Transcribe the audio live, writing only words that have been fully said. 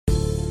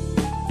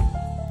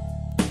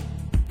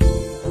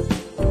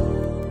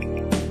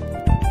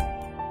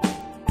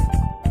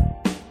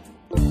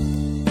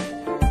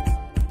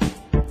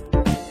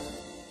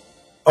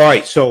All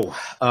right, so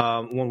I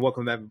want to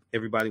welcome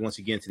everybody once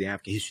again to the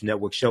African History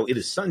Network show. It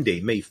is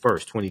Sunday, May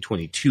 1st,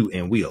 2022,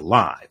 and we are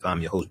live.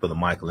 I'm your host, Brother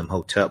Michael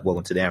Imhotep.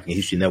 Welcome to the African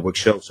History Network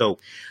show. So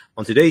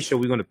on today's show,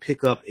 we're going to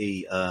pick up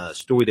a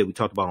story that we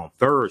talked about on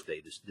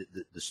Thursday.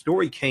 The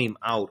story came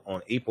out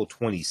on April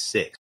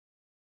 26th,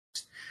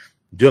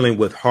 dealing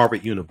with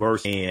Harvard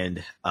University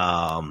and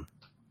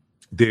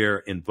their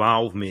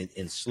involvement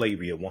in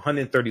slavery, a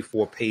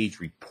 134-page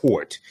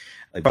report.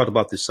 I talked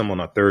about this some on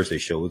our Thursday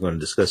show. We're going to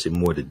discuss it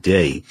more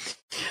today.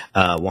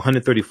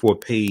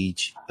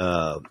 134-page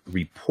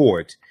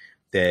report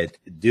that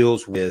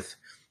deals with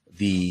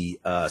the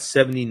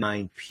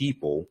 79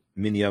 people,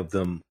 many of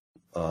them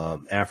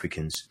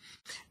Africans,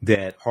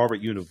 that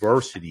Harvard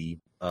University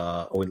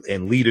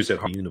and leaders at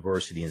Harvard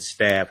University and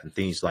staff and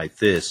things like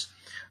this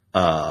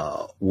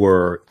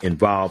were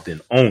involved in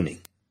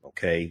owning.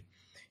 Okay.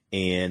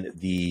 And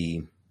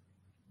it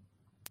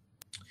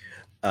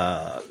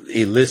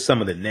lists some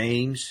of the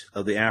names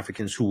of the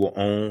Africans who were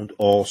owned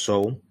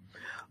also.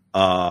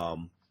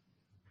 The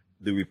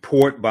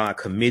report by a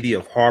committee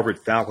of Harvard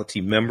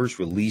faculty members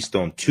released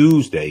on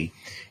Tuesday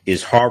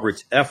is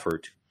Harvard's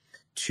effort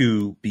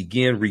to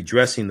begin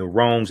redressing the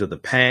wrongs of the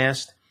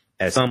past,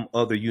 as some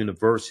other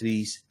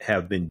universities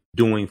have been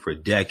doing for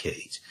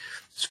decades.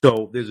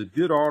 So there's a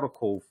good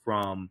article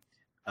from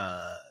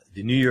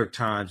the New York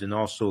Times and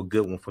also a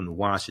good one from the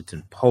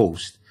Washington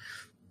Post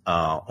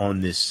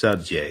on this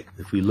subject.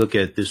 If we look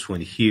at this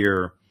one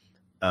here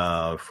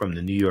from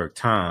the New York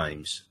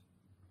Times,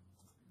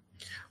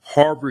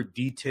 Harvard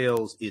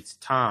details its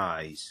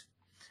ties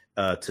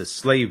to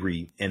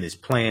slavery and its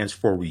plans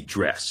for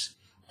redress.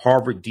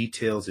 Harvard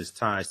details its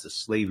ties to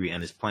slavery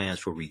and its plans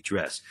for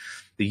redress.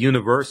 The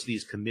university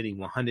is committing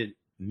 $100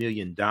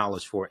 million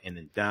for an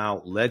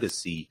endowed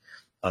legacy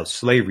of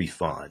slavery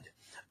fund.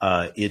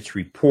 Its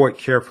report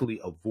carefully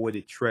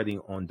avoided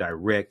treading on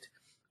direct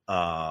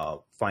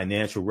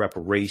financial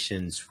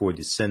reparations for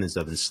descendants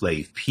of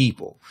enslaved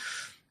people.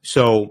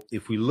 So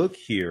if we look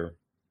here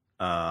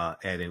at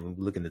it, we're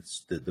looking at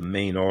the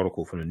main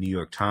article from the New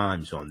York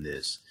Times on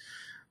this.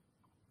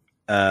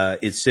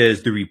 It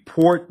says the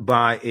report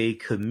by a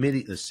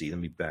committee. Let's see, let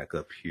me back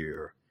up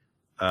here.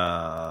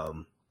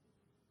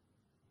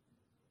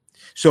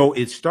 So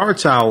it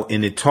starts out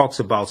and it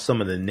talks about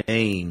some of the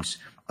names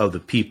of the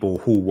people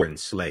who were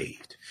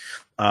enslaved.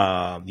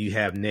 You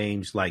have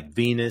names like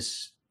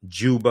Venus,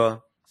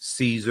 Juba,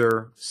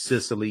 Caesar,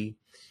 Sicily.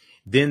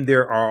 Then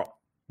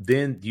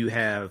you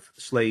have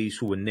slaves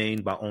who were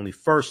named by only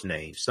first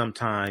names,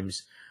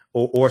 sometimes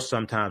or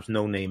sometimes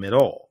no name at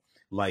all.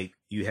 Like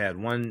you had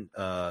one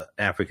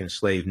African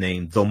slave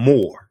named the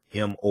Moor,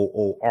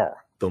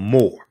 M-O-O-R, the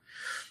Moor,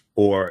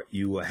 or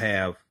you will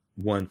have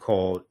one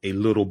called a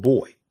little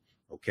boy.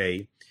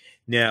 Okay.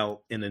 Now,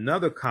 in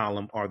another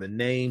column are the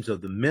names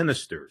of the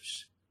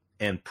ministers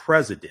and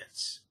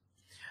presidents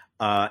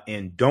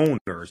and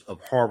donors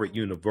of Harvard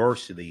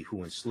University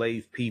who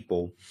enslaved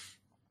people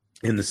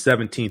in the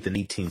 17th and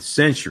 18th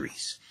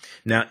centuries.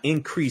 Now,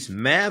 Increase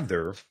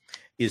Mather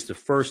is the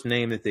first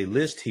name that they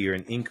list here,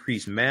 and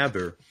Increase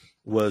Mather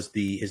was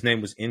his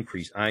name was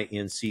Increase,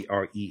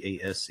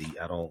 I-N-C-R-E-A-S-C.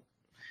 I don't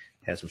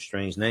had some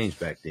strange names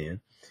back then,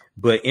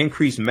 but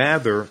Increase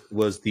Mather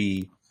was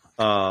the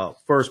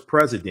first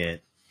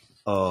president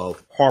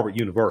of Harvard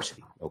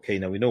University. Okay,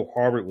 now we know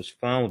Harvard was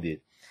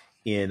founded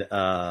in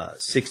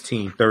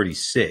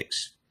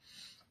 1636,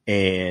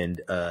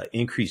 and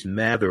Increase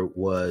Mather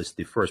was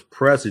the first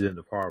president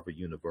of Harvard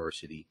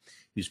University.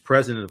 He was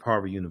president of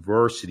Harvard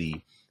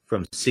University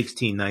from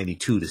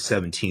 1692 to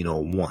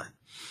 1701.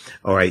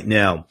 All right,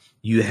 now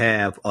you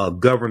have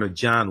Governor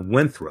John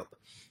Winthrop.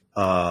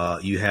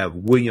 You have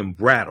William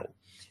Brattle.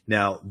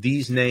 Now,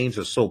 these names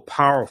are so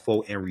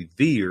powerful and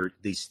revered,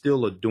 they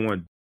still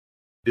adorn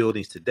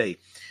buildings today.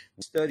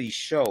 What study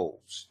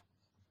shows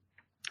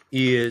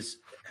is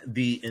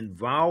the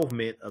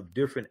involvement of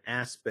different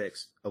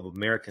aspects of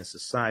American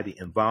society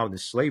involved in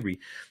slavery.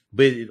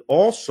 But it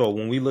also,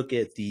 when we look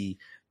at the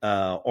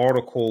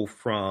article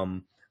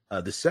from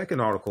the second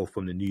article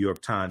from the New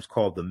York Times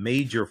called The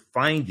Major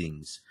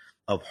Findings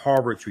of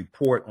Harvard's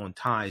Report on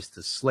Ties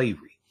to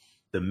Slavery,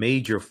 the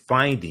major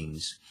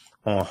findings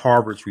on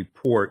Harvard's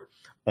report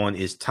on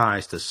its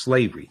ties to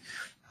slavery.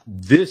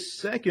 This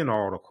second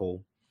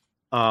article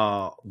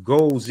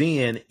goes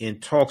in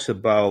and talks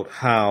about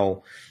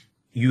how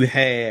you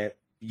had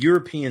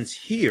Europeans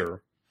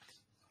here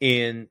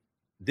in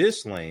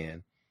this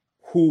land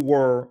who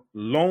were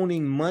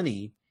loaning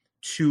money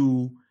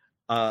to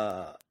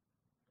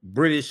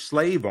British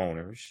slave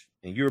owners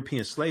and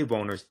European slave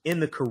owners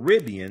in the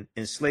Caribbean,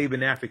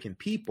 enslaving African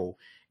people.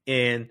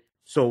 And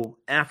so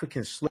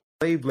African slave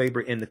labor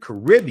in the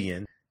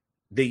Caribbean,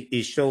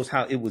 it shows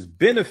how it was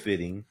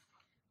benefiting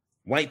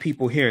white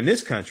people here in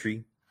this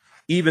country,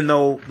 even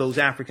though those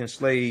African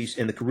slaves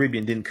in the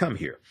Caribbean didn't come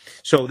here.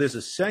 So there's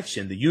a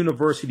section, the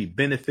university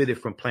benefited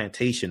from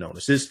plantation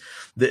owners.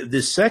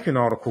 This second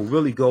article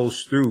really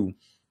goes through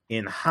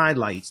and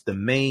highlights the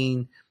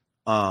main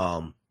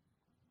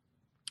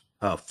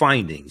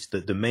findings,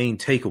 the main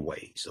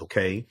takeaways.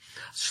 Okay.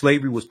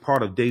 Slavery was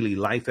part of daily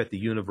life at the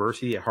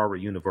university, at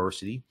Harvard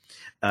University.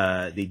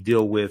 They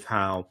deal with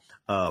how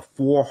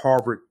 4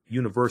 Harvard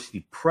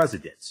University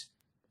presidents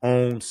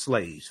owned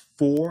slaves.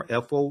 4,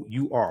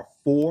 F-O-U-R,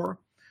 4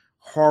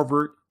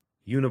 Harvard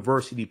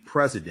University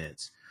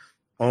presidents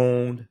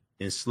owned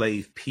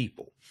enslaved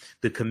people.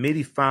 The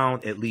committee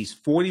found at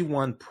least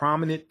 41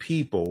 prominent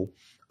people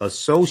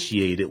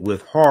associated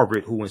with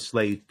Harvard who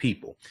enslaved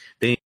people.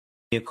 They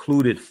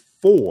included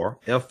 4,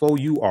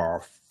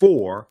 F-O-U-R,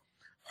 4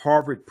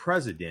 Harvard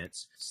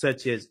presidents,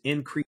 such as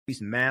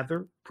Increase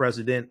Mather,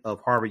 president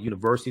of Harvard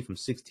University from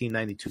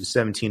 1692 to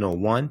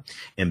 1701,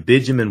 and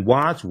Benjamin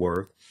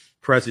Wadsworth,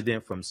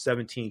 president from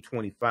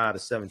 1725 to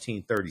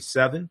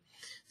 1737.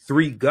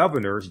 3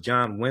 governors,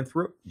 John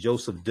Winthrop,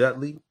 Joseph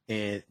Dudley,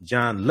 and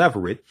John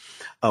Leverett.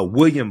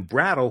 William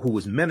Brattle, who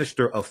was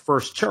minister of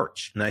First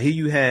Church. Now, here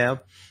you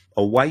have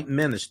a white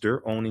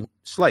minister owning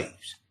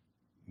slaves.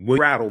 William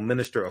Brattle,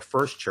 minister of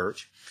First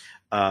Church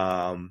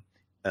in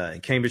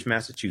Cambridge,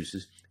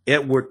 Massachusetts.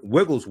 Edward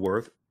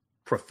Wigglesworth,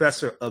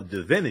 professor of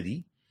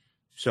divinity.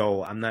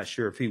 So I'm not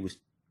sure if he was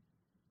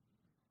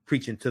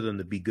preaching to them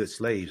to be good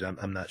slaves.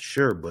 I'm not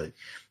sure, but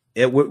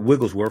Edward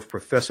Wigglesworth,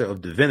 professor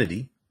of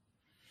divinity.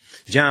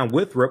 John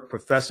Winthrop,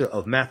 professor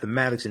of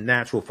mathematics and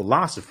natural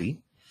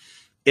philosophy.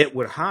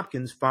 Edward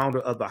Hopkins, founder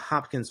of the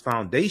Hopkins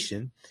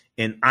Foundation,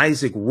 and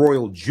Isaac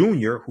Royal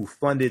Jr., who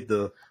funded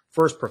the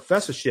first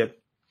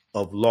professorship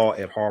of law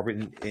at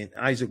Harvard. And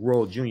Isaac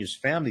Royal Jr.'s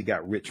family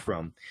got rich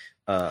from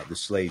the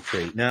slave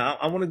trade. Now,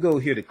 I want to go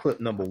here to clip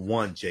number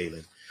 1,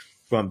 Jalen,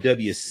 from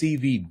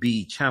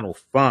WCVB Channel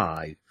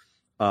 5.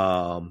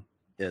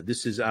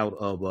 This is out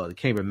of the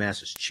Cambridge,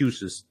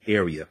 Massachusetts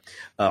area.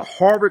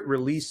 Harvard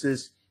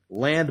releases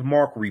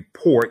landmark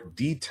report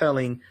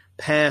detailing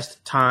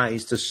past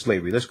ties to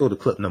slavery. Let's go to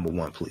clip number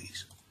 1,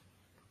 please.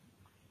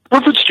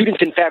 Harvard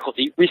students and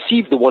faculty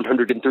received the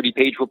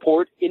 130-page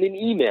report in an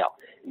email.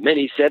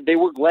 Many said they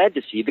were glad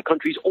to see the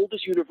country's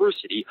oldest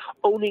university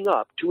owning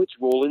up to its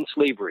role in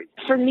slavery.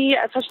 For me,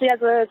 especially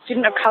as a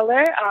student of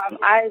color,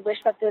 I wish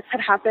that this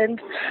had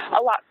happened a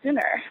lot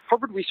sooner.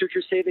 Harvard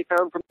researchers say they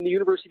found from the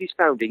university's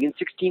founding in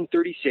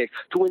 1636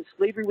 to when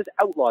slavery was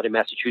outlawed in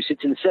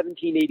Massachusetts in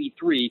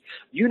 1783,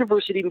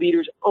 university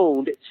leaders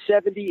owned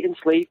 70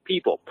 enslaved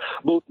people,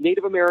 both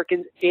Native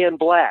Americans and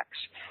blacks.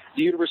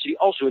 The university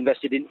also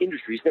invested in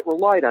industries that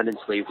relied on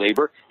enslaved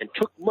labor and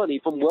took money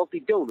from wealthy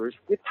donors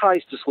with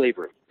ties to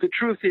slavery. The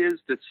truth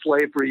is that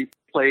slavery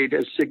played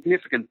a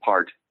significant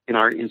part in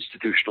our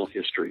institutional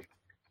history.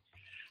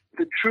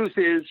 The truth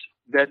is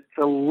that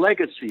the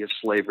legacy of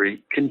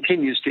slavery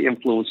continues to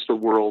influence the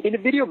world. In a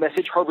video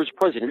message, Harvard's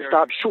president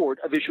stopped short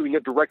of issuing a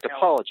direct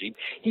apology.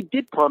 He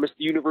did promise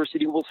the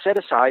university will set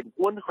aside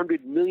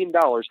 $100 million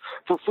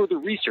for further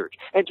research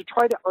and to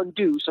try to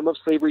undo some of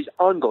slavery's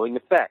ongoing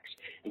effects,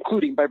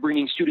 including by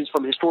bringing students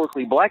from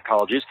historically black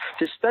colleges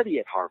to study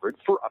at Harvard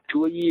for up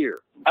to a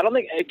year. I don't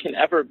think it can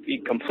ever be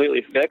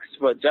completely fixed,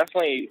 but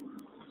definitely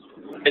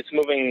it's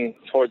moving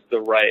towards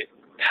the right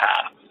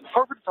path.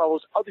 Harvard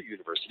follows other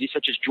universities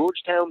such as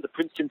Georgetown, the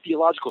Princeton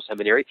Theological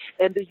Seminary,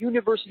 and the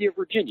University of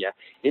Virginia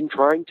in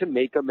trying to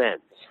make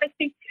amends. I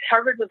think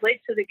Harvard was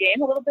late to the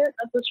game a little bit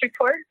of this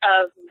report,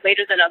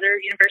 later than other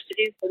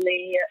universities in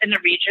the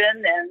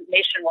region and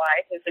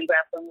nationwide who've been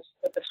grappling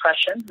with this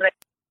question.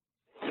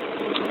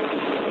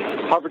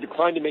 Harvard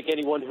declined to make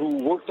anyone who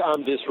worked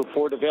on this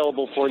report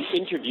available for an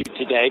interview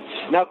today.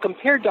 Now,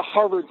 compared to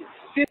Harvard's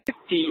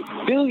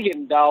 $50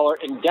 billion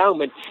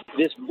endowment,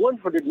 this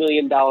 $100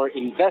 million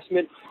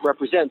investment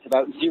represents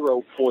about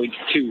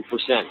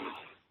 0.2%.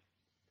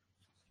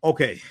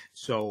 Okay,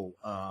 so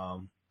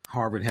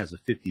Harvard has a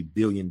 $50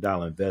 billion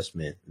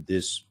investment.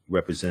 This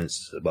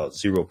represents about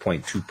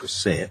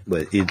 0.2%,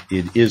 but it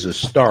is a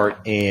start.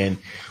 And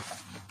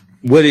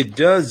what it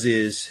does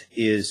is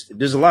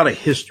there's a lot of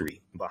history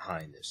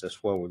behind this.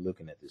 That's why we're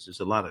looking at this. There's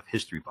a lot of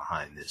history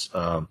behind this.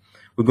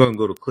 We're going to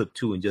go to clip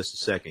 2 in just a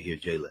second here,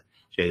 Jalen.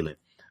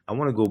 I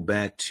want to go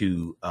back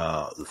to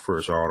the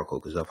first article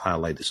because I've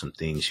highlighted some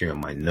things here in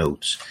my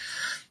notes.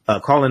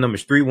 Calling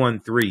numbers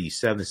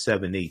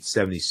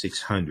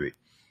 313-778-7600.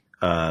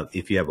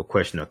 If you have a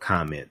question or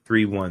comment,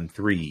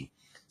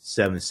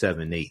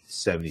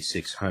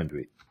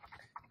 313-778-7600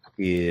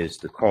 is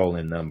the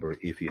call-in number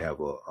if you have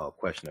a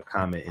question or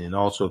comment. And then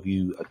also if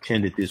you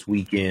attended this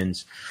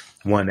weekend's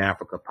One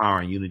Africa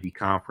Power and Unity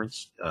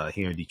Conference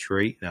here in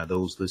Detroit. Now,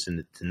 those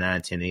listening to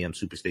 9:10 a.m.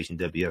 Superstation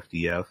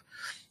WFDF,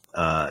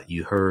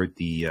 you heard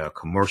the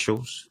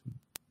commercials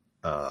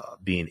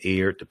being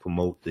aired to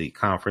promote the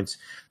conference,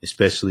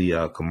 especially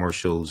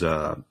commercials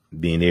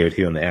being aired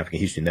here on the African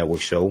History Network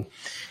show.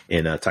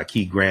 And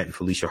Taki Grant and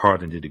Felicia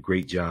Hardin did a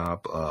great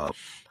job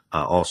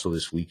also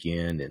this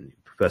weekend. And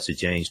Professor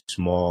James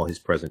Small, his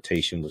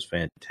presentation was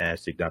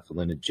fantastic. Dr.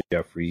 Leonard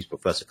Jeffries,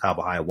 Professor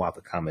Kabahaya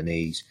Watha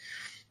Khamenei's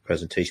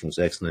presentation was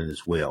excellent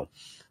as well.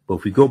 But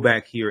if we go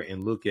back here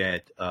and look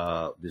at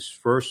this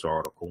first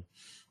article,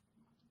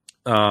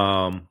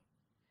 I'm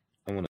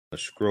going to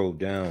scroll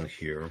down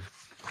here.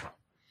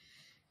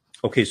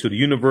 Okay, so the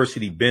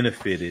university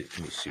benefited.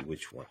 Let me see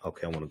which one.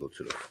 Okay, I want to go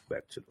to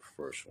back to the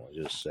first one.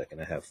 Just a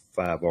second. I have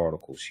 5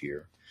 articles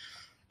here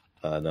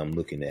that I'm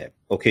looking at.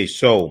 Okay,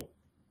 so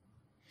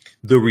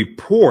the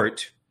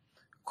report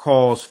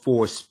calls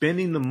for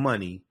spending the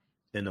money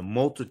in a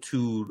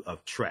multitude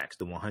of tracks,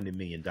 the $100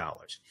 million,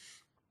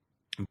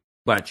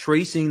 by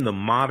tracing the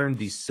modern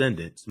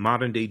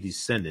day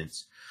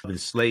descendants of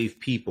enslaved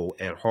people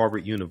at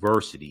Harvard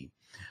University,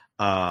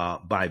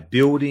 by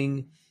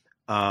building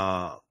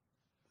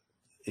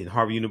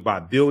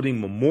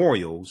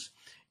memorials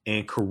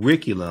and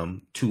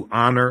curriculum to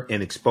honor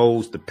and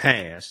expose the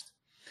past.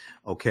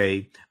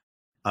 Okay.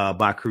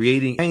 By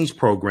creating exchange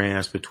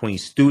programs between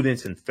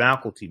students and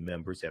faculty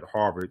members at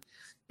Harvard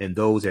and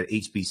those at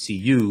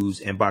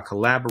HBCUs, and by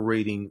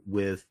collaborating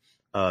with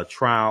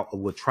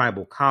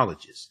tribal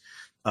colleges,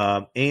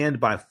 and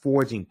by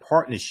forging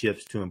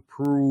partnerships to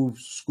improve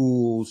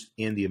schools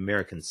in the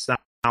American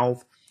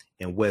South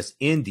and West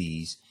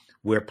Indies,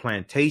 where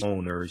plantation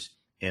owners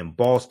and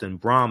Boston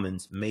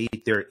Brahmins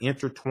made their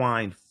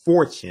intertwined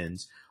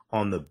fortunes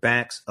on the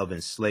backs of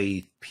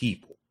enslaved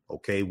people.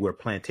 Okay, where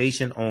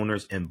plantation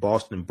owners and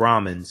Boston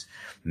Brahmins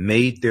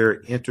made their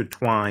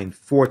intertwined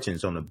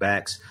fortunes on the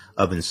backs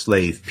of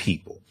enslaved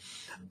people.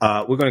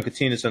 We're going to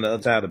continue this on the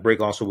other side of the break.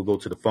 Also, we'll go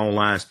to the phone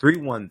lines.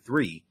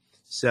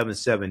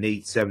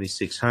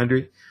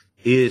 313-778-7600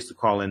 is the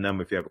call-in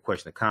number. If you have a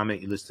question or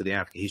comment, you listen to the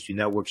African History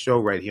Network show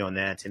right here on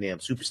 910 AM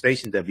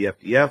Superstation,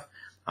 WFDF.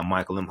 I'm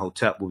Michael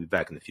Imhotep. We'll be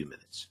back in a few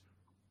minutes.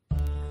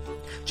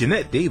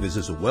 Jeanette Davis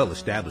is a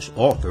well-established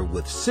author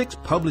with 6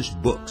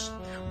 published books.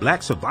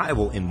 Black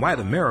Survival in White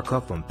America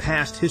from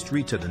Past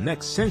History to the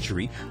Next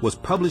Century was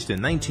published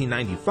in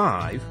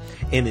 1995,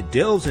 and it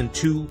delves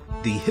into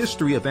the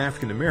history of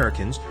African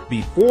Americans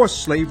before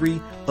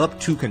slavery up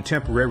to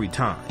contemporary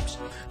times.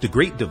 The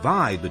Great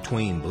Divide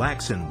Between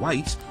Blacks and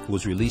Whites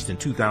was released in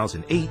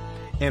 2008,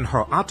 and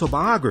her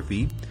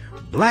autobiography,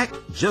 Black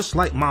Just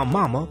Like My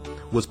Mama,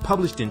 was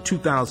published in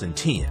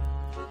 2010.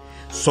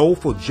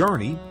 Soulful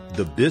Journey,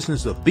 The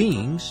Business of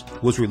Beings,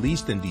 was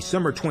released in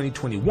December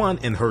 2021,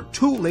 and her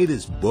 2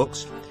 latest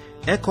books,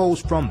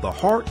 Echoes from the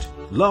Heart,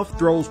 Love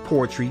Throws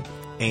Poetry,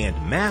 and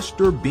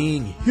Master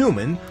Being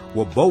Human,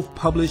 were both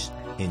published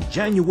in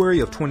January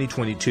of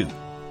 2022.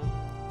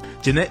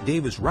 Jeanette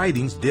Davis'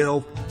 writings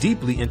delve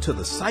deeply into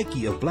the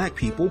psyche of Black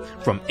people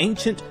from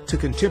ancient to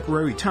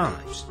contemporary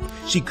times.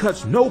 She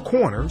cuts no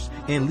corners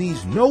and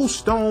leaves no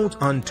stones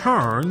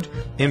unturned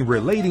in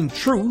relating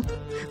truth,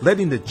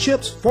 letting the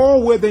chips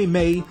fall where they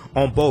may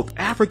on both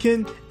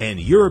African and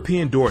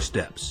European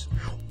doorsteps.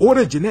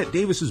 Order Jeanette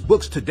Davis's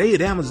books today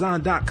at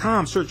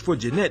Amazon.com. Search for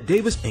Jeanette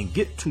Davis and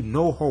get to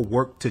know her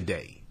work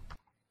today.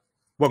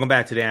 Welcome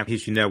back to the African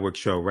History Network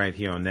show right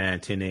here on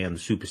 910 AM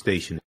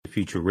Superstation,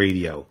 Future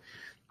Radio.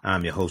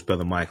 I'm your host,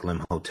 Brother Michael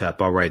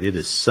Imhotep. All right, it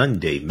is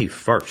Sunday, May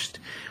 1st,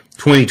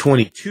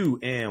 2022,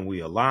 and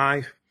we are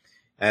live.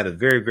 I had a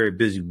very, very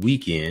busy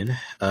weekend.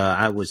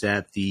 I was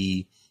at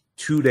the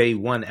 2-day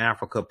One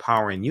Africa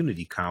Power and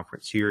Unity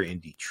Conference here in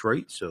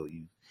Detroit. So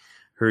you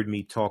heard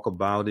me talk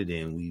about it,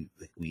 and we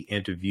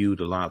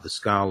interviewed a lot of the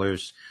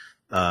scholars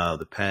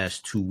the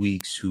past 2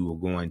 weeks who are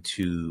going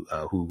to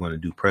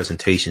do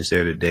presentations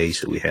there today.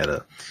 So we had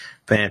a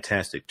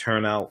fantastic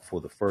turnout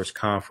for the first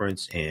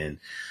conference, and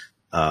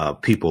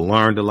people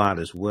learned a lot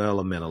as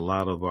well. I met a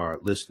lot of our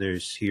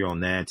listeners here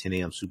on 910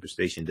 AM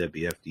Superstation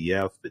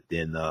WFDF, but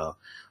then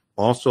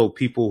also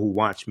people who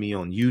watch me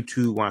on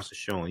YouTube, watch the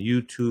show on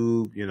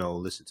YouTube,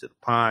 listen to the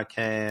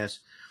podcast,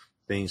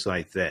 things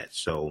like that.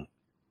 So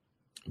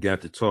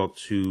got to talk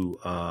to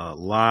a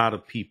lot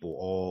of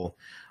people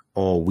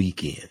all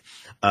weekend.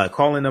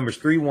 Calling numbers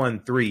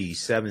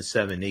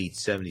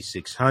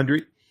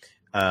 313-778-7600.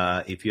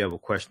 If you have a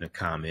question or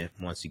comment,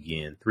 once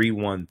again,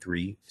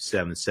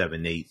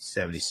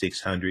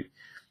 313-778-7600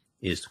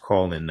 is the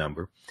call-in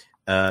number.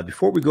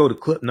 Before we go to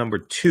clip number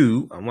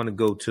 2, I want to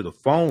go to the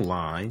phone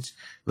lines.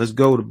 Let's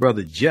go to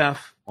Brother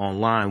Jeff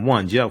on line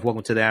 1. Jeff,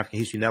 welcome to the African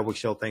History Network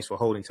show. Thanks for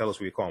holding. Tell us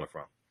where you're calling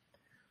from.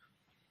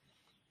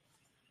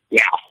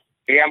 Yeah,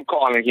 I'm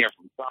calling here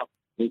from Southfield,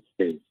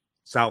 Michigan.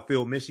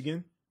 Southfield,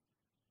 Michigan?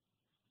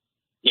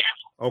 Yeah.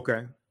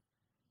 Okay.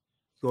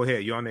 Go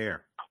ahead. You're on the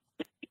air.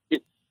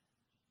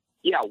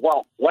 Yeah,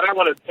 well, what I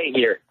want to say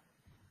here,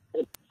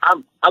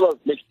 I'm a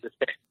mixed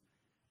descent.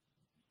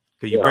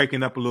 Okay, you're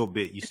breaking up a little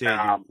bit. You said,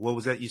 what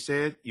was that you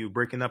said? You were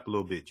breaking up a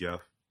little bit,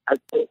 Jeff. I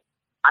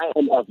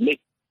am of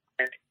mixed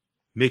descent.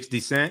 Mixed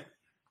descent?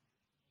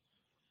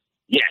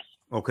 Yes.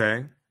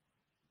 Okay.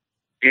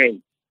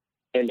 And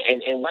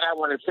what I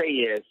want to say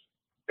is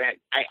that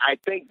I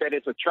think that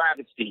it's a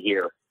travesty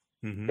here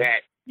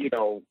that, you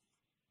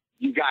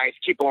guys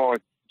keep on,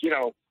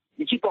 you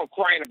keep on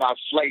crying about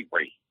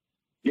slavery.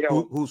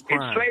 Who's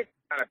crying? Slavery's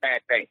not a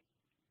bad thing.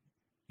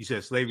 You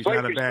said slavery's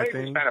not a bad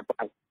thing?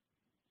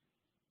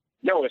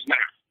 No, it's not.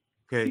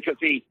 Okay. Because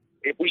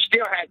if we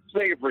still had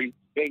slavery,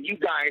 then you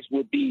guys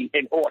would be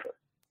in order.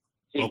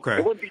 Okay.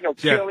 There wouldn't be no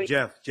killing.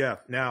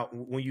 Jeff. Now,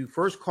 when you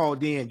first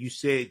called in, you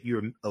said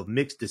you're of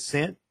mixed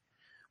descent.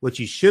 What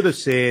you should have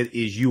said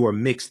is you are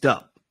mixed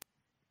up.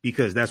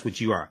 because that's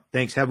what you are.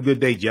 Thanks. Have a good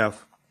day,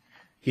 Jeff.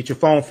 Get your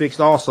phone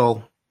fixed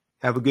also.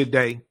 Have a good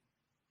day.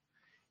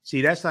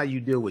 See, that's how you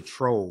deal with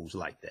trolls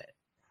like that.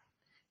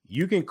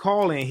 You can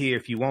call in here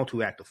if you want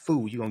to act a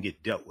fool. You're going to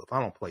get dealt with. I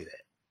don't play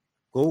that.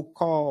 Go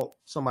call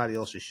somebody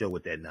else's show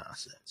with that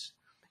nonsense.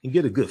 And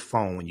get a good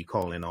phone when you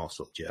call in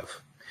also,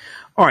 Jeff.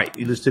 All right.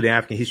 You listen to the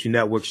African History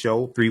Network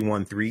show,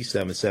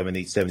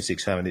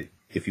 313-778-7600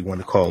 if you want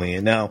to call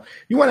in. Now,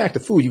 you want to act a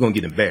fool, you're going to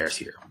get embarrassed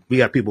here. We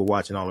got people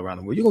watching all around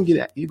the world. You're going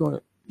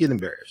to get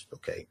embarrassed,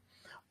 okay?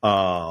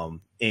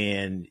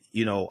 And,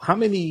 you know, how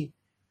many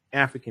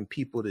African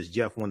people does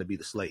Jeff want to be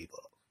the slave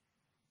of?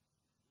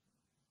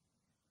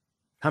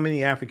 How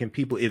many African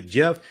people,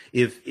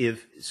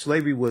 if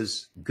slavery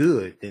was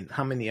good, then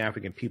how many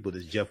African people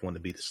does Jeff want to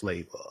be the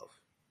slave of?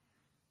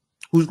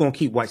 Who's going to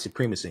keep white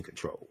supremacy in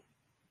control?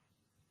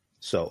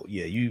 So,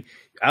 yeah,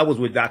 I was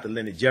with Dr.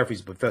 Leonard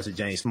Jeffries, Professor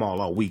James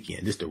Small all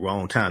weekend. This is the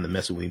wrong time to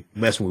mess with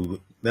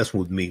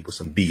me with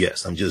some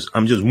BS.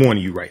 I'm just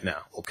warning you right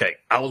now. Okay.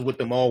 I was with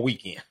them all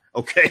weekend.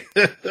 Okay.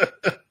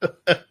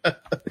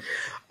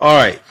 All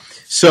right.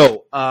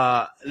 So,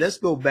 let's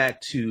go back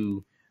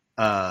to,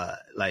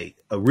 like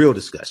a real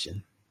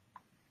discussion.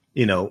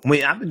 You know, I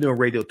mean, I've been doing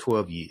radio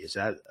 12 years.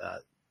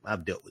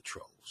 I've dealt with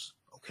trolls.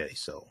 Okay.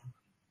 So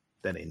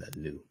that ain't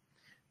nothing new.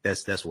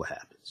 That's what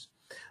happens.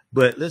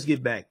 But let's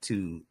get back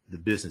to the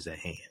business at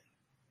hand.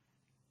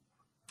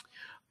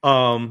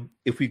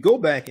 If we go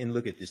back and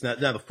look at this now,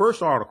 the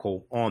first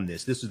article on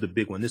this is the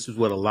big one. This is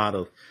what a lot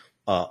of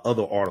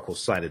other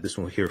articles cited. This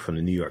one here from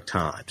the New York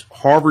Times.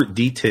 Harvard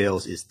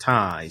details its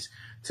ties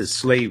to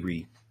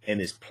slavery and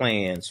its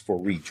plans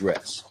for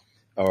redress.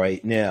 All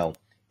right. Now,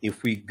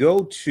 if we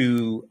go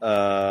to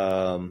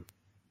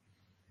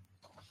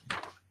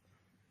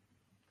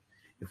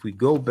if we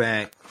go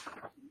back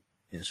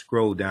and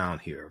scroll down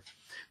here,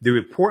 the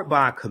report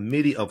by a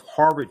committee of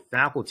Harvard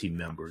faculty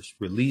members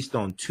released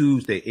on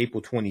Tuesday,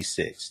 April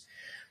 26th,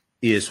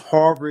 is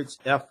Harvard's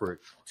effort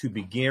to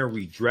begin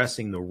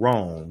redressing the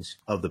wrongs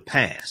of the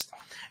past,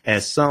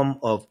 as some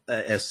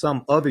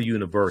other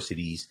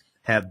universities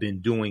have been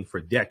doing for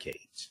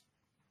decades.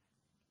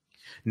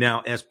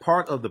 Now, as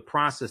part of the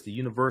process, the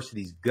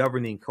university's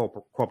governing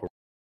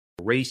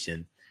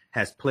corporation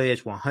has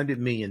pledged $100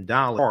 million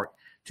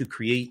to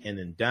create an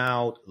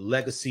endowed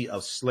legacy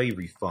of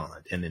slavery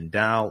fund,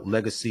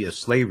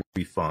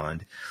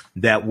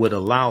 that would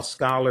allow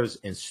scholars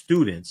and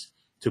students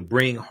to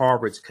bring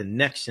Harvard's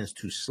connections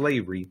to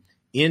slavery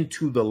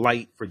into the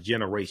light for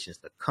generations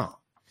to come.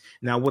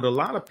 Now, what a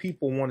lot of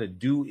people want to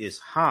do is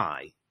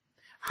hide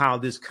how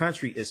this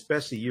country,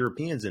 especially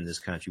Europeans in this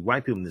country,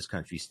 white people in this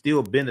country,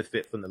 still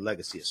benefit from the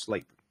legacy of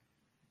slavery.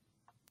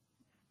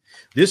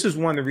 This is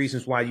one of the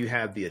reasons why you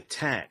have the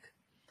attack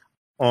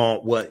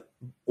on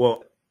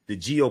the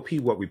GOP,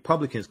 what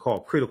Republicans call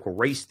critical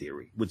race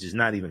theory, which is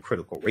not even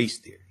critical race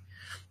theory.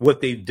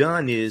 What they've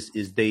done is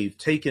they've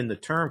taken the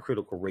term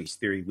critical race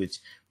theory, which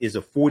is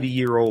a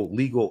 40-year-old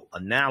legal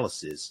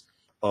analysis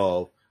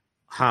of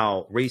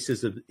how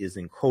racism is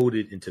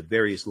encoded into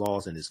various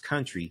laws in this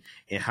country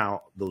and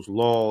how those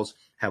laws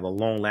have a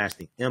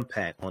long-lasting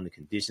impact on the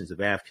conditions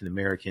of African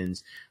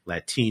Americans,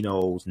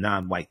 Latinos,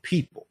 non-white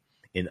people.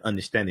 In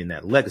understanding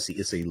that legacy,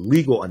 it's a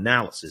legal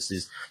analysis.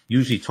 It's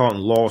usually taught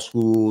in law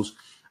schools,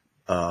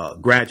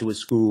 graduate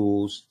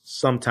schools,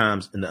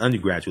 sometimes in the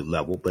undergraduate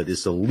level, but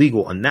it's a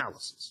legal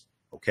analysis.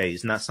 Okay,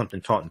 it's not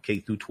something taught in K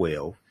through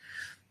 12.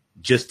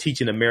 Just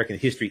teaching American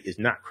history is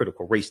not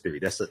critical race theory.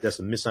 That's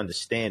a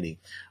misunderstanding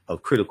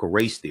of critical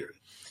race theory.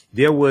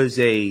 There was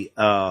a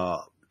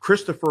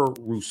Christopher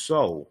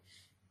Rufo,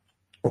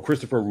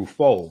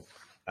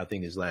 I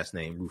think his last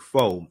name,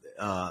 Rufo.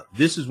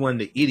 This is one of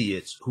the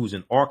idiots who's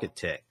an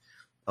architect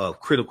of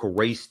critical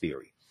race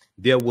theory.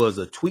 There was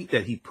a tweet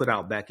that he put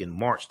out back in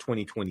March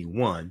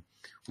 2021.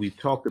 We've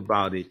talked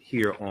about it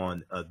here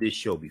on this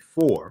show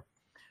before.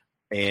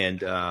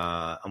 And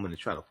I'm going to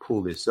try to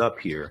pull this up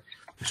here.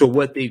 So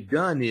what they've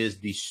done is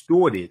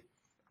distorted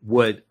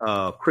what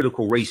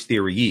critical race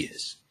theory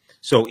is.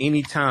 So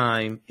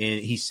anytime, and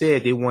he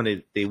said they want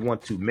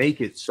to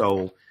make it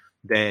so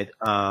that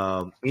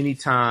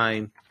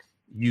anytime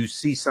you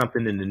see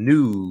something in the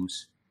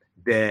news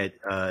that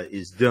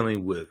is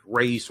dealing with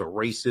race or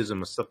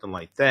racism or something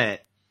like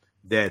that,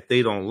 that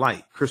they don't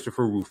like.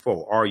 Christopher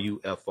Rufo,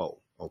 R-U-F-O.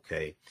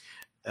 Okay.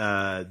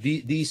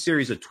 These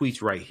series of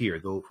tweets right here,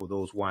 though, for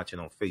those watching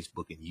on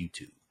Facebook and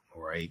YouTube.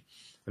 All right.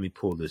 Let me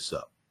pull this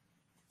up.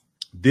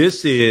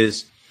 This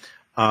is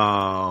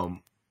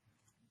one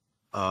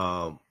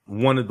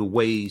of the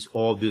ways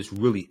all this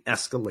really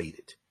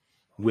escalated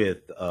with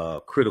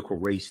critical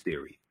race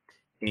theory.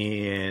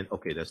 And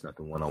okay, that's not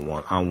the one I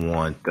want. I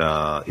want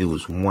it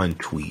was one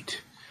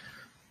tweet.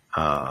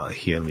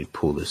 Here, let me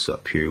pull this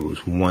up here. It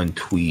was one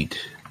tweet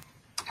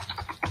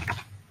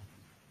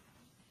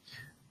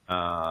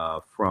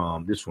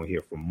from this one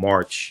here from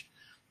March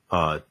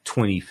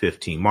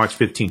 2015, March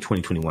 15,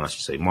 2021, I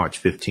should say, March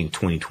 15,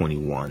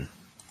 2021.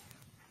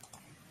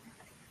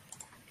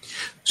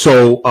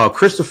 So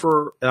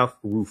Christopher F.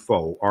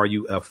 Rufo,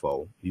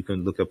 R-U-F-O, you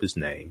can look up his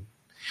name.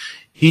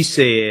 He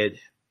said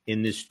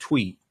in this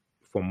tweet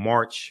from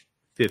March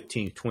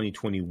 15th,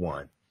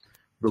 2021,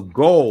 the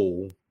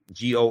goal,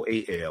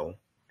 GOAL,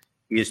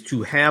 is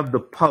to have the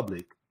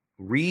public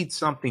read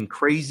something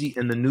crazy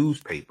in the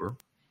newspaper,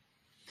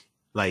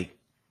 like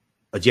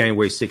a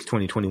January 6,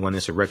 2021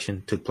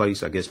 insurrection took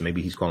place. I guess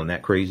maybe he's calling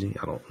that crazy.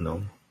 I don't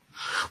know.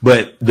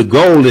 But the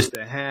goal is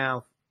to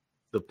have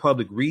the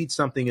public read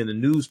something in the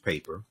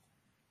newspaper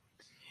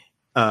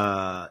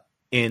and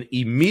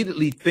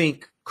immediately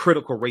think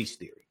critical race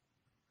theory.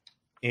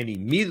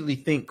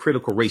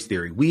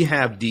 We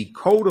have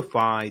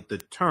decodified the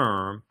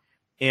term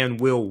and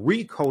will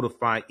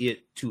recodify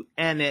it to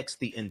annex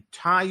the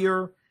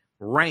entire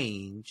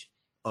range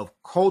of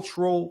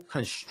cultural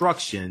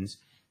constructions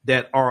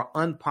that are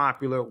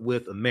unpopular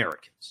with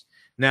Americans.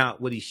 Now,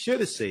 what he should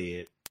have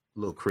said,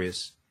 little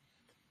Chris,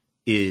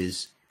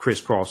 is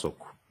crisscross or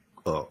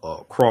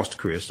crossed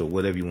Chris, or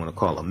whatever you want to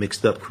call him,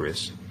 mixed up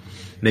Chris.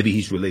 Maybe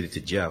he's related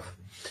to Jeff.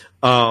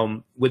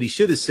 What he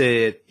should have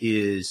said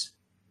is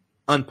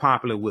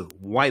unpopular with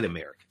white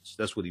Americans.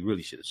 That's what he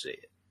really should have said.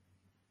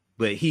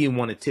 But he didn't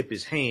want to tip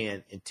his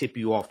hand and tip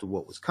you off to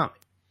what was coming.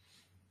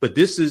 But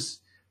this is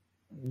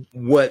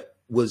what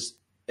was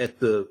at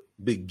the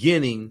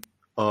beginning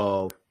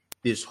of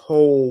this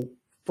whole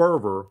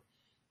fervor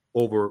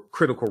over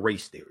critical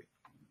race theory.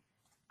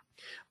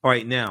 All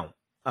right, now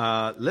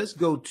let's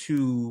go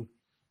to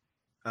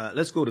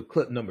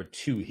clip number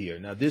 2 here.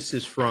 Now this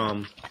is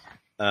from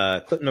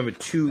clip number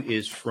 2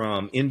 is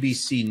from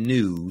NBC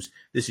News.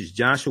 This is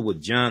Joshua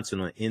Johnson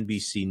on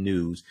NBC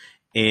News.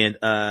 And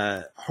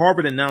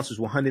Harvard announces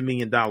 $100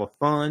 million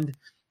fund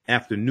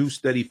after new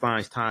study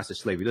finds ties to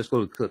slavery. Let's go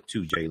to clip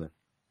 2, Jalen.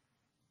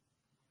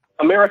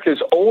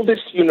 America's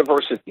oldest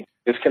university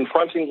is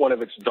confronting one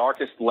of its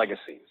darkest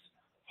legacies.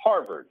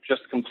 Harvard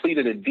just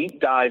completed a deep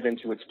dive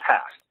into its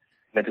past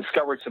and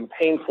discovered some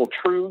painful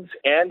truths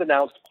and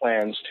announced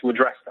plans to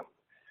address them.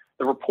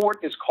 The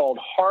report is called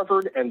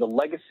Harvard and the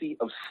Legacy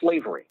of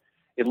Slavery.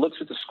 It looks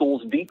at the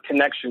school's deep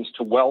connections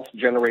to wealth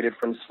generated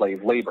from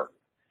slave labor.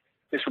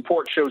 This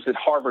report shows that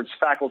Harvard's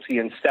faculty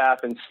and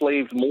staff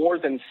enslaved more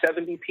than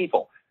 70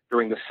 people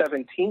during the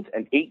 17th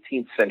and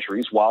 18th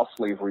centuries while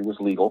slavery was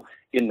legal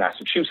in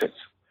Massachusetts.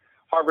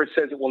 Harvard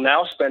says it will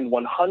now spend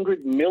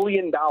 $100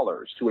 million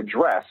to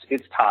address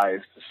its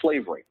ties to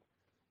slavery.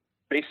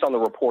 Based on the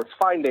report's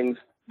findings,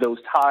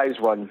 those ties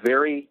run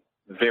very,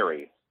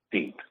 very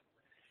deep.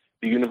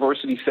 The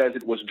university says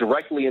it was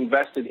directly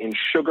invested in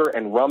sugar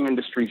and rum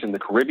industries in the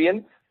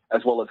Caribbean,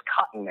 as well as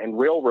cotton and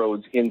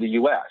railroads in the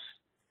U.S.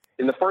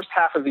 In the first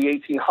half of the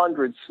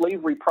 1800s,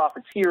 slavery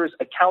profiteers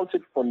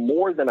accounted for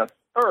more than a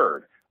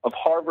third of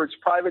Harvard's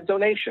private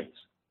donations.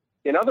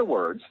 In other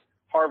words,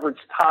 Harvard's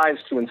ties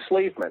to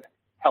enslavement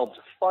helped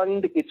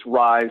fund its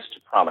rise to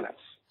prominence.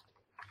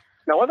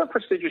 Now, other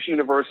prestigious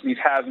universities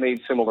have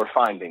made similar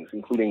findings,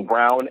 including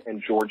Brown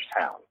and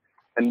Georgetown,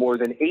 and more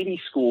than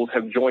 80 schools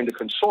have joined a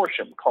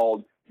consortium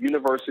called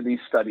Universities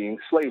Studying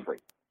Slavery.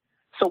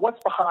 So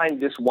what's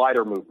behind this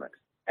wider movement,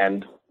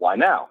 and why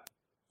now?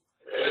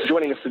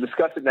 Joining us to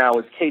discuss it now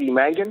is Katie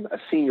Mangan, a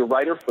senior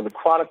writer for the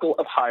Chronicle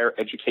of Higher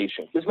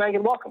Education. Ms.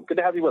 Mangan, welcome. Good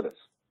to have you with us.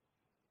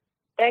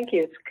 Thank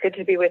you. It's good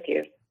to be with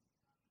you.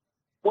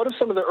 What have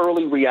some of the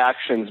early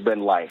reactions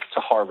been like to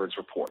Harvard's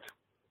report?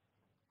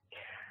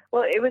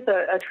 Well, it was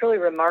a truly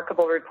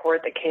remarkable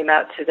report that came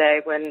out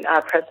today when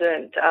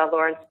President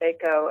Lawrence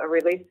Bacot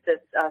released this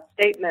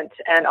statement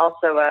and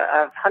also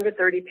a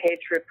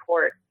 130-page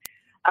report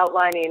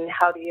outlining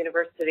how the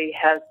university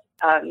has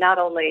not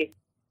only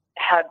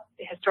had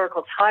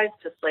historical ties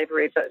to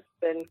slavery, but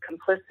been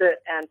complicit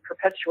and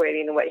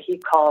perpetuating what he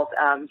called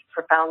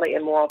profoundly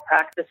immoral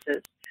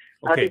practices.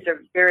 Okay. These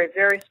are very,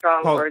 very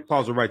strong words.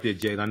 Pause it right there,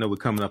 Jade. I know we're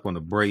coming up on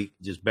the break.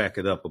 Just back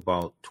it up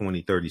about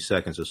 20, 30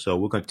 seconds or so.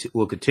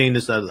 We'll continue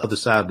this on the other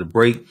side of the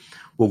break.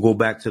 We'll go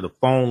back to the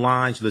phone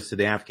lines. Listen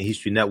to the African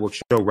History Network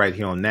show right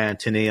here on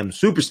 910 a.m.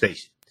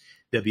 Superstation,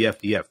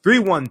 WFDF.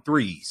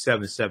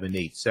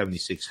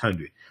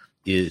 313-778-7600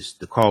 is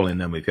the call-in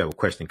number if you have a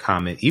question,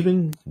 comment.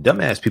 Even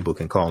dumbass people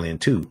can call in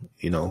too.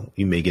 You know,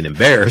 you may get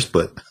embarrassed,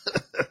 but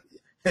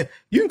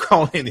you can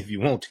call in if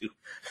you want to.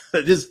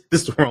 This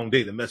is the wrong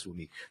day to mess with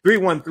me.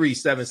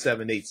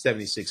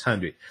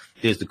 313-778-7600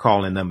 is the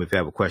call-in number if you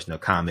have a question or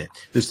comment.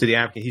 This is the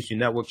African History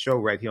Network show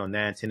right here on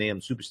 910 a.m.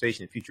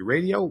 Superstation and Future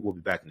Radio. We'll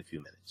be back in a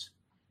few minutes.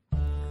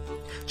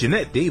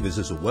 Jeanette Davis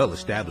is a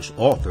well-established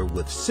author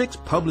with 6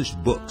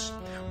 published books.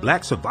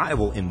 Black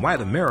Survival in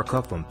White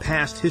America from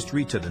Past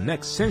History to the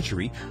Next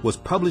Century was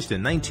published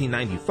in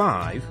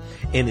 1995,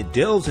 and it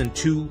delves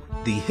into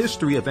the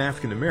history of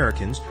African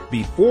Americans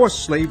before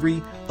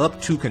slavery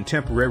up to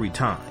contemporary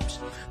times.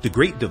 The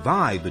Great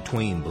Divide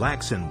Between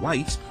Blacks and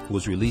Whites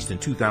was released in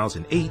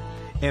 2008,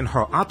 and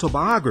her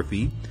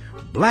autobiography,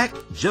 Black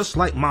Just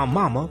Like My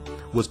Mama,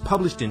 was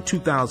published in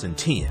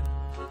 2010.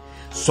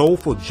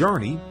 Soulful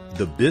Journey,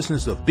 The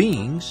Business of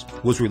Beings,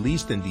 was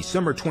released in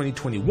December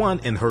 2021,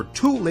 and her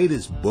 2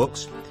 latest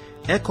books,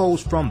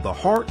 Echoes from the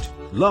Heart,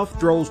 Love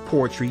Throws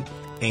Poetry,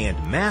 and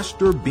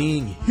Master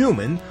Being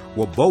Human,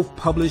 were both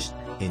published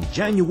in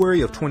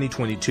January of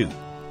 2022.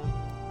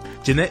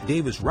 Jeanette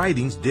Davis'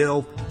 writings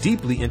delve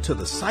deeply into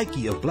the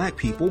psyche of Black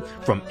people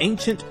from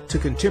ancient to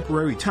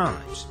contemporary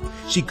times.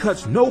 She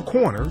cuts no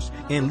corners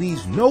and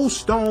leaves no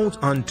stones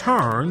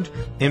unturned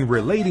in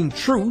relating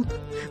truth,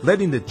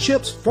 letting the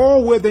chips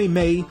fall where they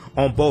may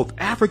on both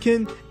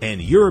African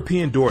and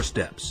European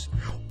doorsteps.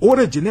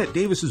 Order Jeanette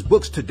Davis's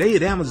books today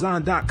at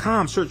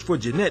Amazon.com. Search for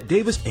Jeanette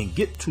Davis and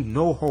get to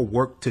know her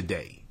work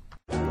today.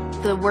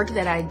 The work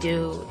that I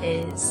do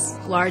is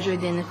larger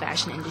than the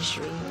fashion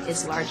industry.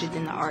 It's larger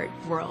than the art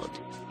world.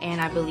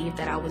 And I believe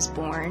that I was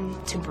born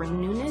to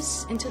bring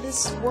newness into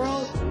this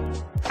world.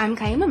 I'm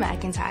Kaima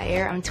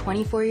McIntyre. I'm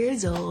 24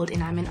 years old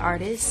and I'm an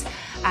artist.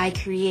 I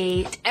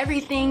create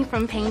everything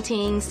from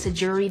paintings to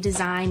jewelry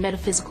design,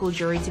 metaphysical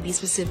jewelry to be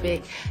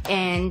specific,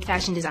 and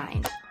fashion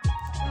design.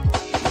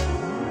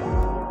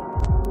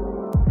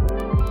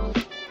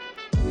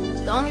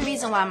 The only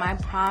reason why my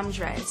prom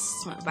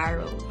dress went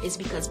viral is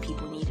because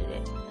people needed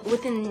it.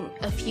 Within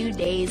a few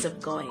days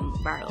of going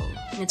viral,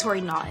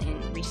 Notori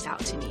Naughton reached out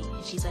to me.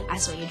 She's like, I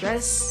saw your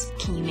dress,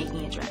 can you make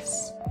me a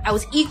dress? I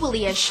was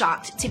equally as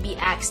shocked to be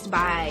asked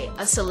by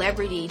a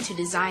celebrity to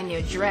design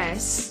their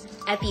dress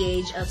at the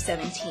age of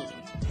 17.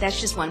 That's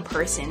just one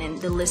person,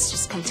 and the list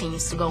just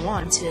continues to go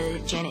on to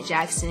Janet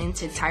Jackson,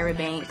 to Tyra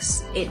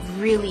Banks. It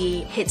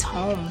really hits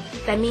home.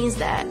 That means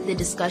that the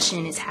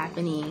discussion is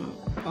happening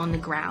on the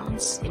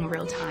grounds in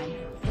real time.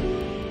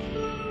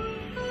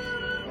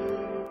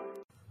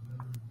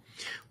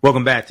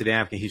 Welcome back to the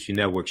African History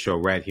Network show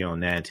right here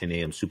on 910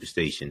 AM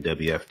Superstation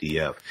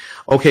WFDF.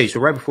 Okay, so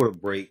right before the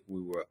break,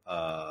 we were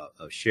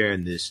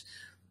sharing this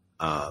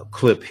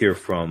clip here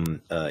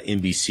from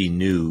NBC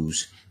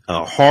News.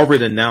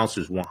 Harvard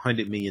announces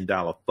 $100 million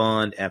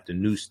fund after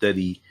new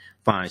study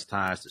finds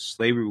ties to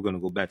slavery. We're going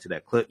to go back to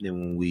that clip. Then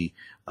when we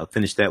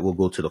finish that, we'll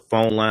go to the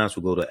phone lines.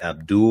 We'll go to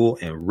Abdul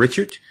and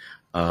Richard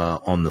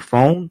on the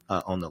phone,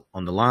 on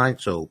the line.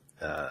 So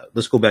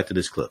let's go back to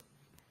this clip.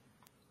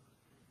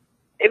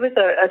 It was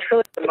a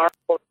truly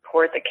remarkable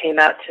report that came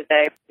out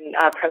today.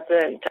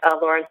 President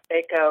Lawrence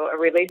Bako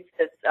released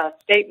this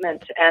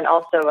statement and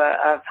also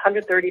a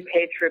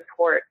 130-page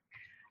report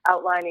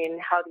outlining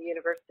how the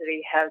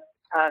university has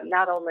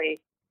not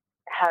only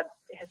had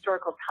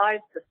historical ties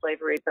to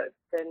slavery, but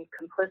been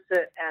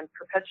complicit and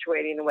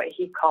perpetuating what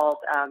he called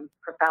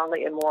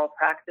profoundly immoral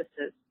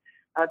practices.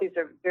 These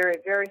are very,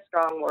 very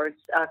strong words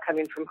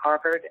coming from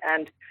Harvard,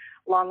 and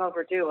long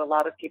overdue, a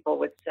lot of people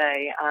would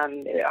say.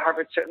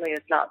 Harvard certainly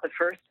is not the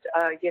first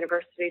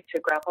university to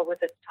grapple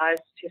with its ties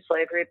to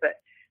slavery, but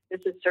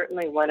this is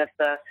certainly one of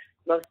the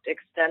most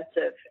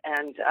extensive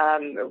and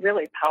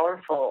really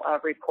powerful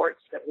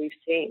reports that we've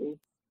seen.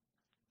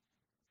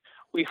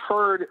 We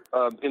heard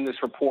in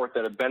this report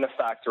that a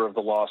benefactor of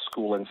the law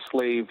school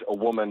enslaved a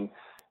woman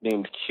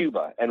named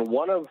Cuba, and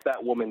one of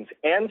that woman's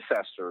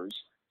ancestors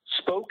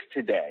spoke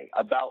today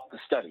about the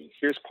study.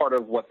 Here's part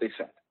of what they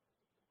said.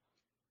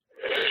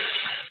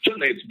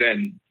 Certainly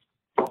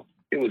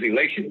it was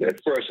elation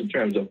at first in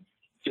terms of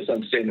just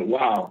understanding,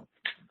 wow,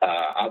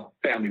 our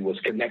family was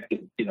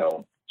connected,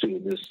 to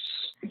this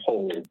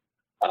whole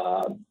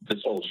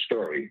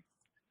story.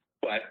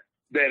 But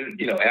then,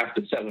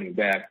 after settling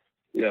back,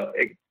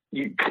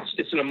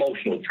 it's an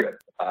emotional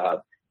trip.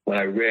 When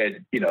I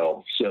read,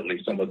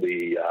 certainly some of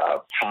the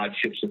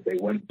hardships that they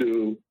went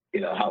through,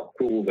 how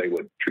cruel they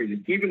were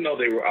treated, even though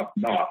they were up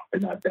north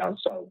and not down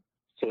south.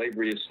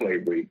 Slavery is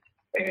slavery,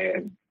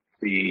 and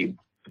the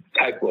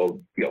type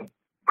of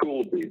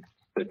cruelty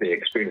that they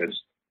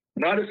experienced,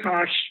 not as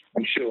harsh,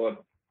 I'm sure,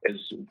 as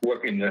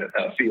working the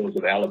fields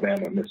of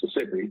Alabama and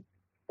Mississippi,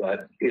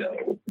 but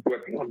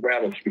working on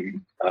Brattle Street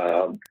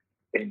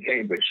in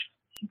Cambridge,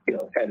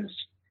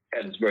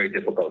 had its very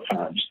difficult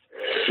times.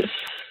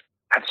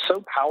 That's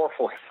so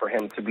powerful for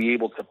him to be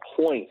able to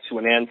point to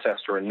an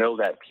ancestor and know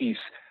that piece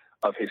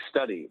of his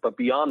study. But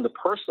beyond the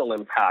personal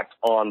impact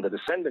on the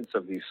descendants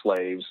of these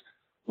slaves,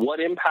 what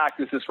impact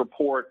is this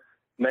report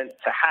meant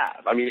to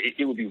have? I mean,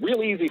 it would be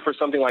real easy for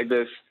something like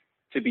this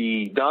to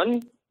be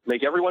done,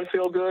 make everyone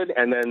feel good,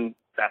 and then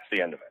that's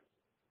the end of it.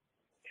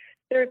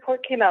 The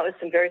report came out with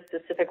some very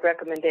specific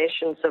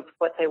recommendations of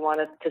what they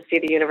wanted to see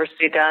the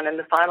university done, and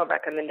the final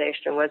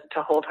recommendation was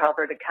to hold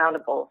Harvard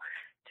accountable,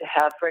 to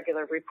have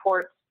regular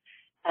reports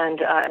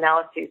and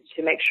analyses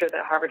to make sure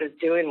that Harvard is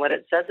doing what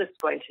it says it's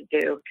going to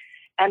do.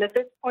 And at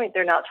this point,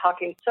 they're not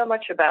talking so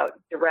much about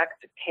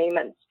direct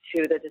payments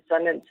to the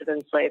descendants of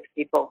enslaved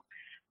people,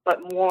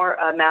 but more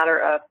a matter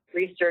of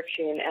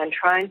researching and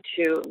trying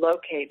to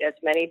locate as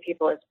many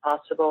people as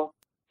possible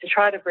to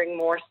try to bring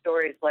more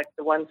stories like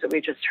the ones that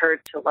we just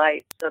heard to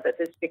light, so that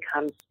this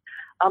becomes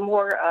a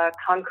more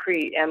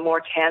concrete and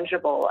more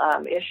tangible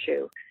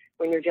issue.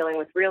 When you're dealing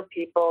with real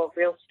people,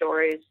 real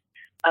stories,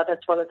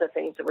 that's one of the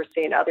things that we're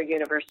seeing other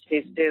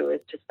universities do,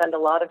 is to spend a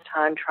lot of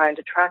time trying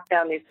to track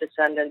down these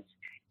descendants,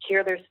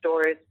 hear their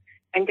stories,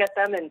 and get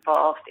them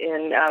involved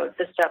in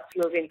the steps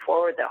moving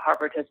forward that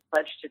Harvard has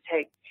pledged to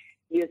take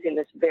using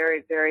this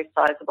very, very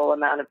sizable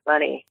amount of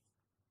money.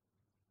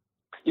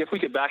 If we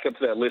could back up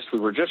to that list we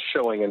were just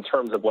showing in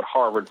terms of what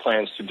Harvard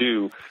plans to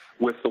do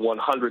with the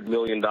 $100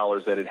 million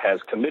that it has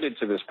committed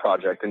to this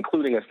project,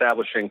 including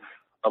establishing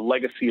a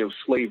legacy of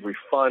slavery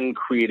fund,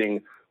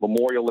 creating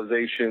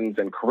memorializations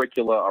and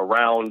curricula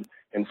around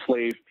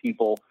enslaved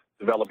people,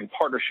 developing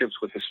partnerships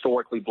with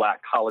historically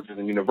black colleges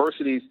and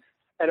universities,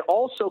 and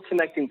also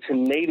connecting to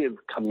Native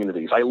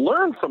communities. I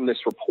learned from this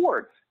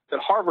report that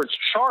Harvard's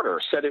charter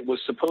said it was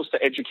supposed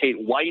to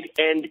educate white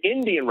and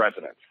Indian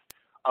residents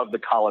of the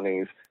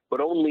colonies, but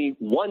only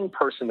one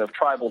person of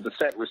tribal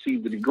descent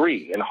received a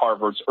degree in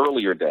Harvard's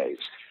earlier days.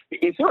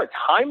 Is there a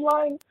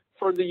timeline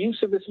for the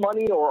use of this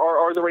money, or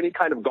are there any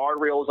kind of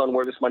guardrails on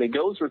where this money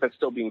goes, or is that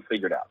still being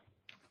figured out?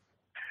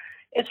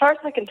 As far as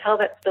I can tell,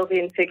 that's still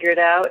being figured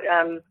out,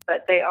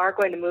 but they are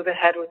going to move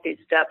ahead with these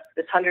steps.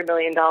 This $100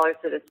 million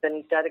that has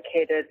been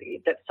dedicated,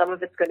 that some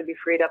of it's going to be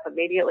freed up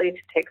immediately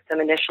to take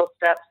some initial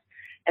steps,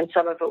 and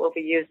some of it will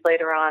be used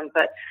later on.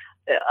 But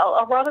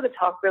a lot of the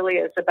talk really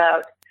is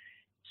about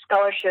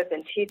scholarship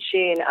and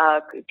teaching,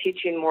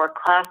 teaching more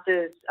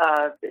classes,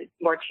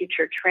 more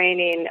teacher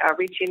training,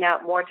 reaching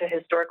out more to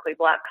historically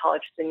black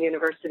colleges and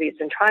universities,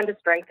 and trying to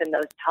strengthen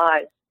those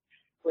ties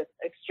with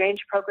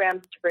exchange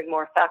programs to bring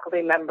more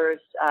faculty members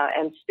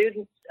and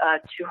students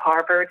to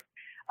Harvard,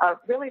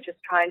 really just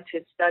trying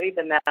to study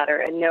the matter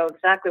and know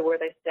exactly where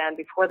they stand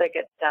before they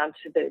get down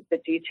to the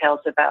details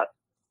about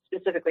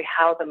specifically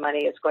how the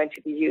money is going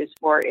to be used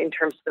more in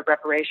terms of the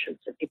reparations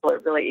that people are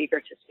really eager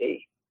to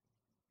see.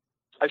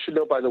 I should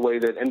note, by the way,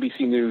 that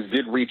NBC News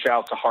did reach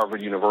out to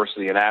Harvard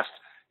University and asked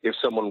if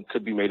someone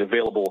could be made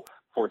available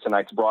for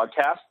tonight's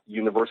broadcast. The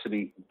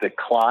university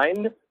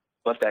declined,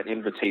 but that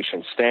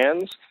invitation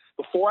stands.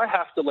 Before I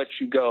have to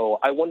let you go,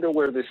 I wonder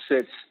where this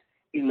sits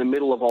in the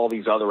middle of all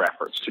these other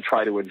efforts to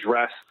try to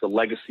address the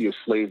legacy of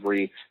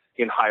slavery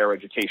in higher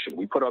education.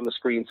 We put on the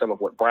screen some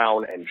of what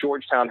Brown and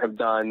Georgetown have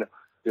done.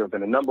 There have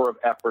been a number of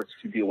efforts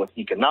to deal with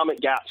economic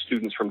gaps.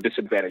 Students from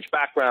disadvantaged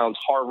backgrounds,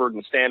 Harvard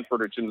and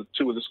Stanford are two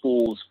of the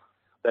schools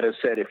that have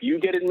said, if you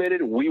get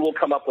admitted, we will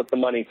come up with the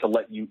money to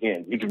let you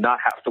in. You do not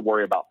have to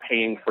worry about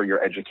paying for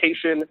your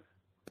education.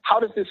 How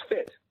does this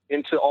fit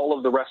into all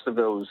of the rest of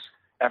those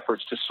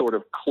efforts to sort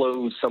of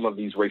close some of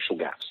these racial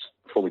gaps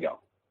before we go?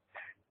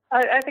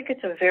 I think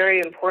it's a very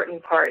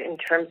important part in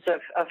terms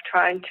of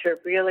trying to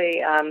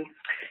really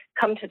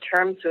come to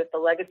terms with the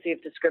legacy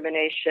of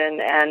discrimination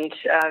and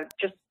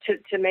just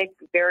to make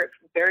very,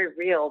 very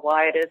real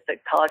why it is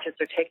that colleges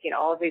are taking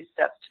all of these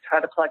steps to try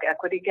to plug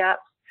equity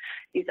gaps.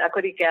 These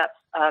equity gaps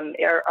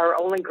are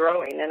only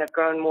growing and have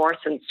grown more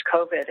since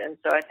COVID. And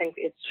so I think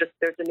it's just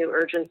there's a new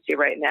urgency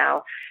right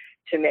now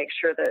to make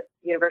sure that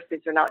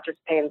universities are not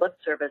just paying lip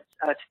service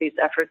to these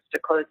efforts to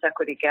close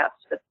equity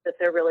gaps, but that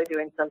they're really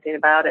doing something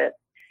about it.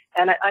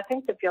 And I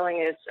think the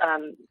feeling is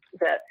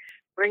that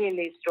bringing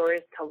these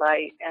stories to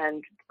light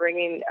and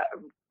bringing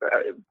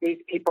these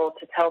people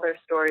to tell their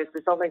stories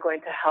is only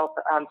going to help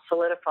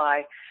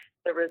solidify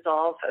the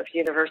resolve of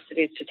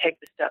universities to take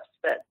the steps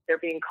that they're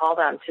being called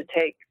on to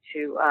take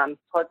to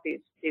plug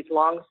these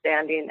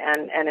long-standing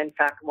and in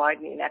fact,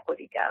 widening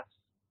equity gaps.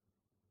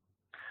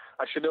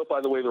 I should note,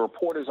 by the way, the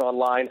report is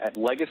online at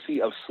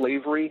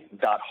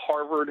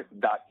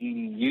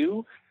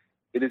legacyofslavery.harvard.edu.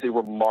 It is a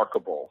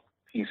remarkable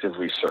piece of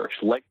research.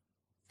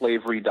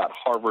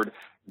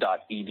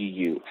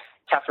 Legacyofslavery.harvard.edu.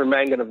 Catherine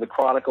Mangan of the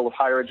Chronicle of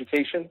Higher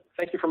Education,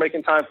 thank you for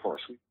making time for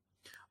us.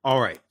 All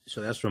right.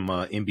 So that's from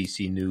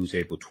NBC News,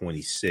 April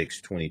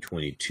 26,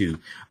 2022.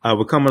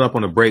 We're coming up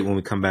on a break. When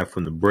we come back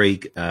from the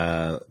break,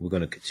 we're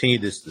going to continue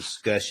this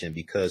discussion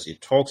because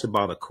it talks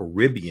about a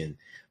Caribbean,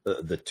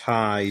 the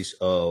ties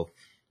of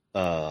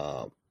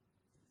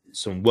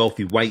some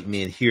wealthy white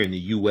men here in the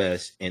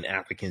U.S. and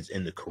Africans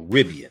in the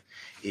Caribbean.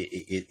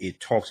 It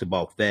talks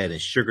about that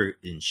and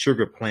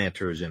sugar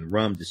planters and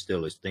rum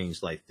distillers,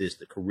 things like this,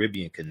 the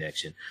Caribbean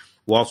connection.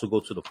 We'll also go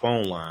to the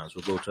phone lines.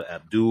 We'll go to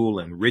Abdul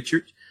and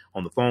Richard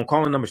on the phone.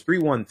 Calling numbers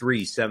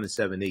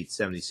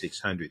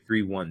 313-778-7600,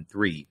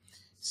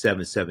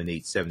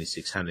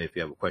 313-778-7600. If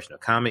you have a question or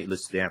comment,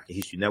 listen to the African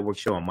History Network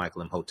show. I'm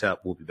Michael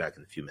Imhotep. We'll be back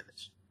in a few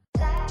minutes.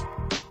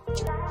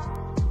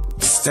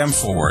 STEM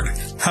Forward,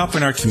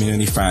 helping our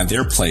community find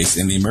their place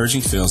in the emerging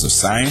fields of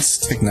science,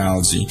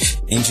 technology,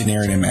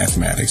 engineering, and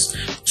mathematics.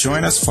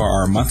 Join us for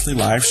our monthly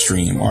live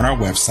stream on our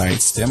website,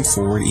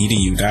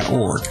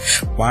 stemforwardedu.org.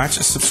 Watch,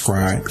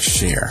 subscribe,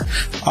 share.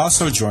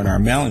 Also join our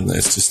mailing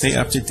list to stay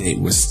up to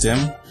date with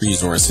STEM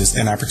resources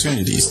and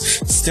opportunities.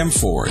 STEM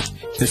Forward,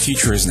 the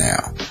future is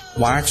now.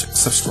 Watch,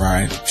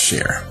 subscribe,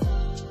 share.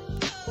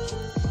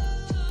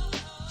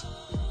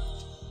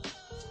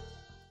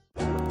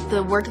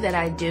 The work that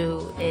I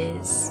do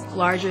is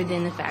larger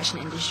than the fashion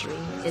industry.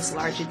 It's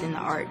larger than the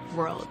art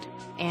world.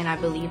 And I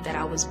believe that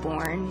I was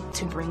born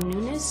to bring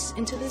newness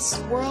into this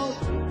world.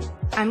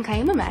 I'm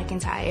Kaima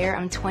McIntyre.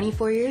 I'm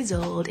 24 years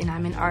old and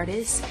I'm an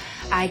artist.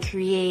 I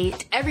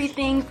create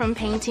everything from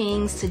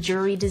paintings to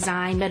jewelry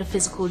design,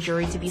 metaphysical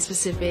jewelry to be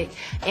specific,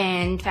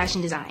 and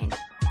fashion design.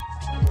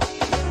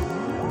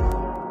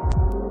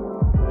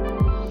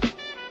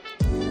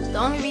 The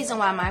only reason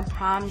why my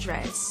prom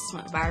dress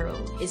went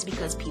viral is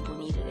because people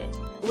needed it.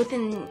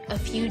 Within a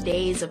few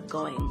days of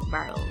going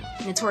viral,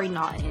 Naturi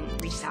Naughton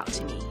reached out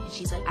to me.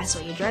 She's like, I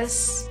saw your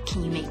dress.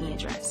 Can you make me a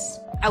dress?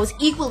 I was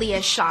equally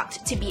as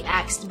shocked to be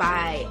asked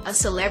by a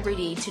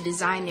celebrity to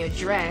design their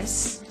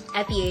dress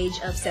at the age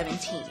of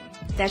 17.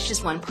 That's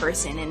just one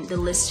person, and the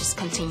list just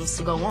continues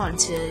to go on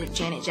to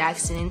Janet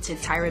Jackson, to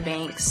Tyra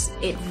Banks.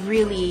 It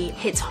really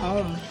hits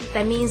home.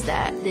 That means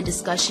that the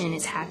discussion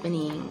is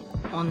happening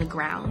on the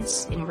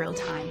grounds in real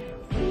time.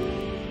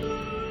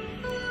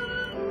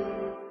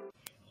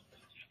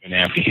 An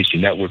African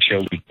History Network show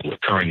with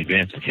current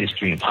events in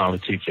history and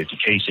politics,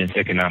 education,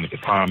 economic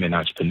empowerment,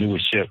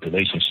 entrepreneurship,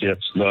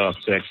 relationships, love,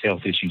 sex, health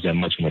issues, and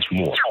much, much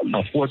more.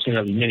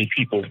 Unfortunately, many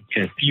people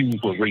confuse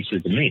what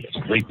racism is.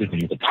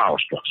 Racism is a power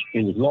structure.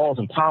 It was laws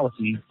and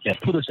policies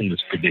that put us in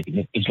this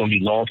predicament. It's going to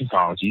be laws and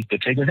policies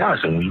that take us out.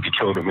 So when you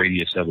control the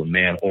radius of a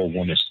man or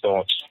woman's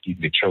thoughts, you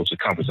can control the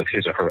compass of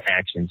his or her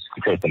actions,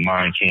 because the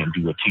mind can't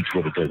do or teach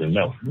what it doesn't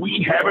know.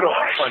 We have it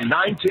all on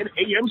 910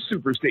 AM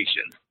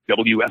Superstation.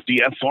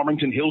 WFDF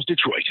Farmington Hills,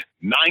 Detroit.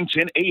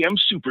 910 AM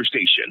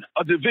Superstation,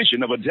 a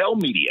division of Adele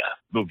Media.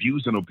 The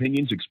views and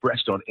opinions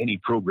expressed on any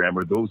program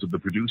are those of the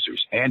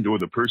producers and or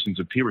the persons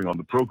appearing on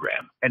the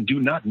program, and do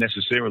not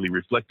necessarily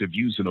reflect the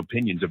views and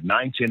opinions of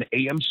 910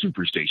 AM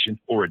Superstation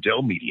or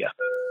Adele Media.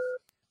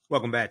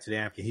 Welcome back to the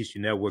African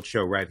History Network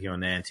show right here on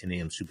 910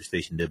 AM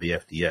Superstation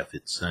WFDF.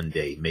 It's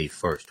Sunday, May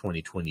 1st,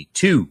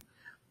 2022,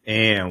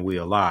 and we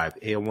are live.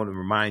 Hey, I want to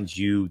remind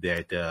you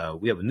that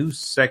we have a new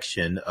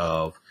section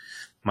of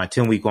my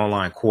 10-week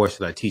online course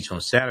that I teach on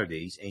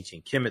Saturdays,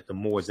 Ancient Kemet, the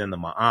Moors, and the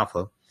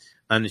Ma'afa,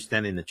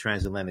 Understanding the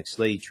Transatlantic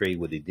Slave Trade,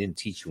 what they didn't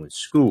teach you in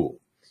school.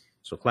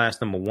 So class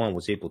number 1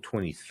 was April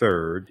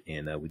 23rd,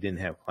 and we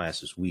didn't have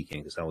class this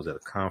weekend because I was at a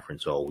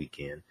conference all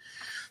weekend.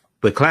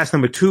 But class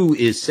number 2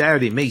 is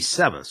Saturday, May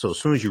 7th. So as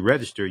soon as you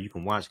register, you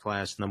can watch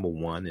class number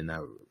 1, and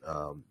I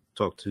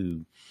talked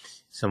to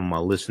some of my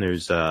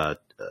listeners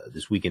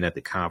this weekend at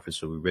the conference,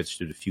 so we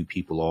registered a few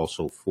people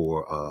also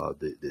for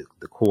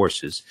the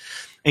courses.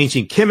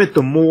 Ancient Kemet,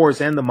 the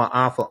Moors, and the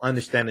Ma'afa,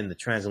 Understanding the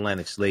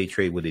Transatlantic Slave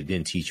Trade, what they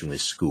didn't teach you in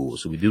school.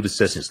 So we do the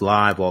sessions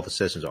live. All the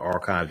sessions are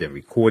archived and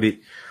recorded.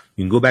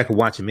 You can go back and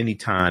watch them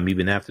anytime,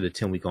 even after the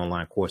 10-week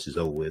online course is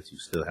over with. You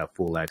still have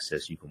full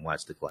access. You can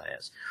watch the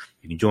class.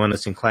 You can join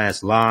us in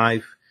class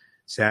live,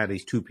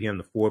 Saturdays, 2 p.m.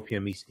 to 4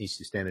 p.m.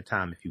 Eastern Standard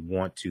Time if you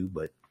want to,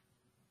 but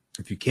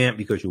if you can't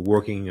because you're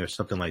working or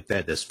something like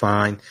that, that's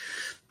fine.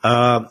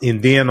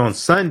 And then on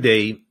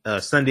Sunday,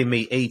 Sunday,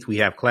 May 8th, we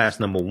have class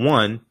number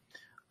 1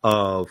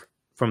 of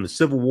From the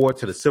Civil War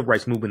to the Civil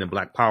Rights Movement and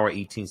Black Power,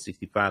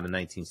 1865 to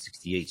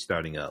 1968,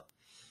 starting up.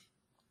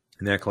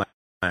 And that class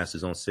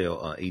is on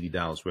sale,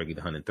 $80,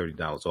 regular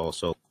 $130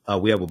 also.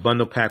 We have a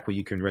bundle pack where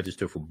you can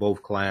register for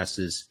both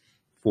classes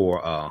for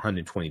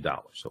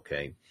 $120,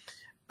 okay?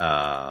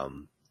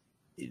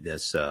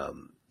 That's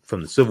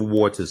From the Civil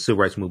War to the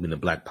Civil Rights Movement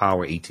and Black Power,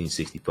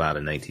 1865 to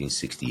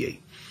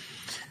 1968.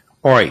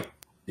 All right.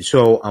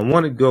 So I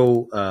want to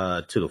go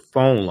to the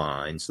phone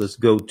lines. Let's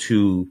go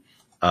to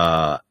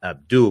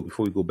Abdul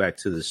before we go back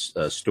to this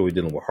story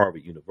dealing with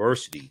Harvard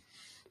University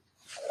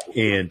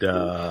and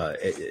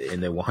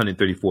their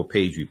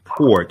 134-page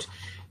report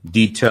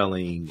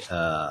detailing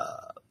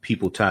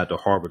people tied to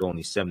Harvard,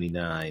 only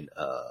 79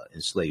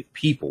 enslaved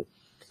people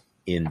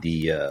in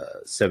the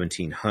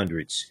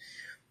 1700s.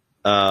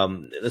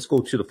 Let's go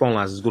to the phone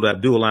lines. Let's go to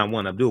Abdul, line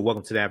 1. Abdul,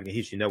 welcome to the African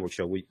History Network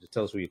show.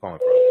 Tell us where you're calling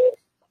from.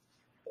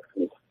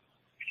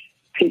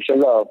 Peace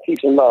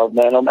and love,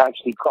 man. I'm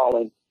actually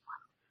calling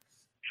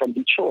from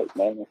Detroit,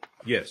 man.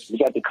 Yes. We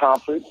got the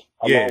conference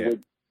along with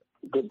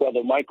good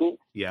brother Michael.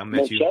 Yeah, I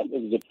met you. It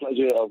was a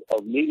pleasure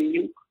of meeting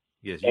you.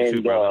 Yes, you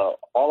too, brother.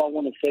 All I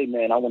want to say,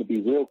 man, I want to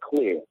be real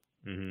clear,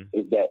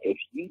 is that if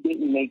you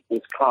didn't make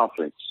this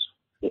conference,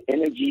 the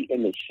energy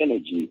and the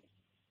synergy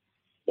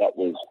that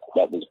was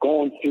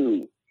going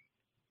through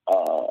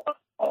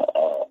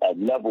at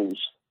levels,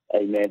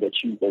 hey man, that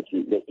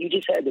you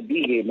just had to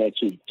be here, man,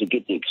 to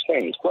get the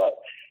experience. But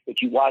if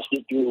you watched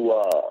it through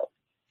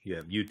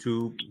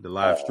YouTube, the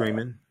live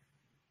streaming,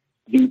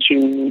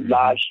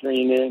 live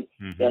streaming,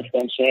 that's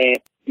what I'm saying.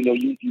 You know,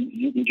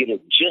 you can get a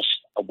gist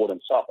of what I'm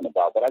talking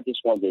about. But I just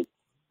wanted to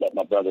let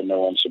my brother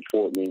know I'm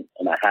supporting him,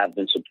 and I have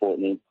been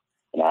supporting him.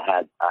 And I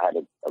had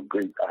a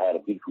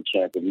beautiful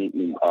chance to meet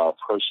him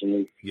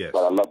personally. Yes.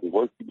 But I love the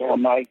work you do all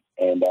night,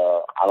 and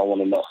I don't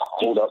want to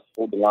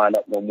hold the line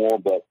up no more.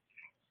 But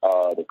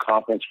the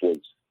conference was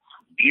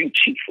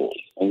beautiful,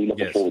 and we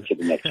looking forward to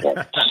the next one.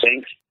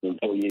 Thanks.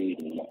 Enjoy your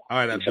evening. All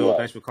right, Abdul.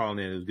 Thanks for calling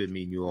in. It was good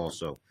meeting you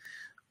also.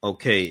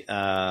 Okay,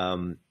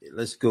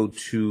 let's go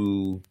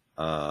to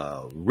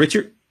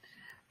Richard.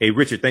 Hey,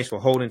 Richard, thanks for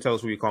holding. Tell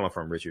us where you're calling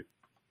from, Richard.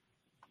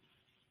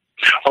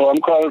 Oh, I'm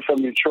calling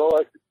from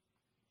Detroit.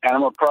 And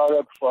I'm a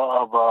product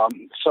of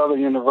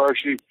Southern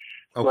University,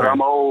 but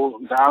I'm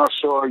old,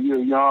 dinosaur, you're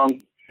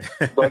young.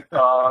 But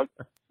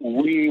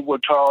we were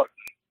taught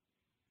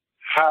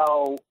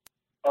how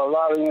a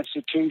lot of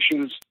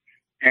institutions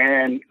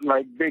and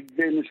like big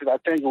businesses, I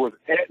think it was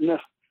Aetna,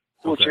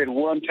 which Okay. at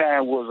one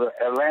time was an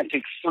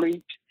Atlantic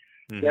Fleet.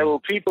 Mhm. There were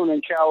people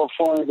in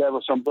California that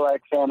were some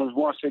black families.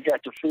 Once they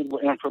got the Freedom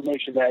of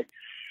Information Act,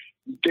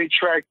 they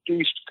tracked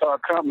these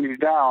companies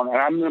down. And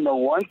I remember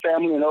one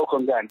family in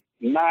Oakland got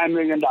 $9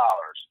 million.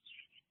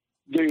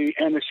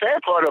 And the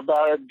sad part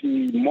about it,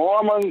 the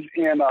Mormons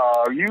in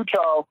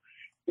Utah,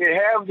 they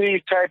have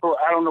these type of,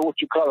 I don't know what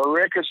you call it,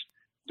 records,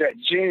 that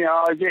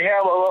genealogy. They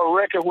have a little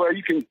record where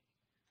you can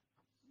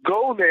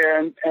go there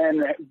and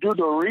do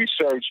the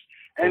research,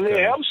 and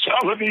they help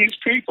some of these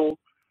people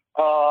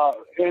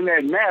in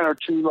that manner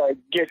to like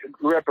get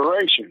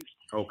reparations.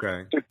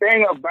 Okay. The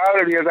thing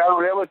about it is, I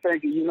don't ever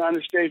think the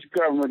United States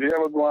government is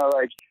ever going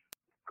to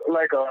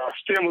like a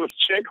stimulus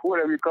check,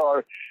 whatever you call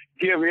it,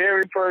 give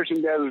every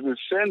person that is a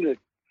descendant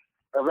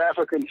of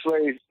African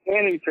slaves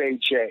any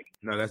paycheck.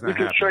 No, that's You not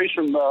can happening. trace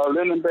from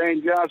Lyndon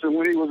Baines Johnson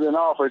when he was in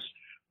office,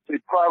 the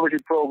poverty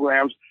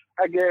programs.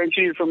 I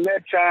guarantee you from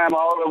that time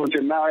all over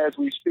to now as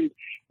we speak,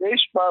 they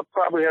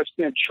probably have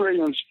spent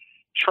trillions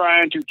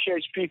trying to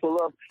catch people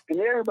up, and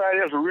everybody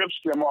else rips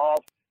them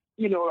off.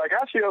 You know, like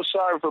I feel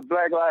sorry for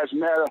Black Lives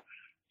Matter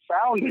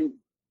founding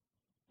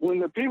when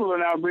the people are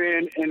now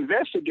being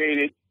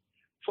investigated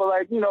for,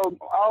 like, you know,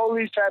 all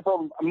these type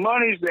of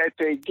monies that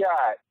they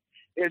got.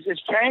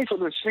 It's painful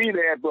to see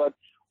that, but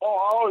on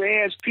all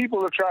ends,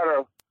 people are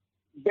trying to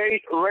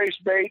bait, race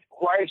bait,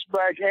 whites,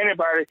 black,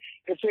 anybody,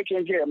 if they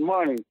can get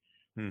money.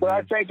 But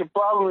I think the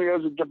problem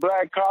is that the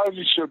black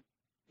colleges should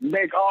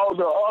make all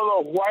the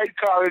other white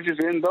colleges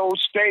in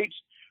those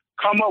states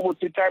come up with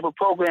the type of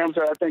programs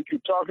that I think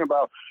you're talking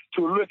about,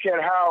 to look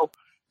at how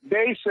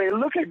they say,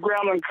 look at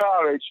Grambling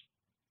College,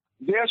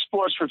 their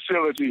sports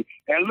facility,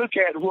 and look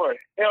at what?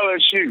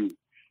 LSU.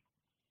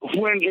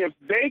 When if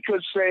they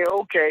could say,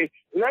 okay,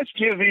 let's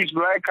give these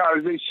black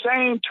colleges the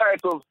same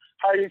type of,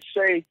 how you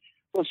say,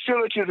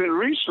 facilities and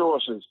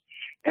resources,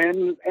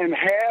 and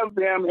have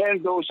them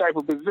in those type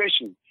of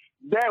positions.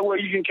 That way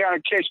you can kind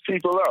of catch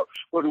people up.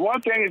 But one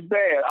thing is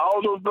bad.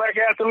 All those black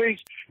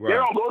athletes, they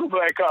don't go to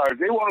black college.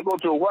 They want to go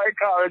to a white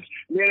college,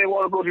 and then they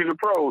want to go to the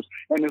pros.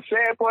 And the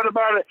sad part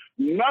about it,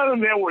 none of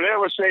them would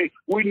ever say,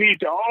 we need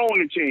to own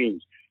the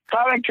teams.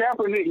 Colin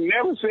Kaepernick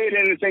never said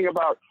anything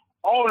about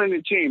owning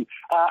the team.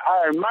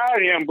 I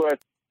admire him, but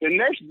the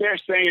next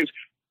best thing is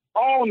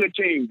own the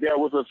team. There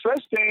was a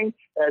such thing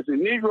as the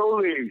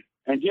Negro League,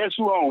 and guess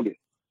who owned it?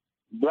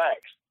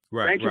 Blacks.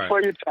 Right. Thank you right.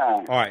 for your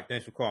time. All right.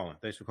 Thanks for calling.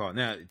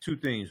 Now, two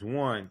things.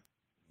 One,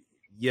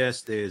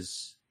 yes,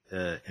 there's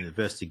an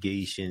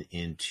investigation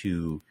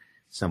into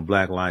some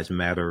Black Lives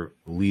Matter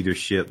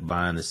leadership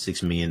buying a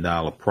 $6 million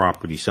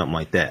property, something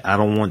like that. I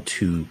don't want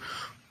to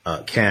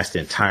cast the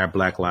entire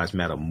Black Lives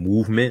Matter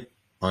movement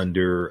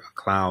under a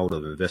cloud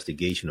of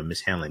investigation of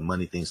mishandling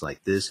money, things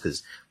like this,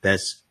 because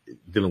that's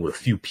dealing with a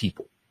few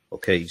people.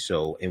 Okay,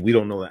 so, and we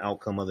don't know the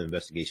outcome of the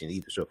investigation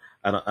either. So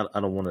I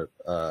don't want to,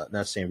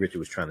 not saying Richard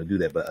was trying to do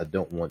that, but I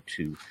don't want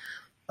to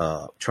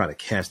try to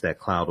cast that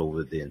cloud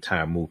over the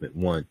entire movement.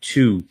 One,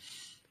 two,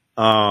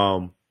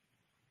 Brian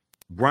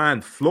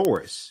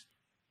Flores,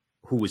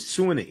 who is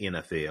suing the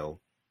NFL,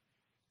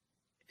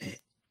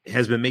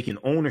 has been making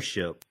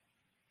ownership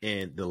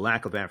and the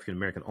lack of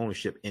African-American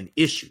ownership an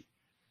issue.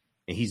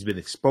 And he's been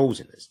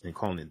exposing this and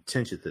calling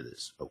attention to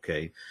this.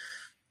 Okay.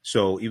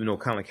 So even though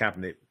Colin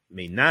Kaepernick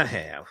may not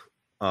have,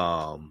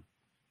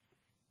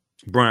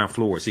 Brian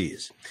Flores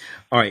is.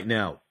 All right.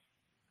 Now,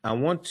 I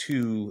want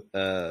to,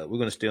 we're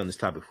going to stay on this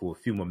topic for a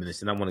few more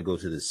minutes, and I want to go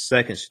to the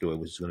second story,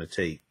 which is going to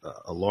take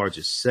a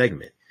larger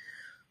segment.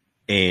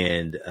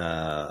 And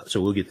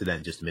so we'll get to that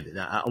in just a minute.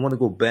 Now, I want to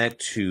go back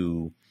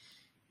to,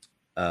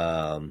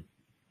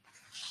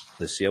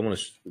 let's see, I want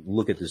to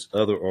look at this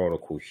other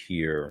article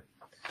here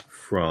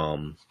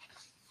from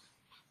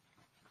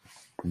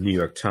New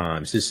York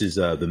Times. This is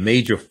the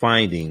major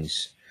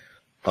findings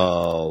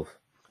of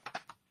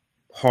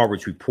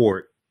Harvard's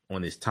report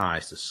on its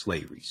ties to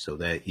slavery. So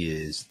that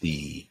is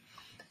the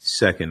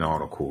second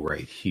article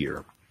right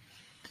here.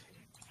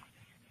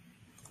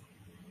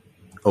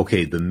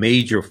 Okay, the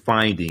major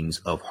findings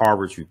of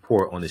Harvard's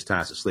report on its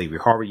ties to slavery.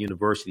 Harvard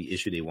University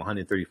issued a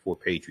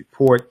 134-page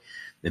report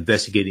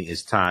investigating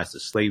its ties to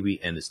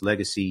slavery and its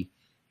legacy.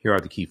 Here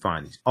are the key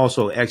findings.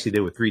 Also, actually,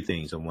 there were three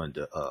things I wanted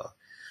to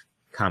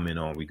comment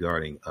on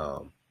regarding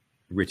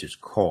Richard's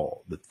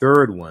call. The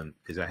third one,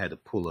 because I had to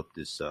pull up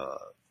this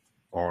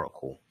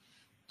article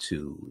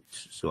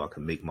so I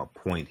can make my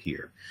point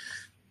here.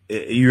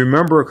 You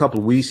remember a couple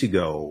of weeks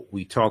ago,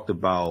 we talked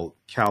about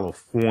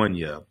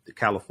California, the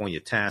California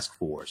Task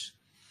Force,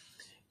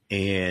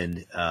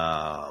 and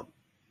a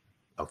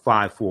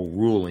 5-4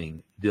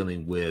 ruling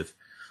dealing with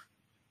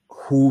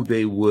who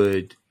they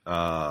would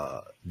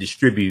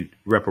distribute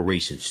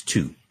reparations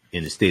to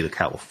in the state of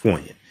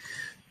California.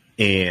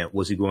 And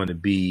was it going to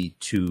be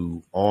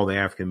to all the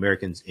African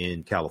Americans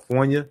in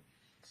California,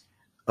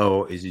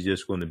 or is it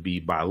just going to be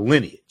by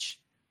lineage,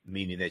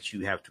 meaning that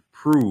you have to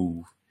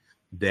prove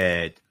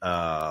that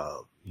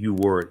you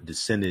were a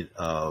descendant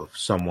of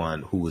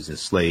someone who was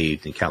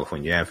enslaved in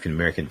California, African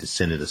American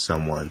descendant of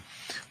someone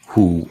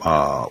who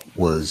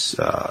was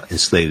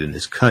enslaved in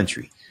this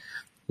country?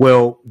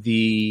 Well,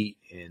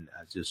 and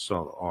I just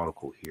saw the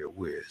article here.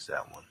 Where is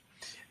that one?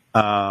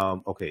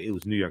 Okay, it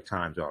was New York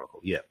Times article.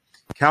 Yeah.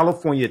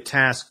 California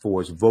task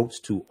force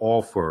votes to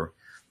offer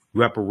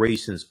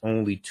reparations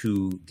only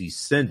to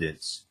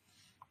descendants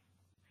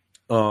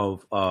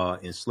of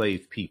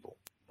enslaved people.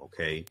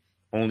 Okay,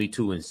 only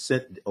to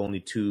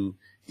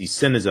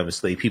descendants of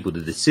enslaved people.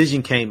 The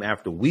decision came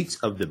after weeks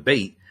of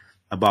debate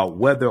about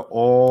whether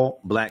all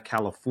Black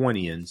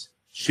Californians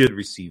should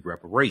receive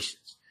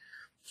reparations.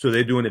 So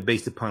they're doing it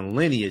based upon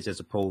lineage as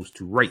opposed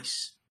to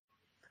race.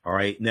 All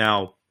right.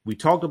 Now, we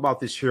talked about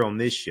this here on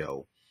this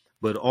show,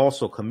 but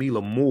also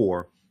Camila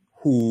Moore,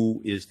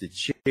 who is the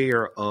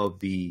chair of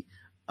the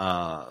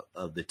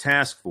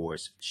task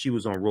force, she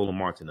was on Roland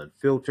Martin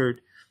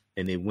Unfiltered,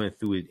 and they went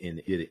through it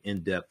and did an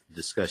in-depth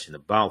discussion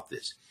about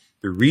this.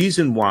 The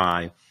reason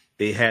why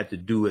they had to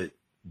do it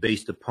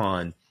based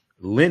upon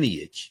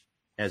lineage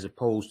as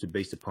opposed to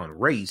based upon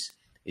race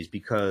is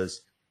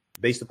because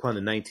based upon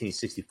the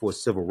 1964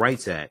 Civil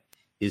Rights Act,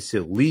 it's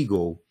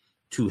illegal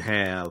to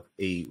have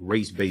a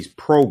race-based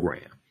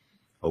program,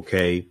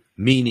 okay?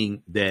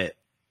 Meaning that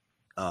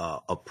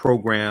a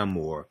program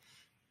or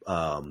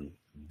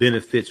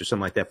benefits or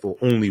something like that for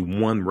only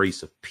one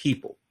race of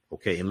people,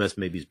 okay? Unless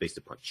maybe it's based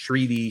upon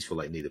treaties for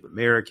like Native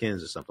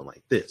Americans or something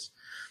like this.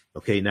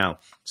 Okay, now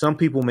some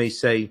people may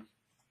say,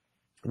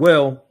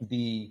 well,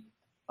 the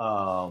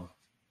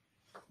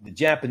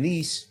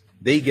Japanese,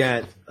 they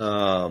got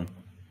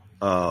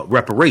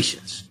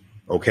reparations,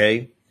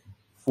 okay,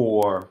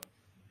 for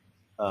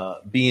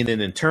being in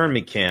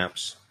internment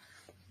camps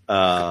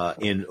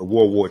in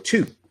World War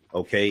II,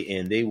 okay,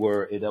 and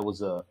that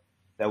was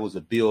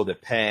a bill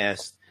that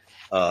passed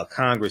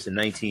Congress in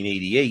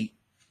 1988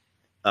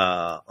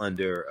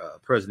 under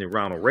President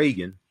Ronald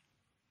Reagan,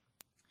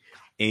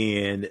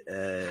 and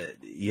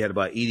you had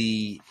about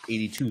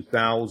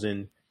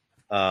 82,000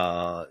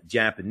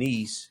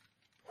 Japanese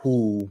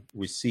who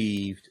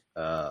received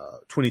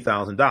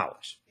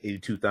 $20,000,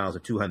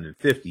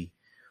 82,250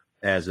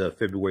 as of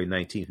February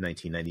 19th,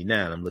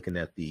 1999. I'm looking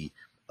at the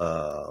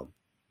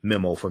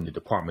memo from the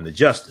Department of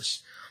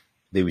Justice.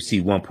 They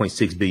received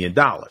 $1.6 billion.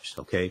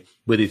 Okay.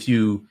 But if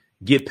you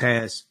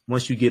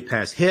once you get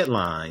past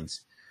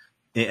headlines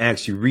and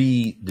actually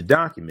read the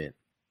document,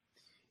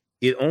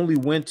 it only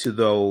went to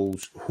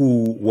those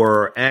who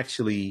were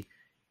actually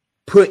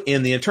put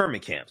in the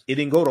internment camps. It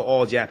didn't go to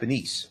all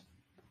Japanese.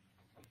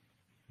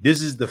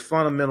 This is the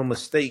fundamental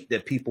mistake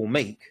that people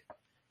make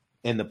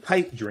and the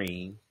pipe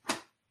dream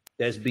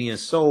that's being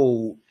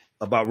sold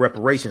about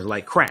reparations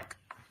like crack.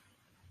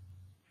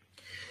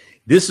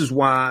 This is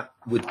why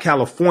with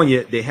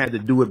California, they had to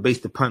do it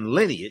based upon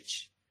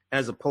lineage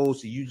as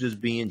opposed to you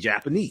just being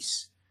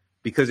Japanese,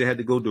 because they had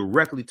to go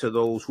directly to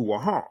those who were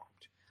harmed.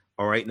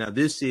 All right. Now,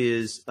 this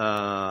is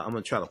I'm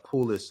going to try to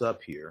pull this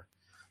up here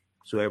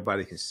so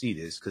everybody can see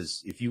this,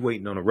 because if you're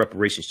waiting on a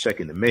reparations check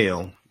in the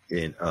mail,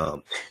 and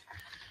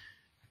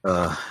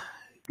I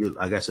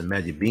got some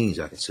magic beans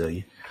I can tell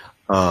you,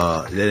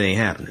 that ain't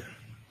happening.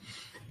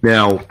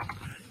 Now,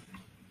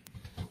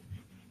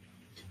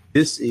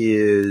 this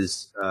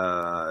is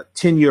a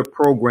 10-year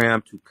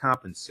program to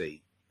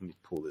compensate. Let me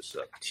pull this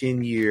up.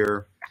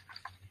 10-year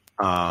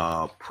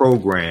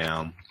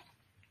program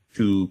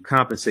to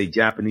compensate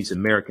Japanese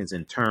Americans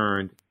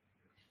interned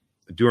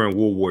during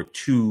World War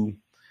II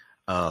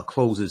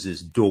closes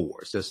its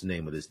doors. That's the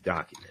name of this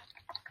document.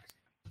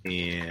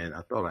 And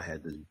I thought I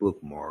had this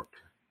bookmarked.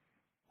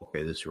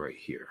 Okay, this right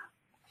here.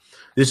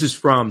 This is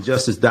from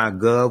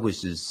justice.gov,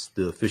 which is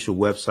the official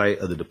website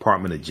of the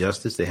Department of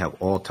Justice. They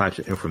have all types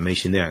of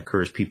information there. I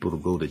encourage people to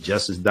go to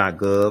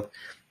justice.gov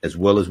as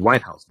well as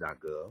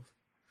whitehouse.gov.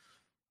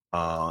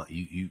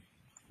 You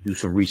do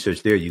some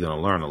research there, you're going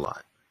to learn a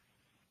lot.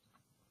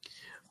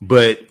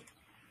 But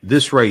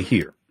this right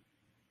here,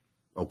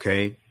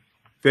 okay,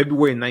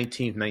 February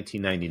 19th,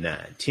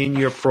 1999,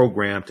 10-year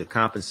program to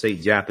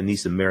compensate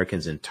Japanese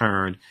Americans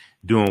interned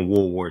during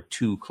World War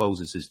II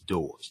closes its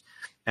doors.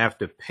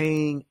 After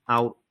paying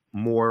out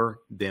more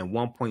than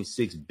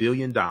 $1.6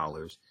 billion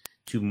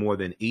to more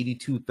than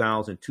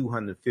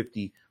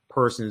 82,250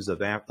 persons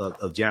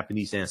of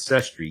Japanese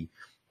ancestry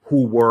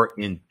who were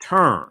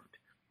interned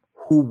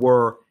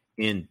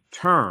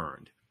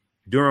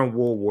during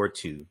World War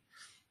II,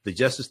 the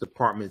Justice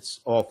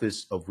Department's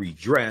Office of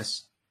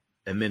Redress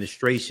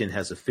Administration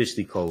has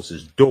officially closed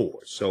its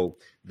doors. So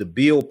the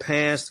bill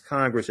passed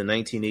Congress in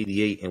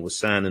 1988 and was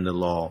signed into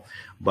law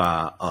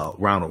by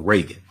Ronald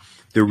Reagan.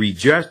 The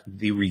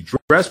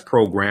redress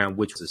program,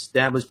 which was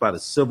established by the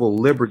Civil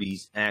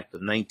Liberties Act of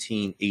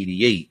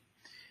 1988,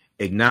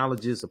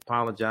 acknowledges,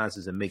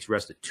 apologizes, and makes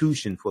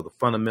restitution for the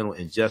fundamental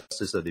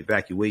injustice of the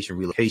evacuation,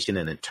 relocation,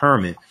 and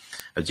internment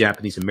of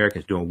Japanese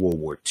Americans during World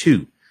War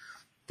II.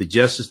 The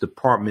Justice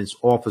Department's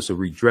Office of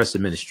Redress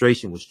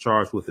Administration was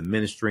charged with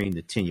administering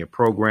the 10-year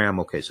program.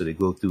 Okay, so they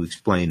go through,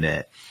 explain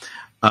that.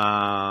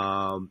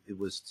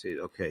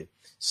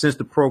 Since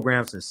the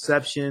program's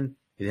inception,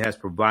 it has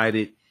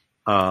provided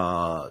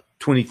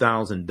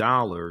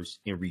 $20,000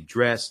 in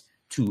redress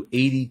to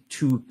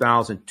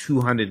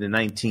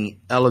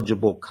 82,219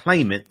 eligible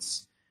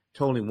claimants,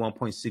 totaling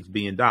 $1.6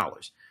 billion.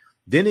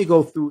 Then they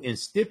go through and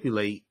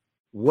stipulate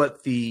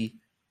what the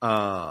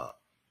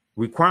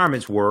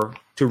requirements were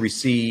to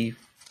receive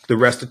the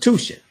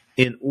restitution.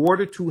 In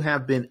order to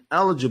have been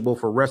eligible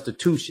for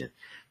restitution,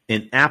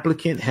 an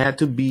applicant had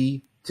to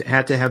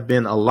have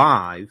been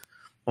alive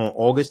on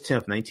August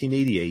 10th,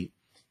 1988,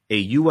 a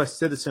U.S.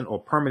 citizen or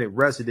permanent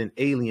resident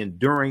alien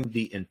during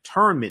the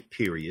internment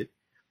period,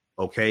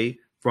 okay,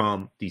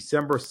 from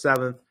December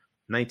 7th,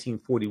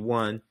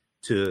 1941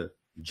 to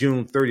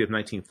June 30th,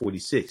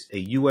 1946, a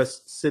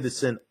U.S.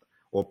 citizen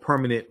or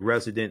permanent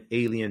resident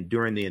alien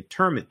during the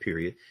internment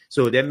period.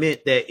 So that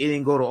meant that it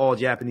didn't go to all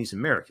Japanese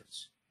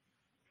Americans.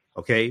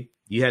 Okay,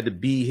 you had to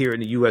be here in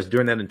the U.S.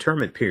 during that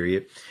internment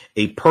period,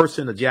 a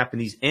person of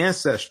Japanese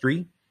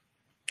ancestry,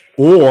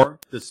 or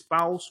the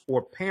spouse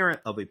or parent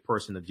of a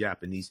person of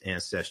Japanese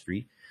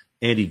ancestry,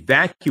 and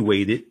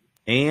evacuated,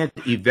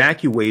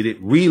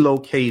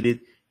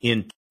 relocated,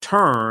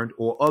 interned,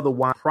 or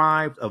otherwise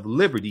deprived of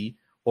liberty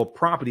or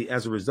property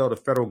as a result of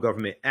federal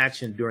government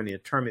action during the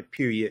internment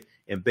period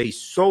and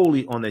based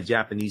solely on their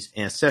Japanese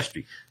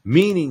ancestry,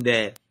 meaning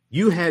that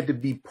you had to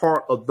be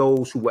part of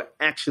those who were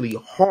actually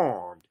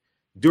harmed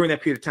during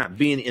that period of time,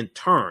 being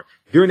interned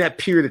during that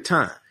period of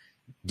time,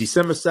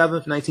 December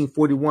 7th,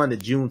 1941 to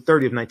June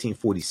 30th,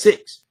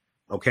 1946.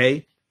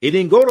 Okay. It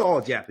didn't go to all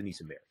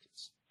Japanese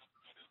Americans.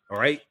 All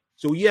right.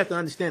 So you have to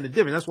understand the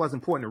difference. That's why it's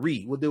important to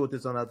read. We'll deal with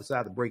this on the other side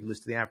of the break.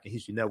 Listen to the African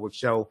History Network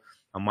show.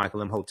 I'm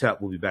Michael M. Hotep.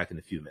 We'll be back in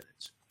a few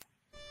minutes.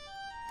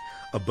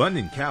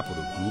 Abundant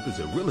Capital Group is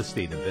a real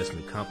estate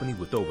investment company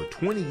with over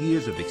 20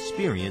 years of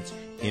experience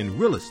in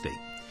real estate.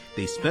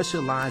 They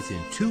specialize in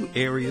two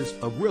areas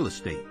of real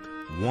estate.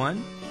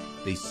 One,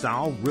 they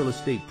solve real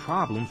estate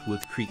problems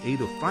with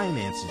creative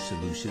financing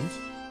solutions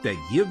that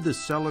give the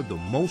seller the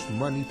most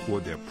money for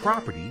their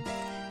property.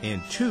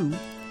 And two,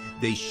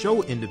 they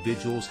show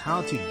individuals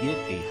how to get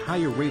a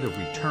higher rate of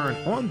return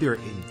on their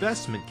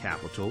investment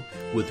capital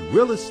with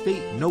real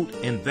estate note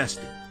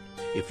investing.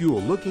 If you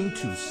are looking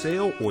to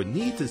sell or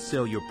need to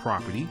sell your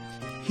property,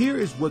 here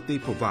is what they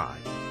provide.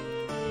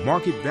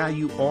 Market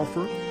value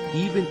offer,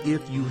 even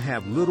if you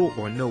have little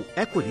or no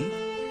equity.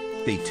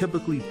 They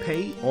typically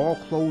pay all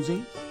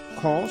closing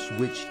costs,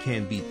 which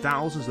can be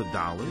thousands of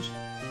dollars.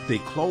 They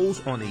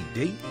close on a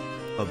date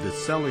of the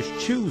seller's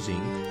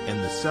choosing, and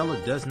the seller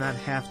does not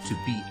have to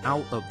be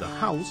out of the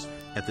house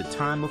at the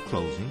time of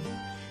closing.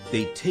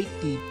 They take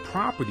the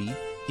property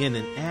in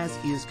an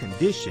as-is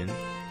condition,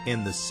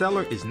 and the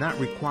seller is not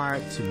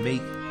required to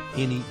make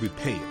any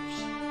repairs.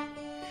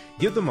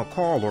 Give them a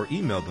call or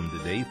email them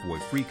today for a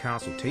free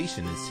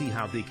consultation and see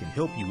how they can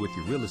help you with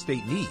your real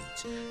estate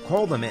needs.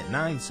 Call them at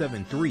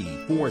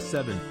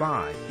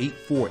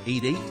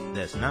 973-475-8488.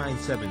 That's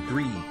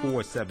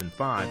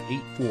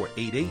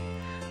 973-475-8488.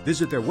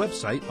 Visit their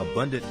website,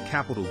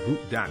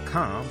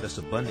 abundantcapitalgroup.com. That's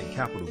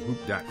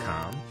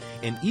abundantcapitalgroup.com.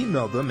 And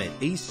email them at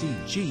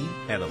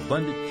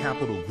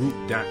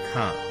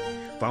acg@abundantcapitalgroup.com.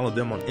 Follow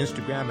them on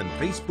Instagram and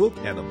Facebook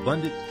at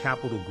Abundant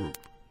Capital Group.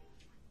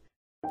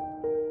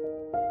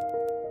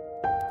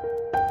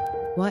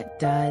 What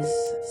does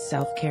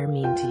self-care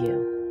mean to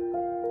you?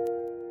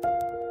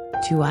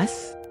 To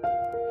us,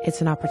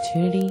 it's an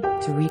opportunity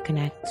to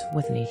reconnect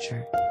with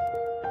nature.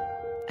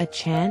 A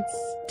chance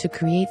to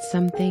create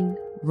something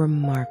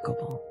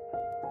remarkable.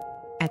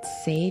 At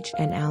Sage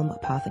and Elm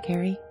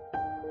Apothecary,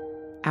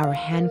 our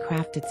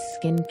handcrafted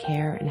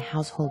skincare and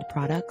household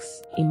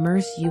products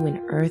immerse you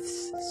in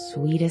Earth's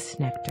sweetest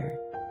nectar,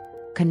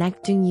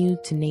 connecting you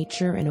to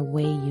nature in a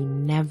way you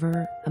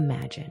never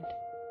imagined.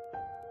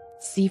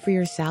 See for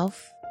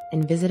yourself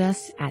and visit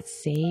us at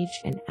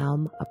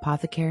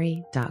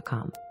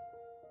sageandelmapothecary.com.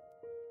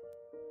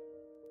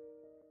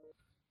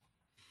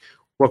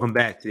 Welcome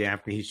back to the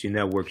African History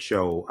Network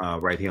show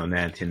right here on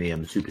 910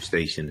 AM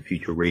Superstation, the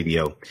Future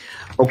Radio.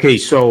 Okay,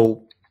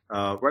 so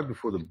right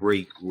before the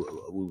break, we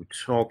were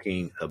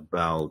talking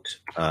about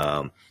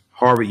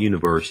Harvard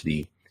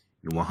University,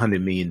 the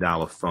 $100 million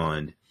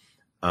fund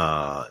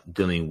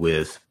dealing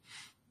with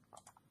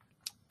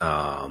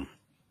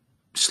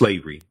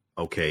slavery.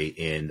 Okay,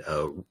 and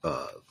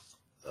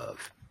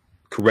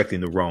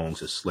correcting the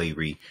wrongs of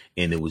slavery,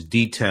 and it was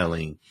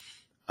detailing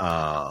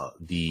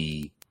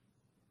the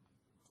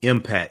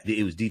impact.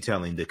 It was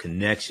detailing the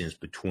connections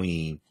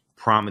between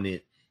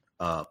prominent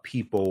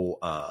people,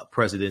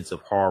 presidents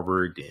of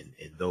Harvard, and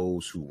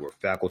those who were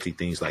faculty,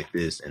 things like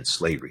this, and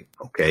slavery.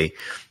 Okay,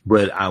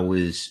 but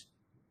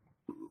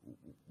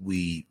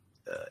we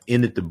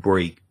ended the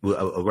break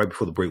right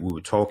before the break. We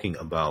were talking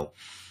about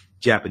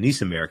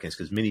Japanese Americans,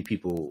 because many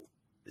people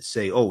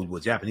say, oh,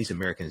 well, Japanese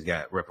Americans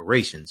got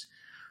reparations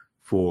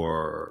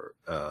for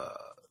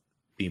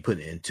being put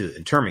into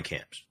internment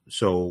camps.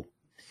 So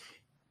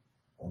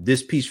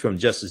this piece from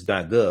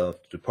justice.gov,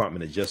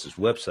 Department of Justice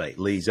website,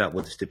 lays out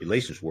what the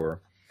stipulations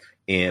were.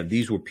 And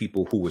these were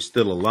people who were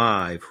still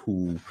alive,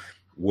 who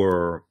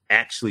were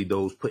actually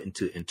those put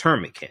into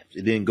internment camps.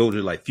 It didn't go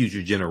to like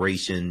future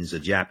generations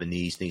of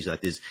Japanese, things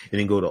like this. It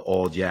didn't go to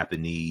all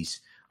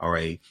Japanese. All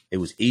right. It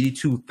was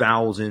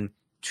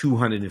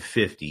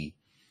 82,250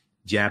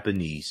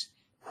 Japanese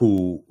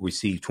who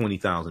received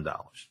 $20,000.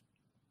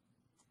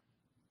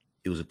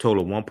 It was a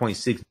total of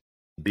 $1.6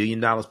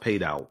 billion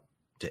paid out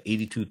to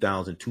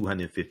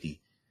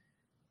 82,250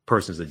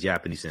 persons of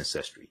Japanese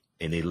ancestry.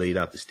 And they laid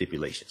out the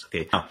stipulations.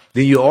 Okay. Now,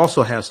 then you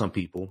also have some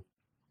people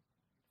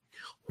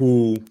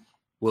who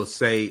will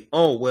say,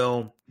 oh,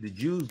 well, the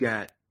Jews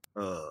got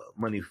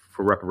money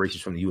for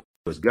reparations from the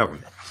U.S.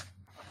 government.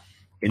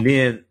 And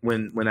then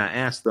when I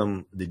ask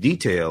them the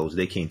details,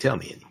 they can't tell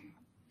me any.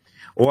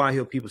 Or I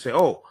hear people say,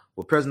 oh,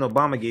 well, President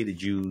Obama gave the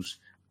Jews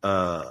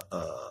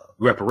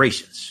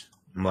reparations.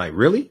 I'm like,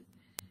 really?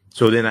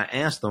 So then I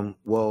asked them,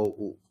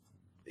 well,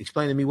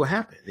 explain to me what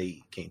happened.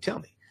 They can't tell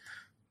me.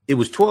 It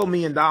was $12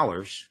 million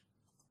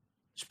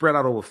spread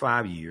out over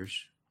 5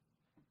 years,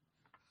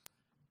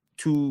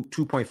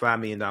 $2.5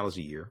 million a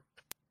year.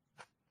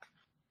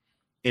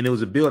 And it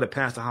was a bill that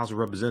passed the House of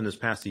Representatives,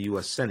 passed the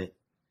U.S. Senate,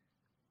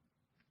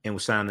 and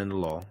was signed into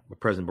law by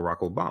President Barack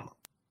Obama.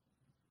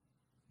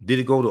 Did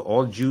it go to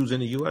all the Jews in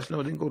the U.S.? No,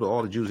 it didn't go to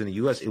all the Jews in the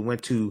U.S. It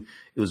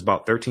was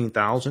about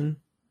 13,000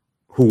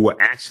 who were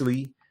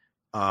actually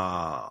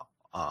Holocaust.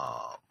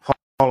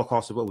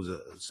 What was it?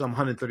 Some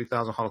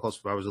 130,000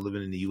 Holocaust survivors are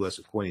living in the U.S.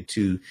 according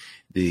to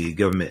the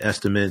government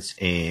estimates.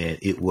 And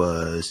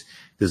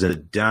there's a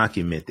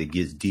document that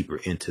gets deeper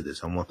into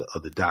this. I want the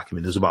other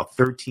document. There's about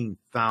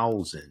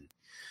 13,000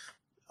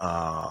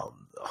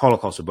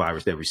 Holocaust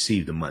survivors that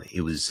received the money.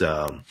 It was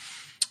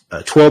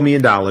 $12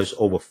 million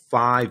over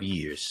 5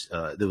 years.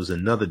 There was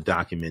another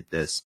document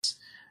that's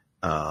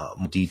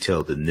more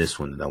detailed than this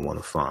one that I want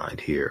to find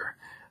here.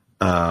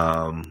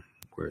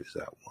 Where is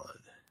that one?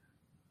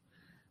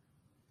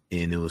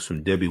 And it was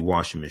from Debbie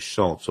Wasserman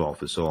Schultz's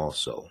office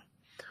also.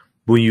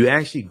 When you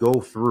actually go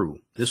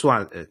through, this is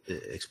why I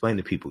explain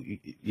to people,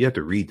 you have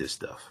to read this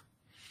stuff.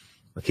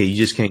 Okay, you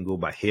just can't go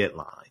by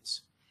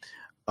headlines.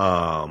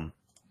 Let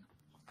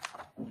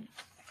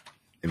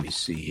me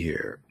see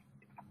here.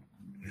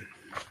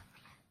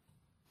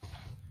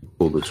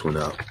 Pull this one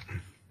up.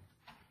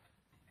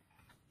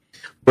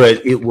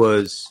 But it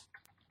was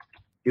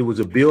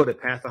a bill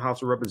that passed the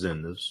House of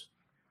Representatives,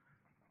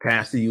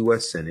 passed the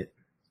U.S. Senate,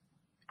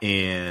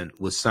 and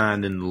was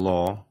signed into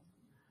law.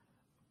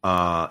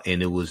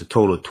 And it was a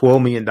total of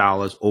 $12 million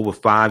over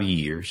 5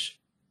 years.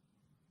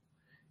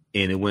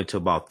 And it went to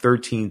about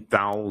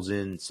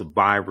 13,000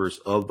 survivors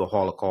of the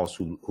Holocaust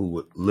who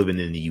were living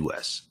in the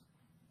U.S.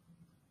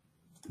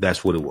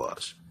 That's what it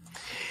was.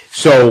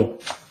 So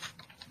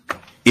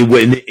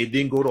it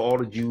didn't go to all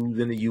the Jews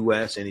in the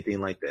U.S., anything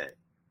like that.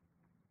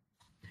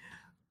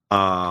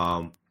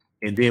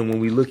 And then when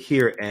we look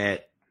here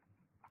at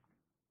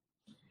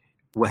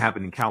what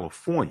happened in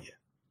California,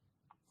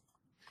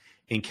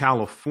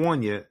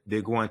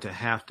 they're going to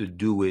have to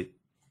do it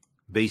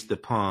based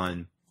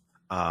upon,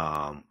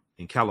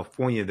 in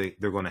California,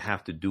 they're going to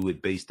have to do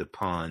it based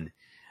upon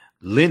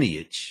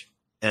lineage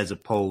as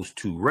opposed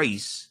to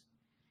race,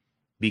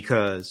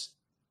 because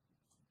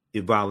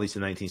it violates the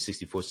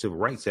 1964 Civil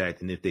Rights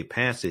Act. And if they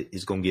pass it,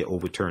 it's going to get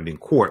overturned in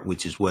court,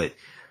 which is what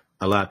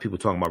a lot of people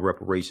talking about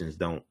reparations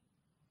don't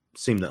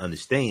seem to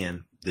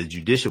understand. The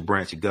judicial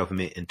branch of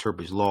government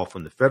interprets law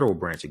from the federal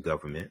branch of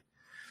government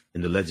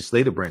and the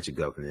legislative branch of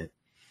government.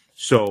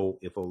 So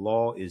if a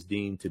law is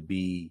deemed to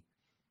be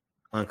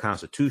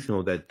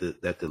unconstitutional that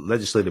the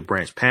legislative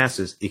branch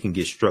passes, it can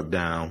get struck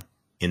down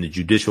in the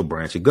judicial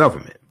branch of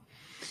government.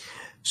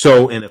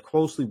 So in a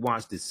closely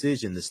watched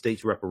decision, the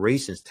state's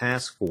reparations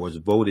task force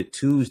voted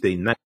Tuesday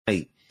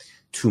night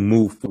to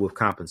move forward with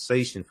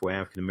compensation for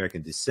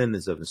African-American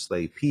descendants of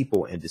enslaved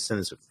people and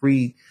descendants of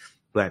freed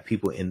Black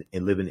people in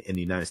living in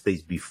the United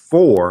States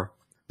before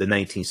the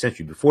 19th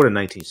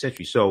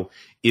century. So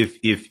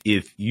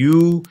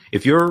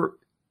if your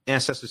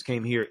ancestors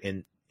came here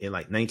in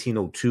like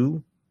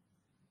 1902,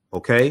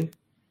 okay,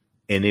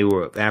 and they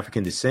were of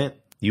African descent,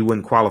 you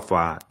wouldn't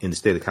qualify in the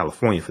state of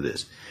California for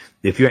this.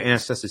 If your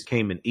ancestors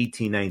came in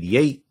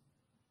 1898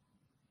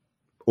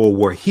 or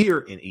were here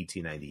in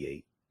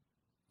 1898,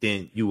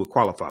 then you would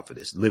qualify for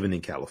this, living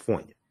in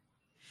California.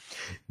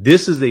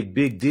 This is a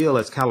big deal,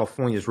 as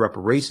California's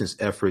reparations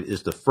effort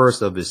is the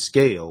first of its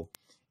scale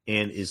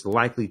and is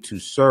likely to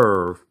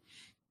serve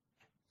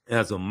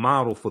as a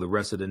model for the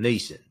rest of the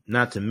nation.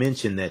 Not to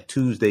mention that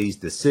Tuesday's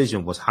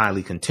decision was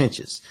highly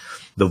contentious.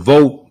 The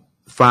vote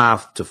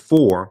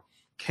 5-4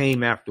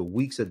 came after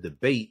weeks of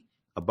debate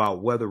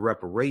about whether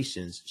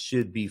reparations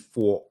should be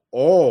for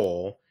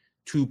all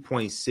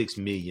 2.6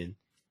 million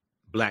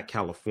Black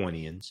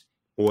Californians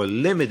or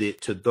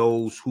limited to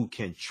those who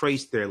can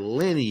trace their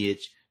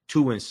lineage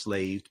to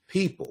enslaved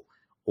people,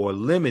 or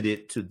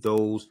limited to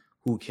those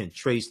who can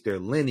trace their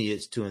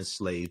lineage to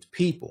enslaved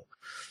people.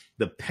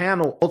 The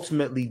panel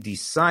ultimately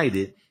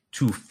decided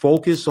to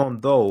focus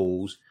on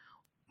those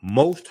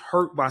most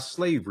hurt by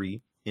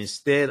slavery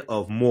instead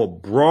of more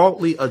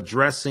broadly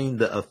addressing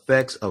the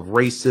effects of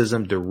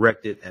racism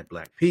directed at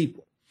Black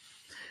people.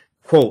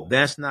 Quote,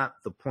 that's not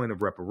the point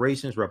of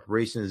reparations.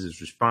 Reparations is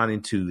responding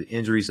to the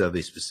injuries of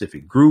a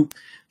specific group.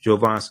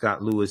 Jovan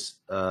Scott Lewis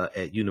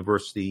at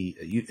University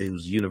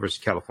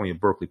of California,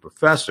 Berkeley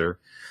professor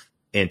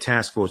and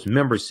task force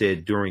member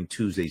said during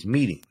Tuesday's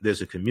meeting,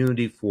 there's a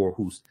community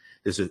who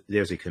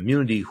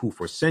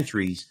for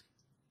centuries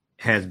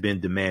has been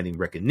demanding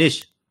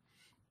recognition.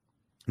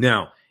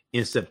 Now,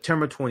 in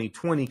September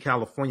 2020,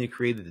 California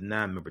created a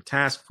 9-member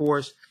task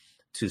force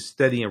to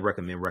study and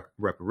recommend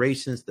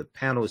reparations. The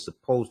panel is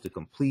supposed to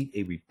complete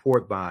a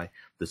report by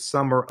the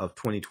summer of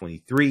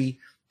 2023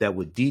 that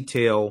would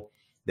detail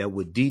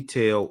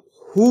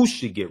who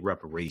should get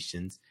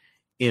reparations,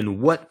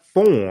 in what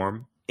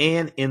form,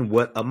 and in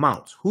what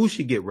amounts. Who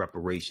should get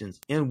reparations,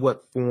 in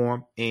what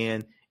form,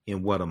 and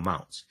in what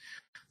amounts.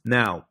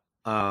 Now,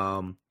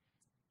 when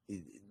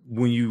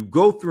you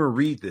go through and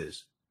read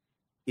this,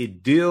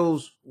 it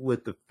deals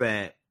with the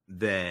fact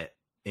that,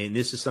 and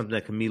this is something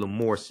that Camila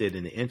Moore said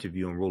in the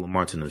interview on Roland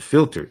Martin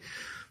Unfiltered.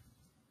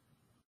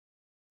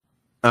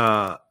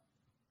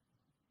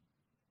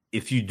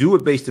 If you do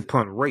it based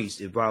upon race,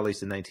 it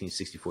violates the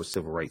 1964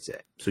 Civil Rights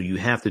Act. So you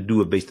have to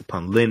do it based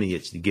upon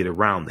lineage to get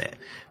around that.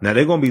 Now,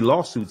 there are going to be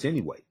lawsuits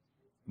anyway,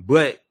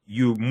 but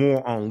you're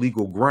more on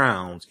legal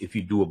grounds if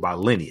you do it by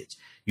lineage.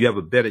 You have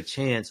a better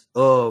chance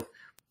of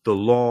the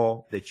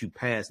law that you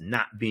pass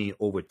not being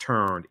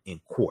overturned in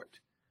court.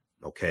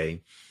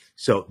 Okay.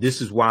 So this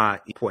is why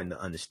it's important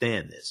to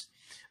understand this.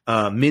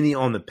 Many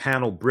on the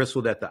panel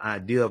bristled at the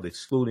idea of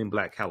excluding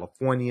Black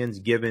Californians,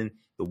 given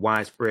the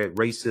widespread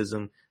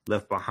racism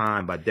left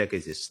behind by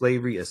decades of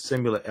slavery. A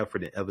similar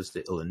effort in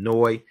Evanston,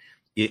 Illinois,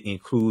 it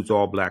includes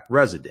all Black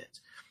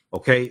residents.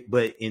 Okay,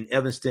 but in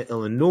Evanston,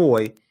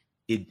 Illinois,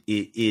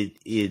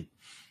 in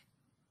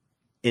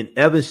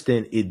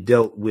Evanston, it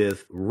dealt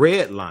with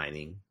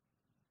redlining,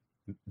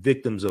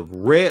 victims of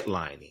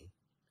redlining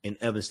in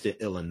Evanston,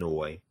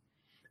 Illinois,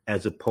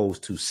 as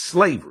opposed to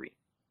slavery.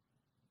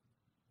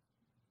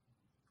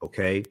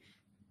 Okay.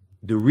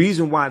 The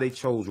reason why they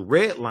chose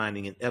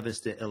redlining in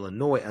Evanston,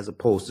 Illinois, as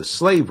opposed to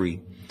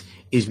slavery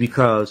is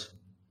because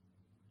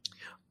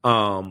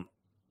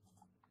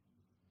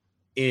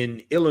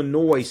in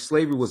Illinois,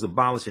 slavery was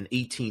abolished in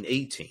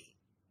 1818.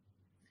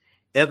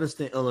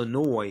 Evanston,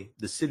 Illinois,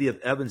 the city of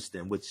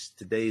Evanston, which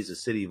today is a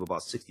city of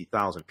about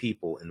 60,000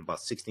 people and about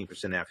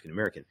 16% African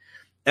American,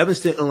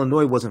 Evanston,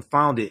 Illinois wasn't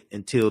founded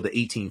until the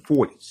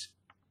 1840s.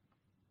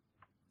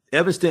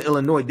 Evanston,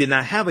 Illinois did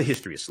not have a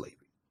history of slavery.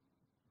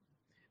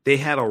 They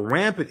had a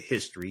rampant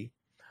history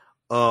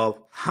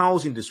of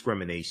housing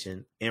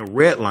discrimination and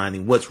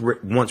redlining. Once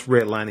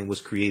redlining was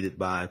created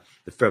by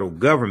the federal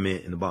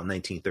government in about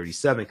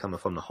 1937, coming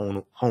from the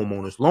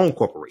Homeowners Loan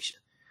Corporation.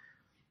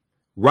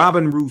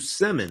 Robin Rue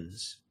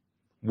Simmons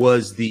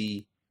was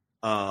the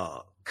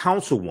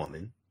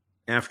councilwoman,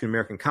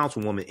 African-American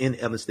councilwoman in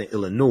Evanston,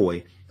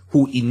 Illinois,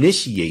 who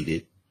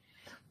initiated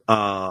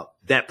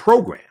that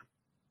program,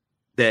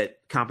 that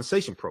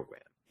compensation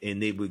program.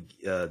 And they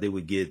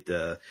would get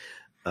a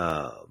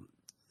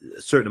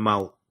certain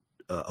amount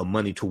of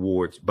money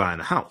towards buying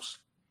a house.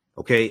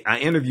 Okay. I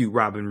interviewed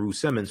Robin Rue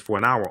Simmons for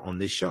an hour on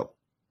this show.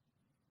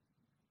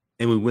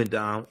 And we went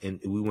down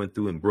and we went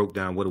through and broke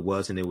down what it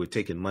was. And they were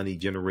taking money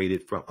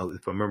generated from,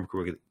 if I remember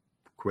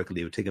correctly,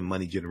 they were taking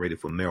money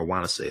generated from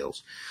marijuana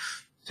sales,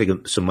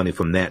 taking some money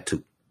from that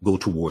to go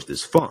towards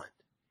this fund.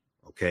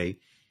 Okay.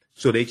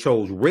 So they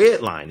chose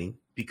redlining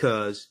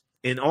because,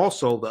 and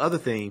also the other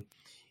thing,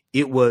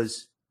 it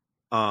was,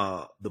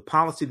 the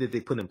policy that they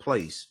put in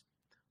place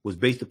was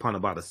based upon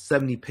about a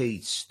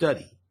 70-page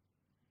study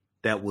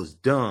that was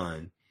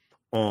done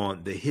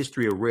on the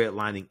history of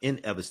redlining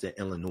in Evanston,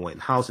 Illinois,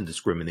 and housing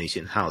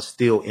discrimination, how it's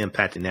still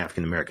impacting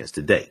African Americans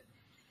today.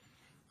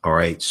 All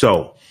right.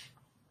 So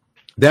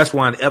that's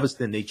why in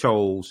Evanston, they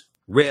chose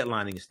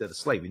redlining instead of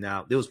slavery.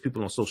 Now, there was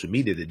people on social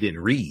media that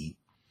didn't read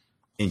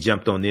and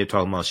jumped on there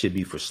talking about should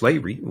be for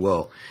slavery.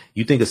 Well,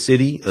 you think a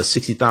city of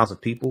 60,000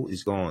 people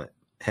is going to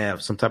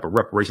have some type of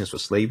reparations for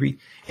slavery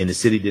and the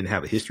city didn't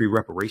have a history of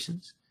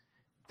reparations?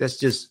 That's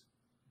just,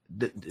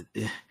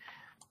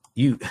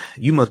 you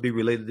must be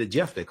related to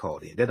Jeff that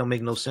called in. That don't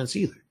make no sense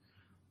either.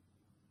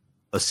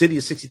 A city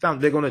of 60,000,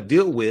 they're going to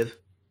deal with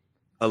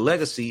a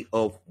legacy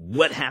of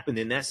what happened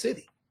in that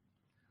city.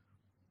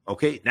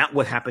 Okay, not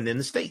what happened in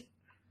the state.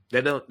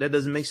 That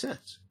doesn't make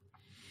sense.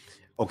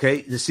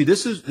 Okay, you see,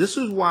 this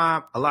is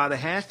why a lot of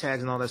hashtags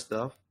and all that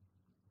stuff,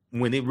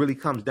 when it really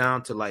comes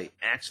down to like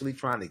actually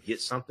trying to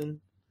get something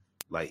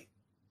like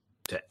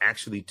to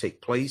actually take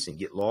place and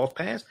get laws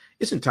passed,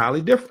 it's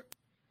entirely different.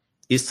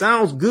 It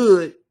sounds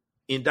good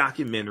in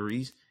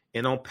documentaries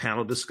and on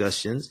panel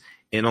discussions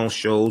and on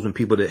shows and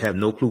people that have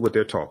no clue what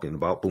they're talking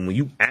about. But when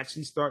you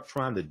actually start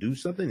trying to do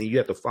something and you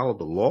have to follow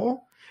the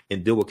law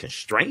and deal with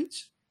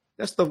constraints,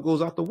 that stuff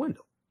goes out the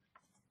window.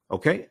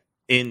 Okay.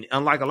 And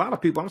unlike a lot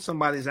of people, I'm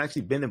somebody that's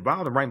actually been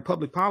involved in writing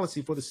public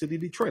policy for the city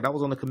of Detroit. I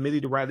was on the committee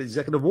to write an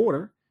executive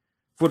order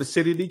for the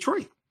city of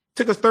Detroit. It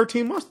took us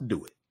 13 months to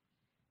do it.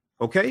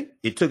 Okay.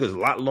 It took us a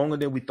lot longer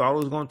than we thought it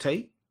was going to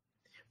take.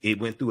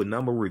 It went through a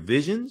number of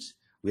revisions.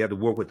 We had to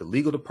work with the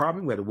legal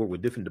department. We had to work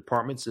with different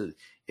departments in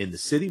the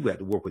city. We had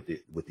to work with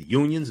the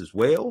unions as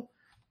well.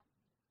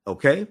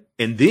 Okay.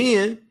 And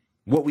then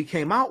what we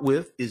came out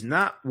with is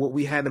not what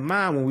we had in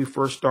mind when we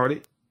first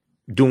started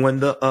doing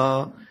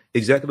the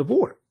executive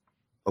order.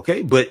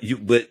 Okay. But you're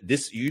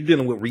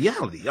dealing with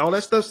reality. All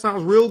that stuff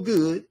sounds real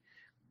good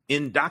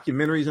in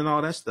documentaries and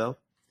all that stuff.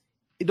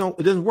 It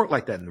doesn't work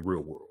like that in the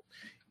real world.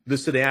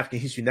 Listen to the African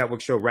History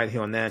Network show right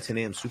here on 910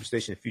 AM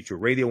Superstation Future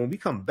Radio. When we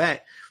come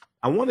back,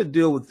 I want to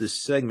deal with this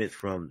segment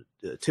from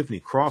Tiffany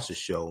Cross's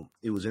show.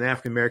 It was an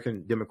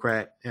African-American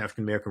Democrat,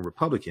 African-American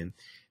Republican.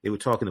 They were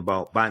talking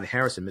about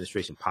Biden-Harris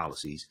administration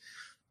policies.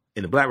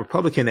 And the Black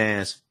Republican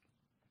asked,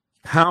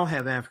 how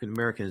have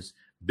African-Americans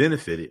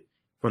benefited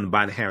from the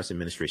Biden-Harris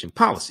administration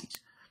policies?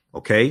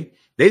 Okay.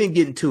 They didn't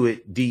get into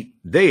it deep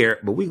there,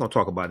 but we're going to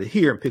talk about it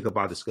here and pick up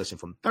our discussion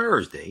from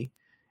Thursday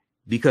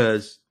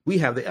because we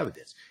have the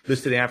evidence.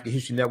 Listen to the African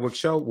History Network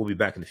show. We'll be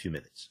back in a few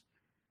minutes.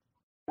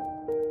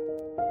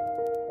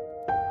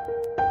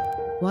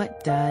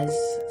 What does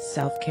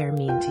self-care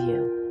mean to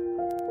you?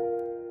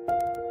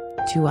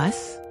 To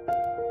us,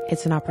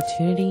 it's an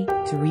opportunity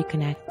to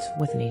reconnect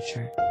with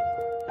nature.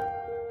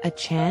 A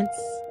chance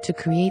to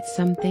create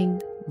something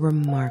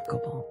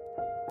remarkable.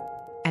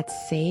 At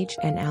Sage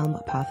and Elm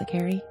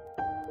Apothecary,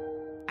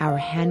 our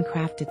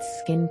handcrafted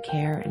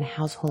skincare and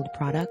household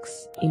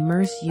products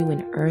immerse you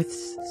in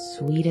Earth's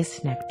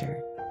sweetest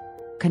nectar,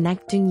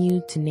 connecting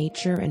you to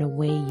nature in a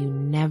way you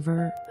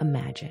never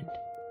imagined.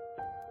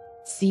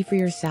 See for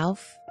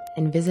yourself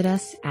and visit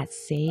us at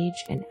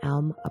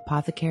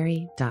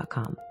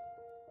sageandelmapothecary.com.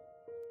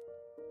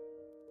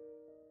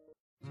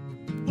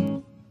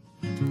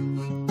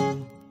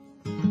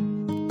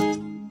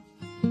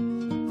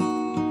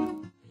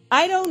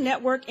 IDO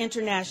Network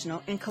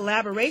International, in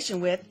collaboration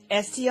with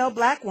STL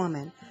Black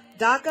Woman,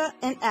 DACA,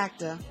 and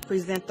ACTA,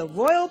 present the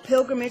Royal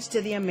Pilgrimage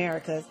to the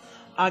Americas,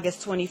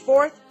 August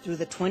 24th through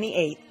the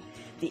 28th.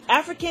 The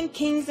African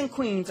kings and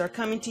queens are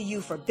coming to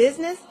you for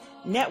business,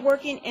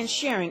 networking, and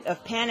sharing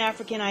of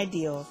Pan-African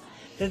ideals.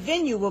 The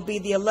venue will be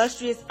the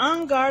illustrious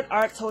En Garde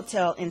Arts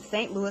Hotel in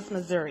St. Louis,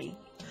 Missouri.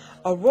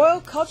 A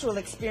royal cultural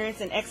experience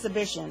and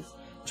exhibitions,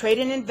 trade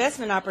and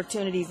investment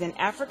opportunities in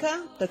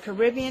Africa, the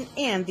Caribbean,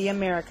 and the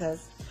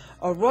Americas.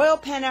 A Royal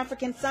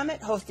Pan-African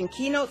Summit hosting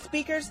keynote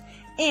speakers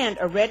and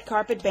a red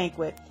carpet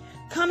banquet.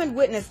 Come and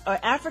witness an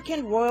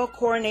African royal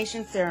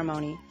coronation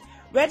ceremony.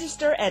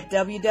 Register at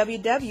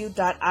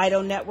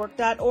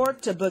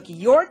www.idonetwork.org to book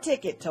your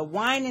ticket to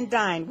Wine and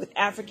Dine with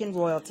African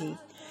royalty.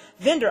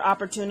 Vendor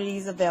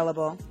opportunities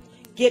available.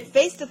 Get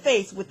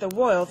face-to-face with the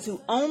royals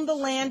who own the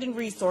land and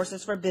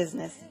resources for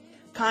business.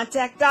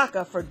 Contact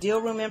DACA for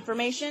deal room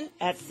information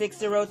at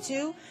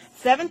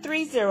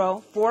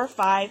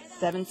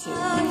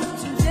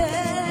 602-730-4572.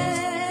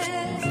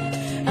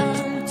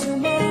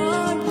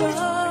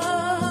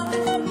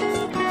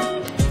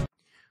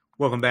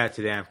 Welcome back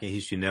to the African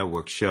History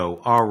Network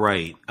show. All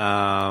right.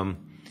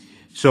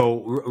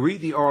 So read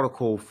the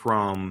article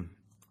from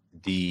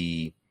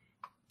the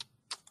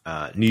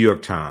New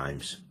York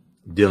Times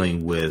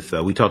dealing with,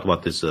 we talked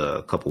about this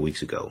a couple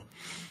weeks ago.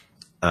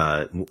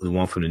 The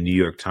one from the New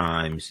York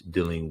Times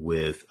dealing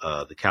with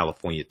the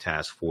California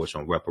Task Force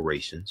on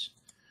Reparations.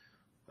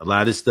 A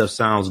lot of this stuff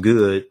sounds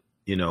good,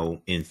 you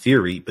know, in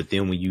theory, but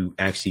then when you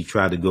actually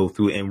try to go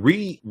through and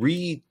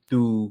read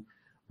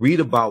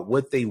about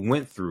what they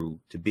went through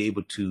to be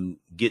able to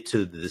get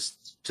to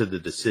the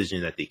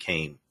decision that they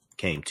came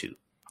to.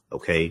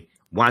 Okay.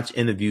 Watch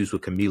interviews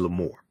with Camilla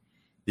Moore.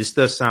 This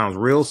stuff sounds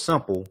real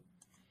simple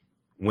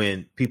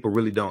when people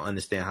really don't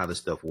understand how this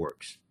stuff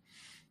works.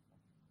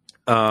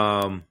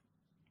 Other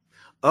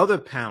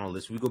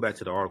panelists, we go back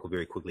to the article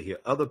very quickly here.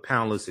 Other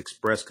panelists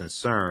expressed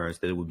concerns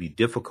that it would be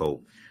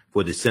difficult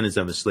for descendants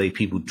of enslaved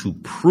people to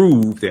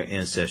prove their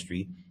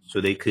ancestry so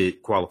they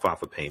could qualify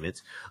for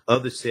payments.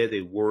 Others said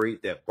they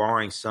worried that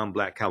barring some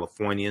Black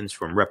Californians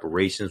from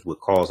reparations would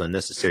cause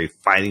unnecessary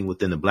fighting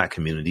within the Black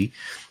community.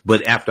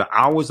 But after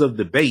hours of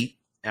debate,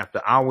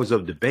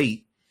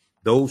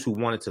 those who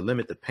wanted to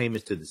limit the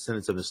payments to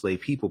descendants of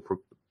enslaved people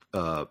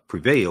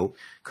prevailed.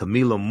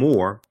 Camilla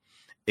Moore,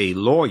 a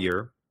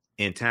lawyer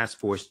and task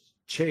force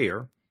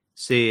chair,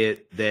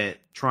 said that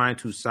trying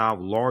to solve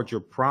larger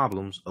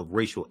problems of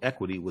racial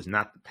equity was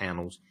not the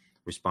panel's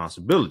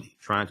responsibility.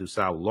 Trying to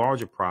solve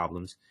larger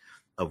problems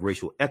of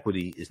racial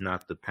equity is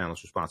not the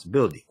panel's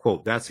responsibility.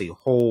 Quote, that's a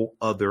whole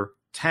other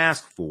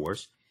task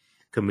force,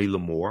 Camilla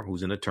Moore,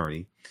 who's an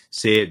attorney,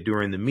 said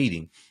during the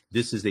meeting.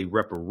 This is a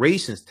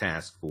reparations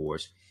task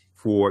force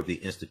for the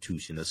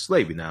institution of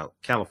slavery. Now,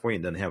 California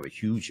doesn't have a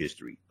huge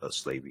history of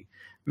slavery.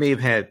 May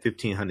have had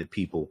 1,500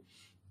 people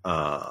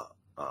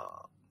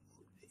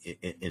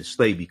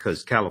enslaved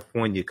because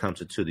California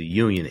comes into the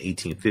Union in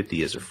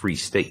 1850 as a free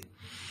state.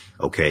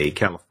 Okay,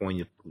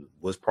 California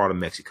was part of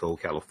Mexico.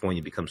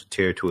 California becomes a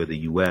territory of the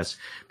U.S.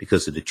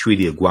 because of the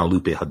Treaty of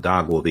Guadalupe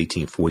Hidalgo of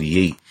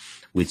 1848,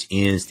 which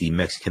ends the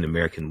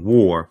Mexican-American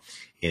War.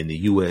 And the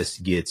U.S.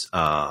 gets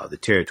the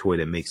territory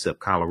that makes up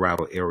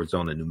Colorado,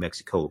 Arizona, New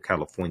Mexico,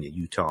 California,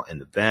 Utah, and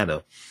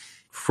Nevada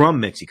from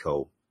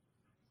Mexico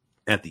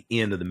at the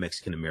end of the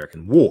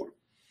Mexican-American War.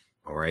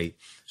 All right.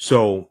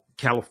 So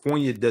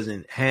California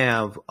doesn't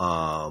have,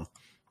 a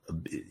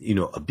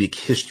big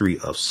history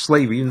of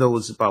slavery, even though it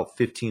was about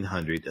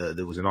 1500.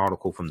 There was an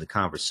article from The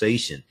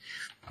Conversation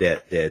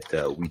that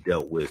we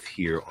dealt with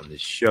here on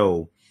this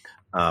show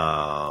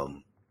a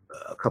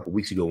couple of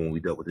weeks ago when we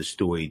dealt with this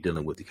story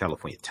dealing with the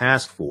California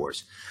Task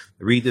Force.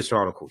 Read this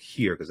article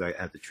here because I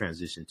have to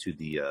transition to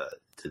the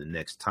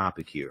next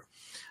topic here.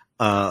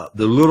 The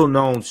little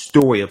known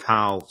story of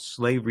how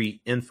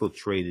slavery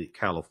infiltrated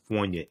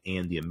California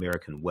and the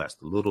American West.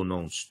 The little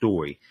known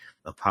story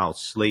of how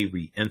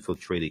slavery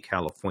infiltrated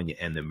California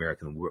and the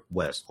American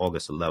West,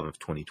 August 11th,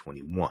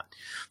 2021.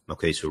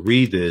 Okay, so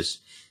read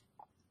this,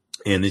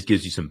 and this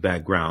gives you some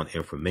background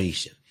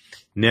information.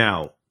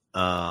 Now,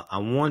 I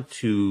want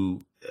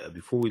to,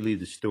 before we leave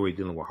the story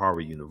dealing with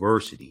Harvard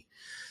University,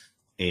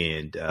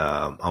 and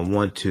I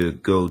want to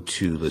go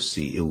to, let's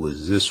see, it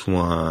was this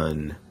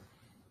one,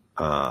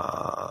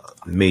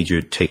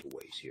 major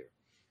takeaways here.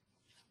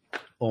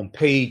 On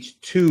page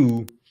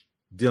 2,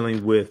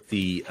 dealing with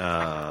the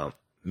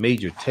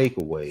major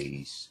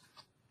takeaways.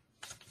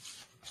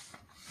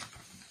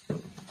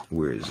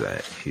 Where is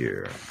that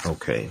here?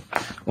 Okay.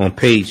 On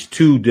page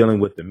 2, dealing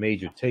with the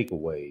major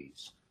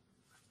takeaways,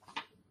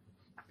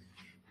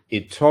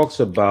 it talks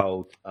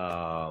about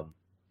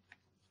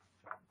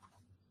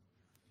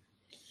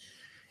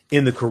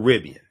in the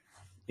Caribbean.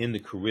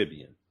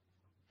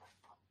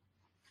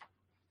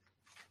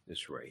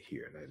 This right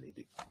here, and I need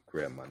to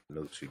grab my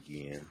notes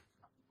again.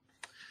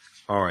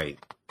 All right.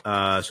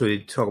 So they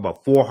talk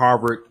about 4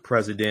 Harvard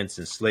presidents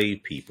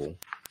enslaved people.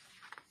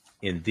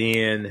 And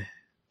then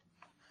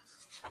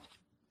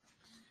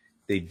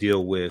they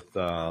deal with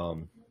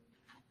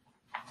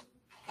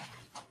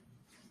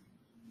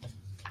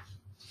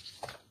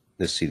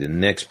let's see, the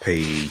next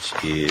page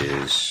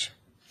is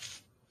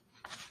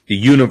the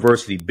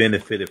university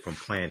benefited from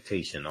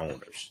plantation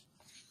owners.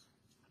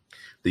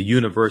 The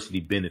university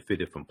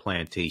benefited from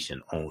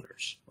plantation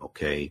owners.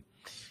 Okay.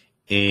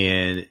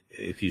 And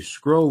if you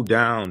scroll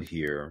down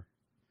here,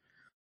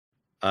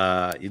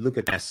 you look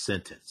at that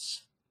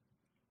sentence.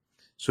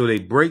 So they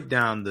break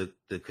down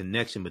the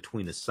connection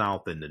between the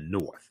South and the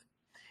North,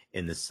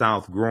 and the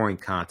South growing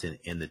content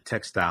in the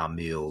textile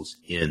mills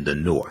in the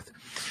North.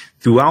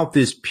 Throughout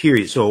this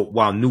period, so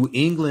while New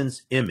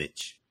England's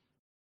image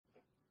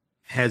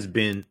has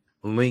been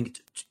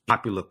linked to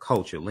popular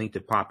culture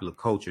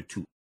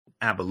to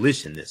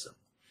abolitionism,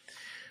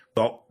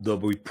 the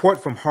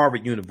report from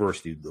Harvard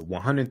University, the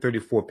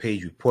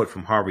 134-page report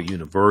from Harvard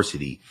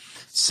University,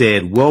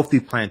 said wealthy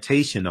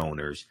plantation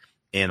owners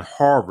and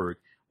Harvard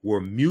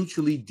were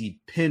mutually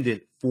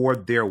dependent for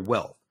their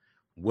wealth.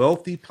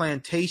 Wealthy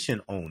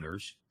plantation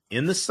owners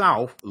in the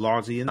South,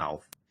 largely in the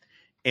South,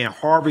 and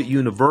Harvard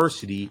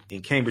University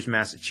in Cambridge,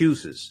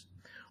 Massachusetts,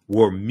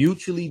 were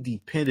mutually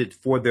dependent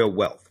for their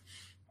wealth.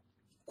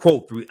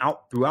 Quote,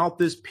 throughout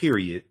this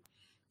period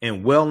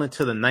and well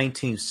into the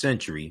 19th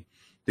century,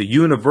 the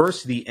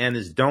university and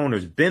its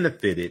donors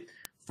benefited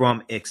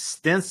from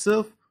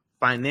extensive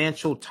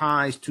financial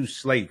ties to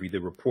slavery,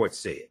 the report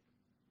said.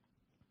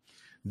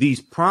 These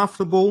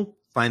profitable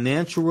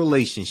financial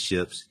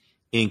relationships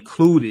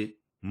included,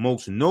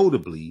 most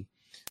notably,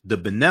 the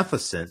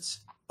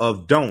beneficence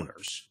of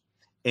donors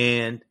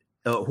and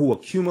who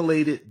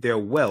accumulated their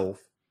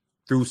wealth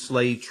through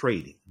slave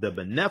trading. The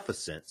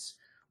beneficence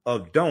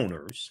of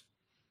donors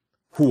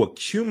who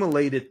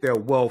accumulated their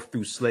wealth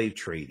through slave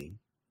trading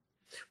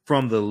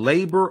from the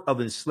labor of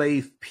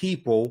enslaved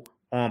people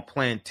on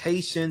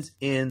plantations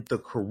in the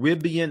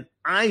Caribbean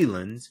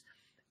islands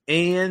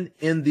and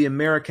in the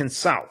American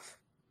South.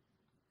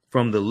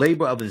 From the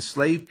labor of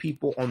enslaved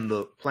people on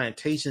the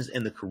plantations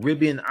in the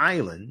Caribbean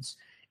islands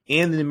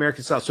and in the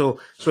American South.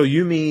 So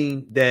you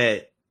mean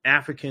that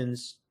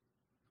Africans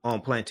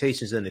on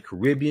plantations in the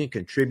Caribbean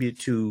contribute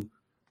to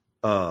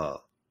the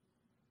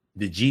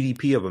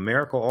GDP of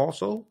America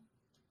also?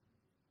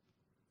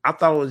 I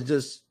thought it was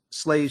just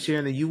slaves here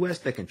in the U.S.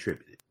 that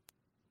contributed.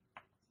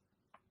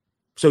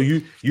 So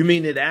you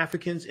mean that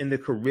Africans in the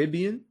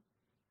Caribbean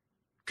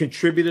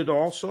contributed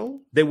also?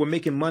 They were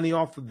making money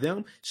off of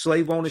them.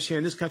 Slave owners here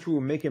in this country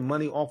were making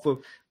money off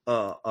of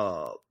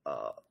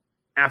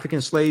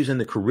African slaves in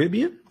the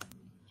Caribbean?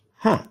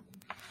 Huh.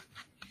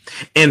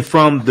 And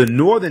from the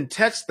northern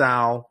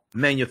textile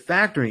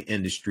manufacturing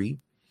industry,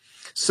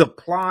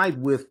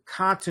 supplied with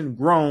cotton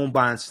grown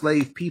by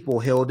enslaved people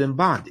held in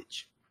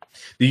bondage.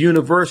 The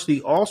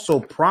university also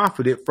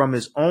profited from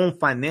its own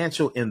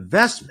financial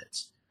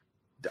investments.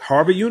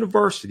 Harvard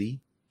University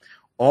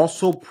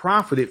also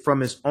profited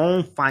from its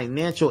own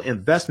financial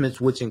investments,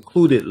 which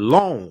included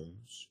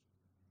loans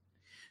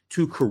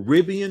to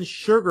Caribbean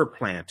sugar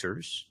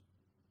planters,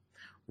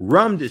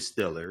 rum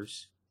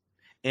distillers,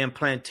 and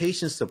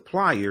plantation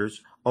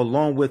suppliers,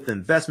 along with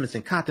investments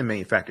in cotton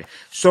manufacturing.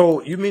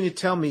 So you mean to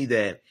tell me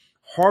that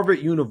Harvard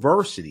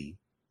University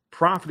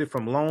profited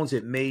from loans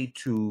it made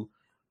to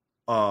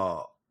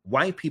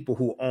white people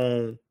who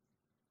own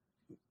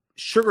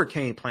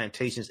sugarcane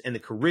plantations in the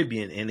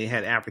Caribbean, and they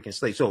had African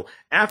slaves. So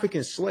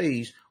African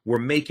slaves were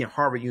making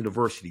Harvard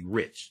University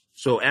rich.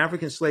 So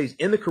African slaves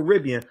in the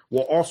Caribbean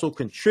were also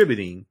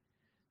contributing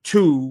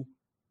to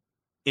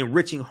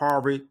enriching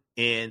Harvard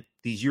and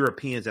these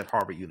Europeans at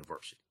Harvard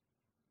University.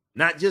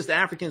 Not just the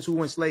Africans who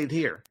were enslaved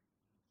here,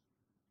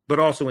 but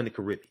also in the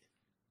Caribbean,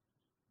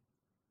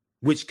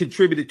 which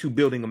contributed to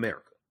building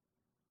America.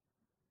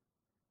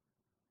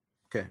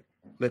 Okay,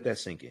 let that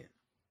sink in.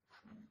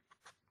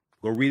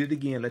 Go read it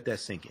again. Let that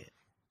sink in.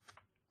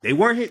 They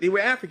weren't here. They were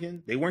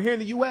African. They weren't here in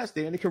the U.S.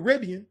 They're in the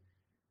Caribbean.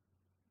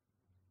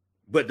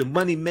 But the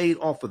money made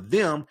off of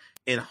them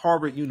in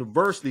Harvard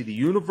University, the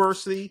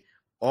university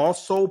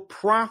also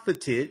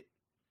profited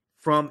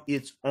from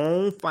its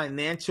own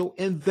financial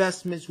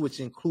investments, which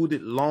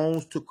included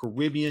loans to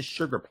Caribbean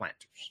sugar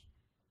planters.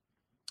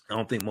 I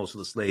don't think most of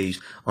the slaves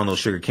on those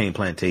sugarcane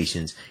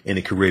plantations in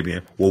the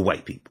Caribbean were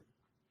white people.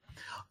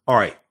 All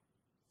right.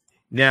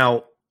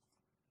 Now,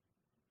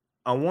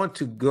 I want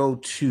to go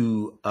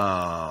to,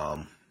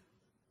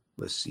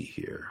 let's see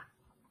here.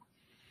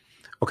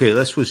 Okay,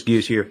 let's switch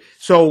gears here.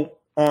 So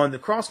on the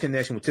Cross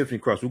Connection with Tiffany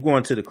Cross, we're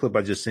going to the clip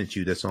I just sent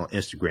you that's on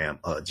Instagram,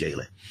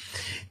 Jalen.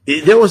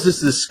 There was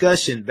this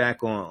discussion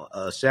back on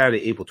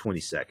Saturday, April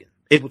 23rd,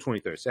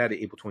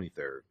 Saturday, April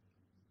 23rd.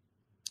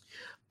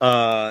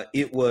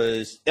 It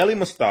was Elie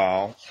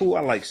Mystal, who I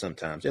like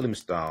sometimes. Elie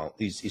Mystal,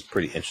 he's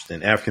pretty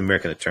interesting,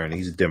 African-American attorney.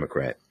 He's a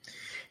Democrat.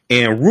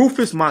 And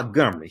Rufus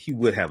Montgomery, he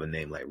would have a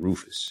name like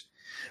Rufus.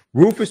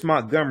 Rufus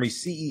Montgomery,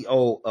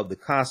 CEO of the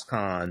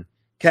Cascon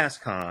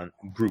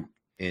Group,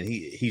 and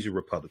he's a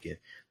Republican.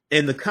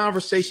 And the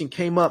conversation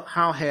came up,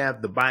 how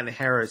have the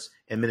Biden-Harris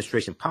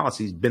administration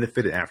policies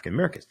benefited African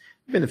Americans?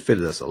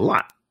 Benefited us a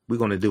lot. We're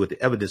going to deal with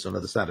the evidence on the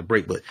other side of the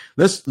break, but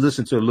let's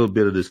listen to a little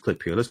bit of this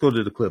clip here. Let's go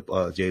to the clip,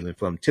 Jalen,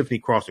 from Tiffany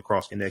Cross, the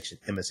Cross Connection,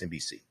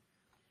 MSNBC.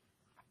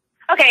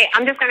 Okay,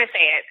 I'm just going to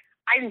say it.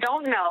 I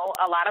don't know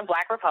a lot of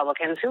Black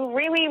Republicans who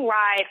really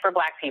ride for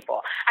Black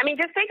people. I mean,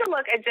 just take a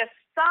look at just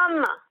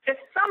some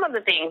of the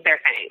things they're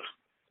saying.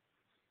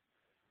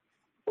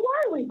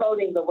 Why are we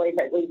voting the way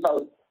that we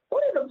vote?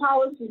 What are the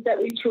policies that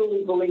we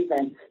truly believe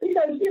in?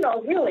 Because,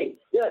 really,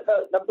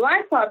 the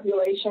Black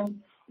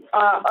population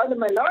or the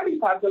minority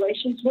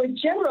populations were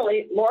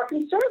generally more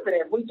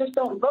conservative. We just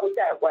don't vote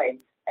that way.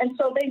 And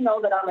so they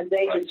know that I'm a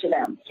danger to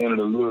them.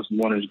 Senator Lewis,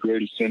 one of the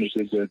greatest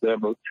senators that's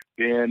ever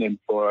been, and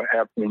for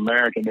African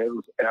American, it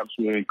was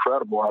absolutely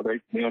incredible how they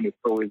began to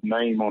throw his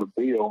name on a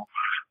bill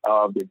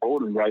of the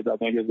voting rights. I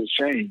think it's a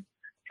shame.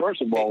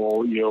 First of all,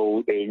 when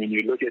you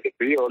look at the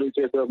bill, it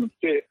just doesn't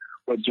fit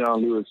what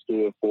John Lewis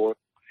stood for.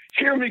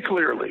 Hear me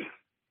clearly.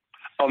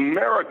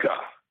 America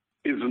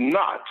is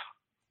not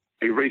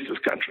a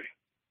racist country.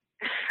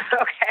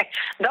 Okay,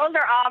 those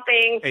are all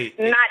things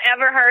not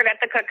ever heard at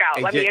the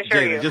cookout. Let me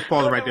assure you. Just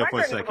pause it right there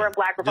for a second.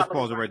 Just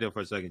pause it right there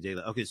for a second,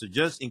 Jayla. Okay, so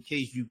just in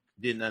case you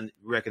didn't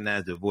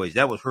recognize the voice,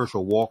 that was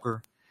Herschel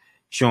Walker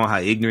showing how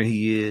ignorant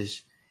he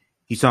is.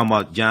 He's talking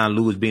about John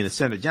Lewis being a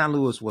senator. John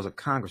Lewis was a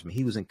congressman.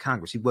 He was in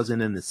Congress. He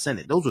wasn't in the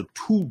Senate. Those are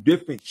two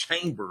different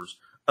chambers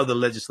of the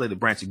legislative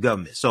branch of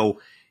government. So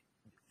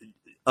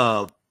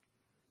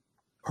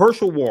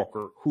Herschel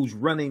Walker, who's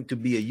running to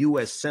be a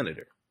U.S.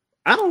 senator,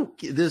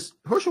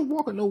 Herschel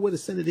Walker know where the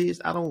Senate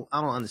is? I don't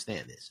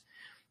understand this.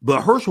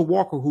 But Herschel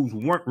Walker, who's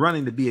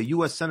running to be a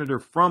U.S. senator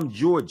from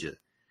Georgia,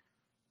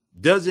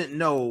 doesn't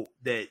know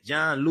that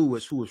John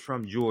Lewis, who is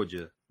from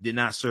Georgia, did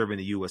not serve in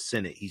the U.S.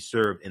 Senate. He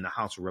served in the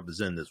House of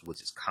Representatives,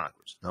 which is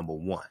Congress, number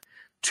one.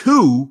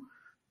 Two,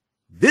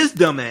 this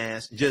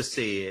dumbass just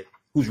said,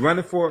 who's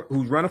running for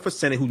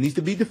Senate, who needs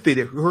to be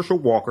defeated, Herschel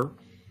Walker,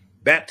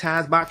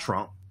 baptized by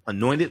Trump,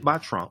 anointed by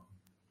Trump.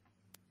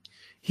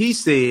 He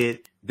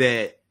said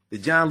that the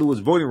John Lewis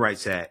Voting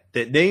Rights Act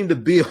that named the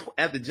bill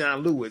after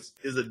John Lewis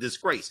is a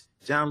disgrace.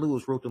 John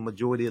Lewis wrote the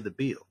majority of the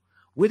bill.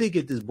 Where did they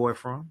get this boy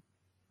from?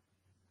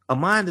 A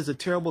mind is a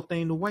terrible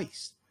thing to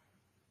waste.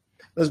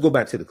 Let's go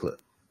back to the clip.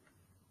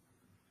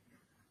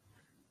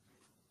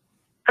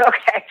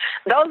 Okay,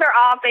 those are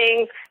all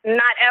things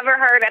not ever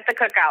heard at the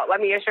cookout,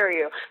 let me assure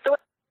you. So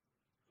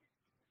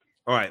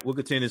all right, we'll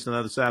continue this on the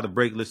other side of the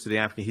break. Listen to the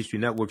African History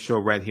Network show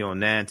right here on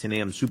 9:10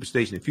 a.m.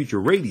 Superstation and Future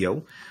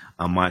Radio.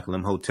 I'm Michael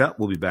Imhotep.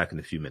 We'll be back in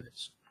a few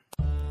minutes.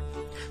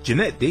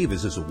 Jeanette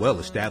Davis is a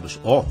well-established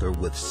author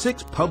with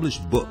 6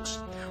 published books.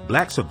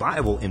 Black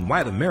Survival in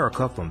White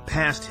America from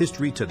Past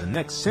History to the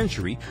Next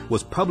Century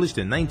was published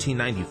in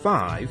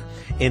 1995,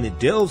 and it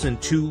delves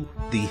into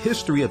the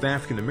history of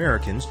African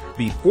Americans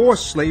before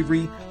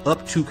slavery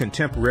up to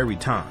contemporary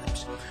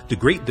times. The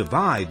Great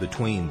Divide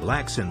Between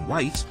Blacks and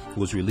Whites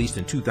was released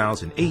in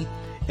 2008,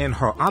 and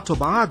her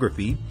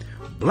autobiography,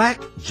 Black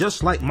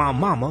Just Like My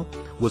Mama,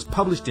 was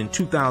published in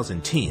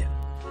 2010.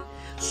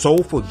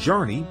 Soulful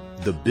Journey,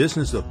 The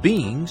Business of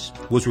Beings,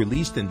 was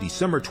released in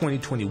December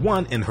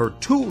 2021, and her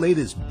 2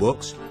 latest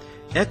books,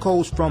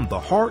 Echoes from the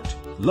Heart,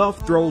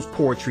 Love Throws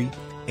Poetry,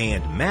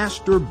 and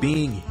Master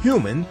Being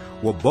Human,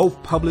 were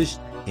both published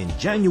in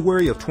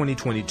January of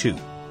 2022.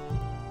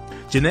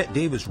 Jeanette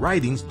Davis'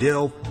 writings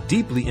delve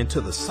deeply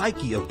into the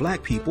psyche of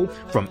black people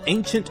from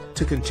ancient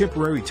to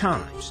contemporary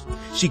times.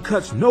 She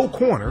cuts no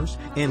corners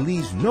and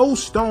leaves no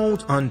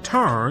stones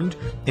unturned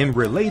in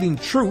relating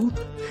truth,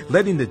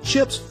 letting the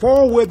chips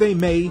fall where they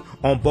may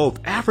on both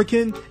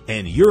African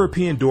and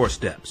European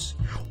doorsteps.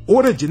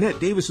 Order Jeanette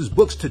Davis's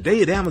books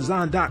today at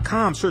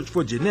Amazon.com. Search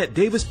for Jeanette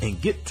Davis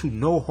and get to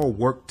know her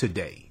work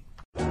today.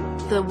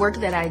 The work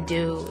that I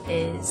do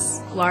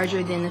is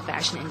larger than the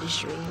fashion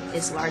industry.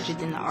 It's larger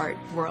than the art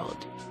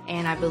world.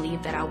 And I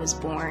believe that I was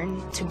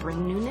born to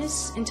bring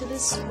newness into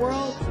this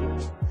world.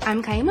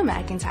 I'm Kaima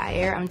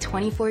McIntyre. I'm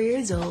 24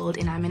 years old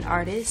and I'm an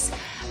artist.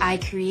 I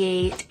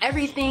create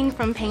everything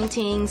from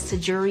paintings to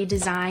jewelry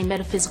design,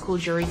 metaphysical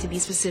jewelry to be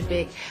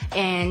specific,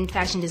 and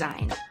fashion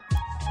design.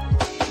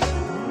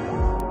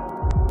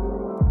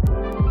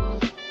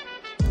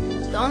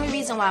 The only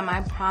reason why my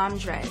prom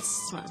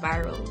dress went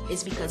viral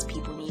is because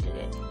people needed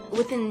it.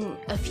 Within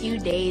a few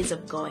days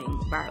of going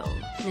viral,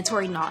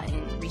 Naturi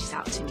Naughton reached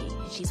out to me.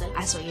 She's like,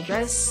 I saw your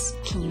dress.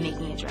 Can you make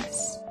me a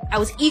dress? I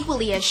was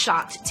equally as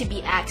shocked to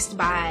be asked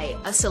by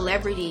a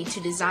celebrity to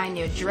design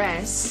their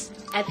dress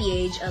at the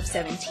age of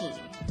 17.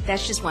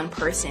 That's just one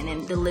person,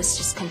 and the list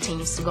just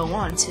continues to go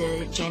on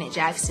to Janet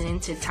Jackson,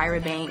 to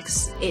Tyra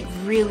Banks. It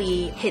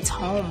really hits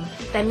home.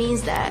 That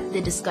means that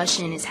the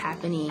discussion is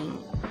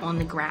happening on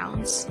the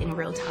grounds in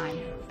real time.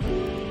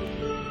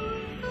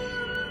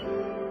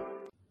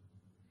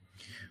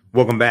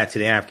 Welcome back to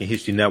the African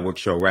History Network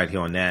show right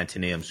here on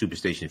 910 AM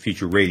Superstation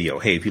Future Radio.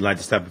 Hey, if you'd like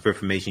this type of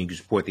information, you can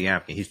support the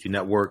African History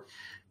Network.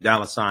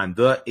 $,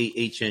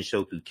 the AHN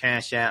show through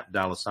Cash App,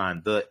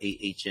 $,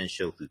 the AHN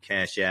show through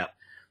Cash App.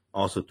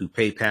 Also through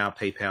PayPal,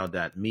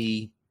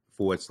 paypal.me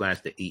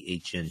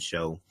 /the AHN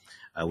show.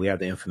 We have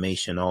the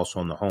information also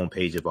on the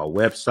homepage of our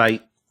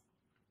website,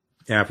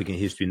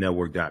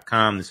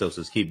 AfricanHistoryNetwork.com. This helps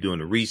us keep doing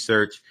the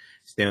research,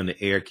 stay on the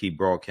air, keep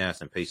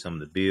broadcasting, pay some of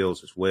the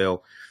bills as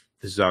well.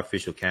 This is our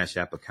official Cash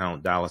App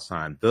account,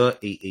 $, the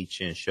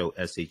AHN show,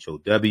 SHOW.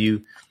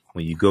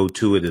 When you go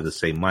to it, it'll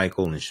say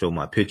Michael and show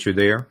my picture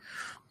there.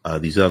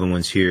 These other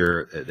ones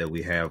here that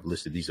we have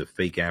listed, these are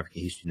fake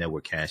African History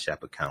Network Cash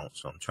App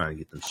accounts. So I'm trying to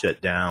get them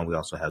shut down. We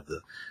also have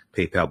the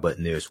PayPal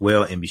button there as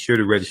well. And be sure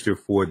to register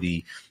for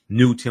the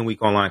new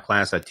 10-week online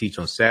class I teach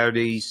on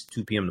Saturdays,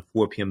 2 p.m. to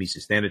 4 p.m.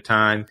 Eastern Standard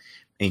Time.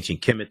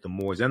 Ancient Kemet, the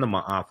Moors, and the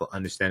Ma'afa,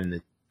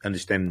 understanding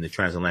the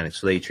transatlantic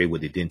slave trade,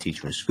 what they didn't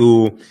teach you in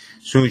school.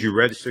 As soon as you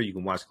register, you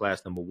can watch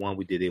class number 1.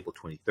 We did April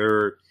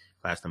 23rd.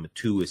 Class number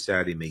 2 is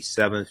Saturday, May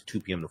 7th,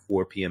 2 p.m. to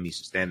 4 p.m.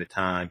 Eastern Standard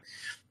Time.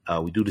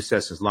 We do the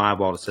sessions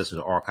live. All the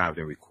sessions are archived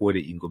and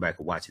recorded. You can go back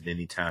and watch it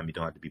anytime. You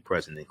don't have to be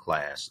present in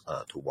class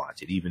to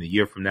watch it. Even a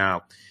year from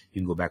now,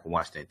 you can go back and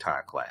watch the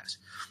entire class.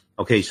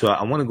 Okay, so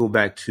I want to go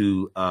back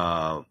to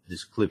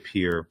this clip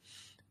here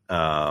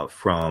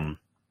from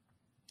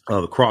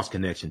the Cross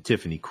Connection,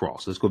 Tiffany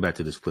Cross. Let's go back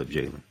to this clip,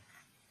 Jalen.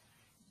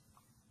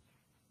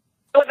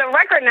 With a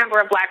record number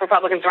of black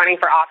Republicans running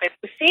for office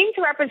who seem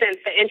to represent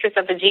the interests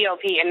of the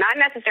GOP and not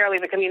necessarily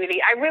the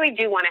community, I really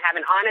do want to have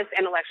an honest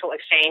intellectual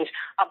exchange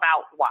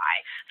about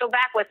why. So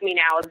back with me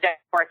now is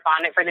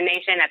correspondent for The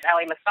Nation, that's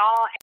Elie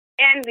Mystal,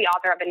 and the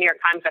author of the New York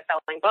Times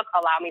bestselling book,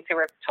 Allow Me to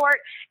Retort,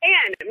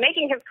 and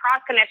making his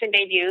Cross Connection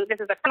debut,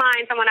 this is a friend of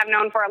mine, someone I've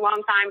known for a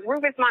long time,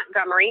 Rufus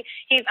Montgomery.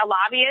 He's a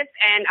lobbyist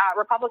and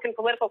Republican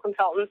political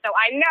consultant, so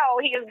I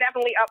know he is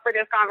definitely up for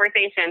this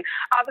conversation.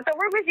 So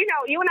Rufus, you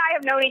know, you and I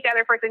have known each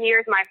other for some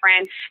years, my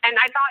friend, and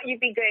I thought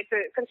you'd be good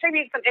to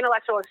contribute some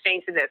intellectual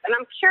exchange to this. And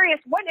I'm curious,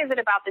 what is it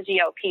about the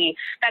GOP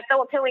that's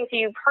so appealing to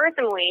you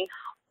personally?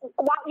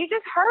 Well, you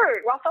just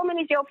heard, while so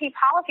many GOP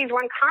policies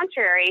run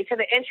contrary to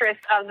the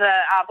interests of the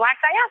black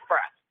diaspora.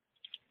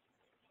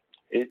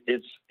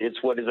 It's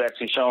what is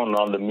actually shown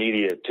on the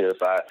media, Tiff.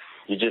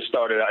 You just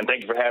started out, and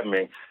thank you for having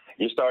me.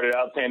 You started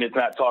out saying it's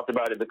not talked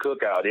about at the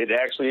cookout. It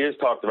actually is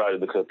talked about at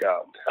the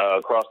cookout.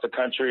 Across the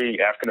country,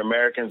 African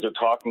Americans are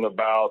talking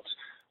about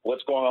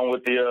what's going on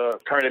with the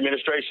current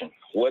administration,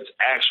 what's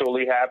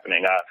actually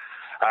happening.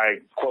 I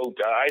quote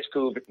Ice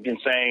Cube in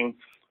saying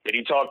that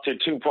he talked to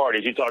two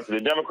parties. He talked to the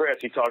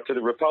Democrats, he talked to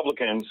the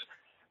Republicans,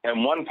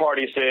 and one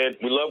party said,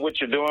 we love what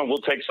you're doing, we'll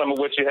take some of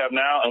what you have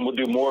now, and we'll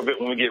do more of it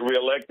when we get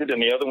reelected.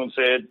 And the other one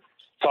said,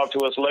 talk to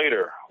us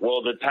later.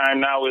 Well, the time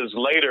now is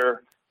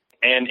later,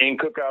 and in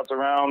cookouts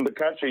around the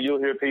country, you'll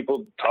hear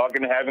people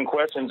talking and having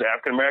questions,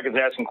 African Americans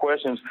asking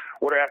questions.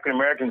 What are African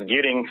Americans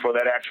getting for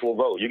that actual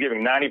vote? You're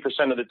giving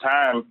 90% of the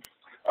time,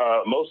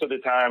 most of the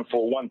time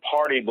for one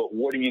party, but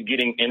what are you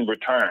getting in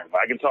return?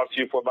 I can talk to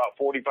you for about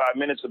 45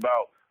 minutes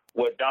about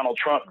what Donald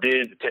Trump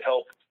did to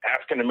help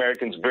African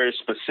Americans very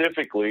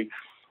specifically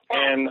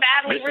And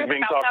sadly, this is Ruth,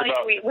 being I'll talked tell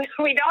about. you,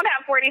 we don't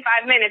have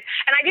 45 minutes.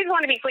 And I just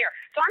want to be clear.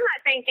 So I'm not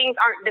saying things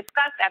aren't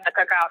discussed at the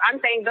cookout.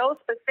 I'm saying those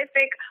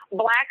specific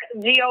Black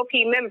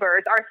GOP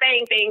members are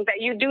saying things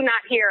that you do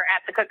not hear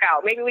at the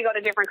cookout. Maybe we go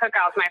to different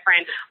cookouts, my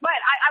friend. But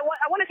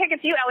I want to take it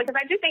to you, Ellie, because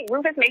I do think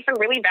Rufus made some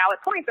really valid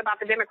points about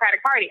the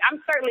Democratic Party.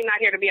 I'm certainly not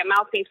here to be a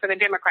mouthpiece for the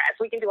Democrats.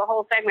 We can do a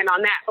whole segment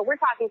on that. But we're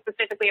talking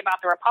specifically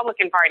about the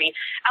Republican Party.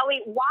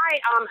 Ellie, why?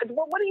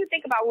 What do you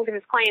think about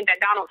Rufus's claim that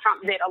Donald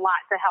Trump did a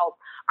lot to help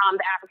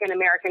the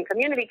African-American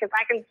community? Because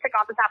I can pick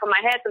off the top of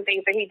my head some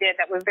things that he did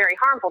that was very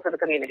harmful to the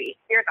community.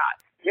 Your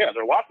thoughts? Yeah,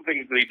 there are lots of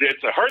things that he did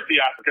to hurt the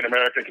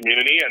African-American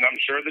community, and I'm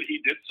sure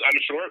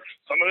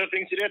some of the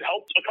things he did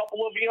helped a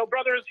couple of,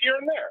 brothers here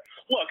and there.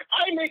 Look,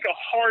 I make a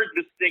hard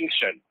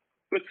distinction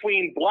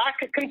between Black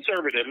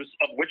conservatives,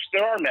 of which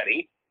there are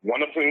many,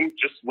 one of whom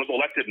just was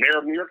elected mayor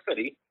of New York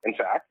City, in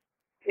fact,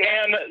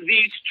 and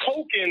these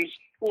tokens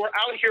who are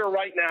out here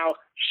right now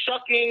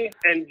shucking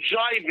and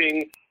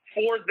jiving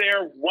for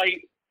their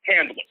white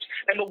handlers.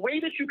 And the way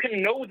that you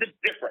can know the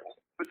difference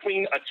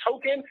between a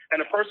token and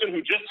a person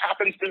who just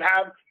happens to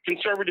have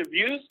conservative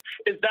views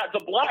is that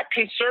the Black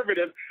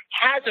conservative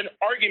has an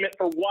argument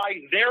for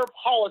why their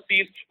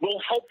policies will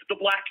help the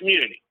Black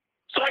community.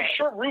 So I'm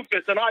sure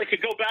Rufus and I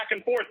could go back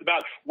and forth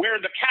about where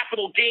the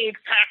capital gains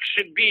tax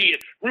should be.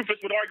 Rufus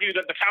would argue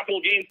that the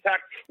capital gains tax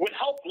would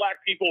help Black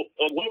people,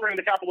 lowering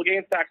the capital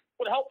gains tax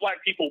would help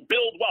Black people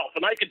build wealth.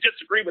 And I could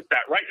disagree with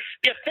that, right?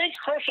 You think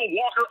Herschel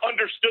Walker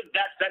understood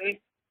that sentence?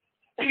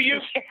 Do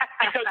you?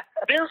 Because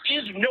there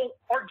is no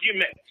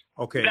argument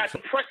that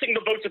suppressing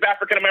the votes of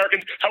African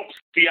Americans helps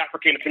the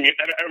African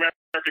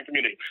American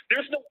community.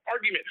 There's no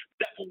argument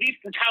that police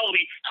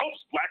brutality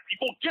helps Black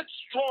people get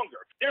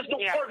stronger. There's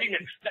no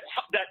argument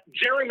that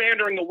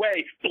gerrymandering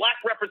away Black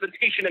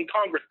representation in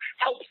Congress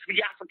helps the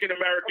African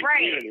American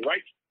community,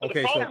 right? So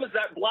the problem is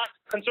that Black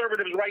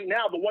conservatives right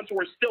now, the ones who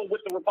are still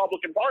with the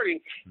Republican Party,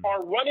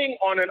 are running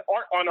on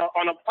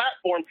a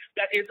platform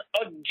that is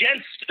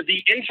against the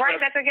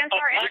interest that's against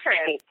our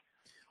interest.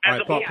 All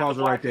right, pause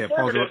it right there.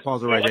 Pause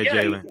it right there,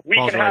 Jalen.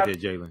 Pause right there,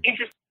 Jalen.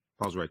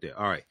 Pause right there.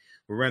 All right.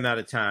 We're running out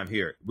of time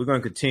here. We're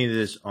going to continue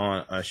this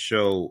on a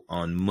show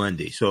on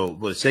Monday. So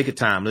for the sake of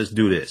time, let's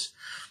do this.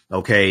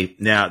 Okay.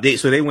 Now,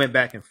 they went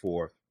back and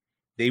forth.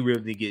 They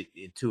really didn't get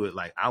into it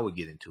like I would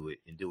get into it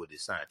and do it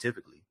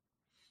scientifically.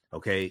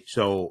 Okay.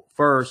 So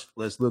first,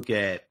 let's look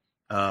at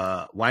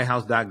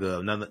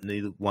whitehouse.gov.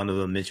 Neither one of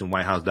them mentioned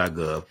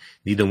whitehouse.gov.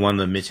 Neither one of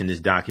them mentioned this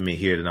document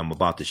here that I'm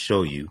about to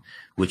show you,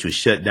 which was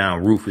shut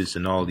down Rufus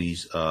and all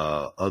these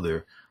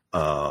other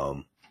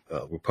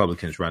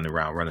Republicans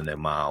running their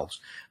mouths.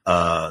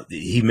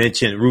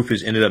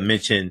 Rufus ended up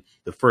mentioning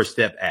the First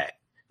Step Act,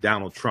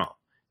 Donald Trump.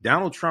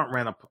 Donald Trump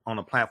ran on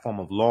a platform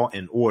of law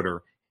and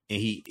order,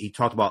 and he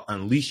talked about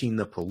unleashing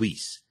the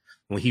police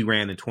when he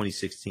ran in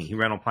 2016. He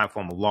ran on a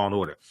platform of law and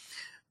order.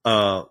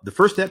 The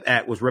First Step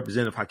Act was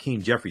Representative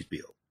Hakeem Jeffries'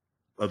 bill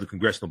of the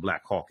Congressional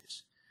Black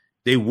Caucus.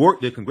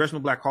 The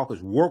Congressional Black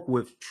Caucus worked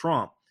with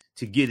Trump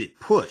to get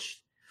it pushed.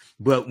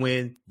 But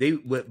when the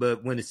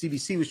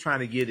CDC was trying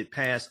to get it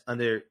passed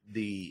under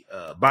the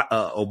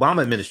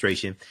Obama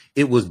administration,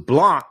 it was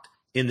blocked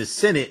in the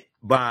Senate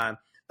by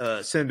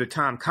Senator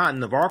Tom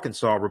Cotton of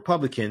Arkansas,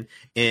 Republican,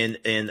 and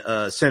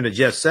Senator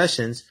Jeff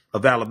Sessions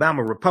of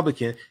Alabama,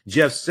 Republican.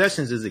 Jeff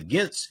Sessions is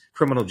against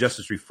criminal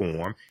justice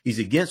reform. He's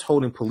against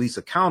holding police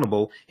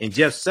accountable. And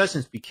Jeff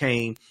Sessions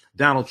became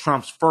Donald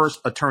Trump's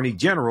first attorney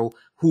general,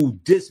 who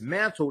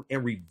dismantled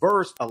and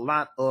reversed a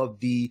lot of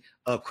the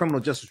criminal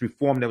justice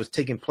reform that was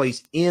taking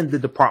place in the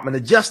Department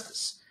of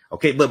Justice.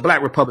 Okay, but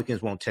Black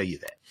Republicans won't tell you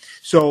that.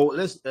 So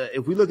let's,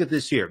 if we look at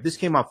this here, this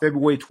came out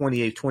February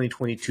 28,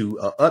 2022,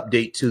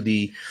 update to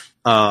the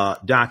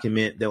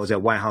document that was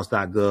at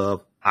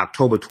whitehouse.gov,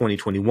 October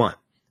 2021.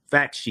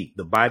 Fact sheet: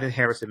 the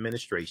Biden-Harris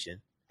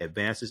administration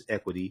advances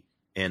equity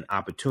and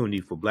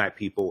opportunity for Black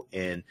people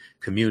and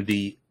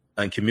communities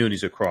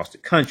across the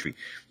country.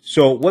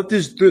 So what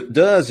this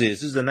does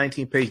is, this is a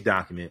 19-page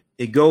document.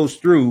 It goes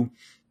through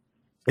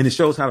and it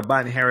shows how the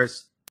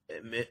Biden-Harris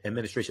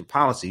administration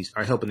policies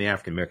are helping the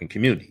African-American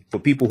community. For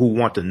people who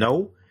want to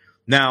know,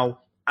 now,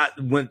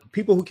 when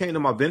people who came to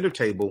my vendor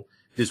table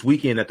this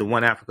weekend at the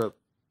One Africa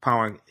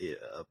Power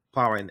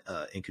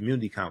and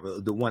Community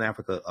Conference, the One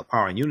Africa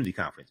Power and Unity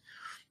Conference,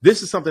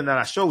 this is something that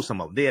I showed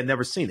some of them. They had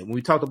never seen it. When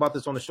we talked about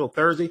this on the show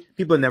Thursday,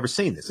 people had never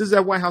seen this. This is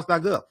at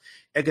whitehouse.gov.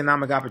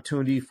 Economic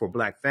opportunity for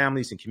Black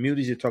families and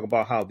communities. You talk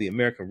about how the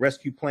American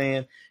Rescue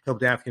Plan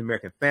helped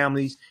African-American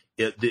families.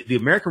 The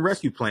American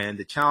Rescue Plan,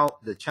 the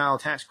child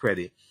tax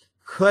credit,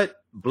 cut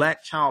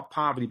Black child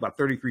poverty by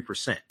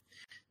 33%.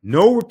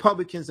 No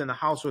Republicans in the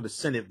House or the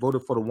Senate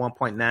voted for the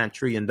 $1.9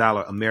 trillion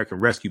American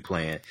Rescue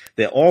Plan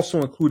that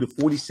also included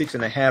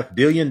 $46.5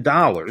 billion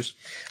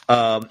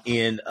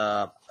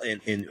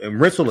in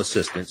rental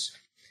assistance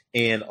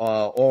and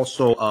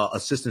also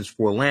assistance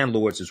for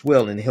landlords as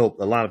well, and help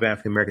a lot of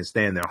African Americans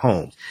stay in their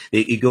homes.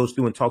 It goes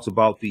through and talks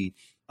about the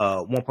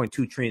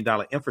 $1.2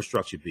 trillion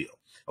infrastructure bill.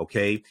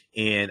 Okay.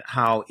 And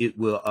how it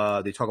will,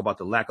 they talk about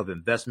the lack of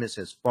investments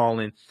has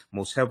fallen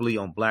most heavily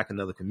on Black and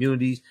other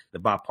communities. The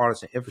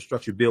bipartisan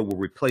infrastructure bill will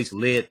replace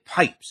lead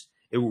pipes.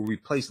 It will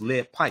replace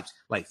lead pipes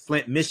like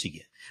Flint,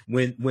 Michigan.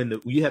 When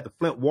you had the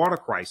Flint water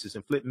crisis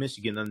in Flint,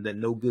 Michigan, under that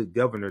no good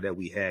governor that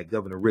we had,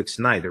 Governor Rick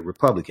Snyder,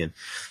 Republican,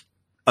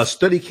 a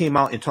study came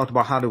out and talked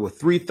about how there were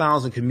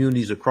 3,000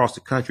 communities across the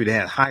country that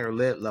had higher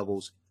lead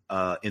levels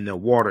in their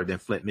water than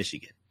Flint,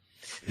 Michigan.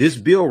 This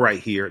bill right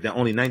here that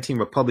only 19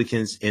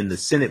 Republicans in the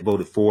Senate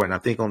voted for, and I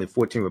think only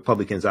 14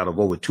 Republicans out of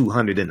over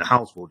 200 in the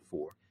House voted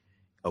for.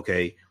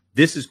 Okay,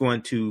 this is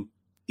going to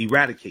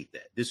eradicate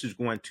that. This is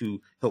going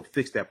to help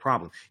fix that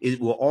problem. It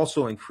will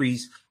also expand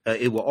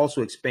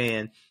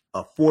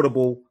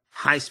affordable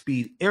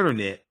high-speed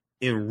internet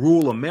in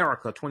rural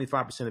America.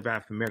 25% of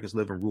African Americans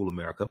live in rural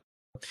America.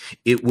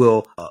 It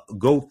will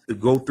go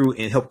through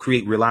and help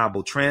create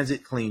reliable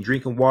transit, clean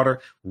drinking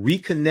water,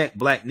 reconnect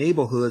Black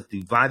neighborhoods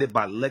divided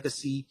by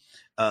legacy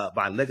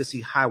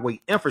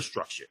highway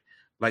infrastructure,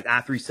 like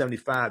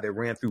I-375 that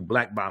ran through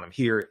Black Bottom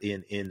here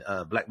in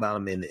Black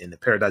Bottom in the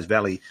Paradise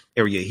Valley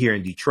area here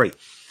in Detroit.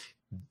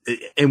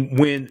 And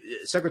when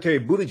Secretary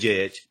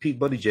Buttigieg, Pete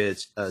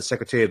Buttigieg,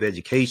 Secretary of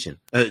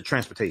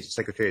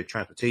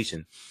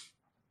Transportation,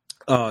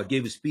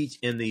 gave a speech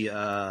in the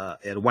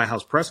at a White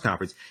House press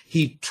conference,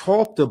 he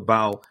talked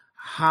about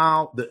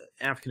how the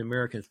African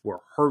Americans were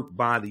hurt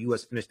by the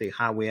U.S. Interstate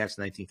Highway Acts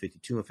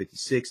 1952 and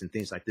 56 and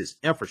things like this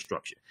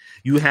infrastructure.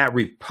 You had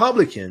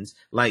Republicans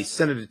like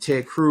Senator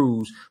Ted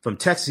Cruz from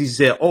Texas. He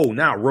said, "Oh,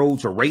 now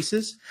roads are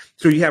racist."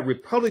 So you have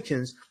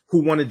Republicans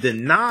who want to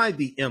deny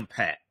the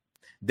impact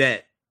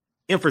that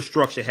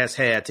infrastructure has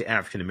had to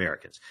African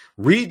Americans.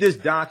 Read this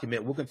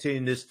document. We'll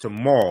continue this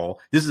tomorrow.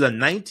 This is a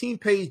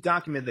 19-page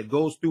document that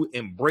goes through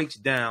and breaks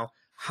down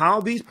how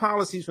these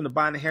policies from the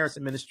Biden-Harris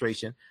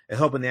administration are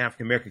helping the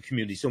African American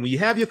community. So when you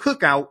have your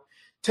cookout,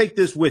 take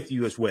this with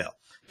you as well.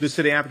 This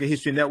is the African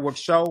History Network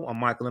show. I'm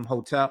Michael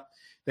Imhotep.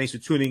 Thanks for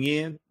tuning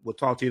in. We'll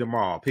talk to you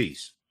tomorrow.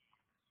 Peace.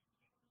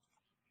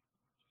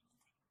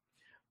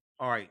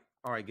 All right,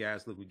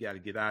 guys. Look, we got to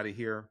get out of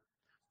here.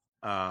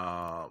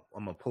 I'm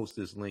gonna post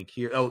this link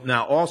here. Oh,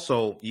 now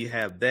also you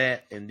have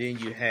that, and then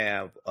you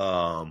have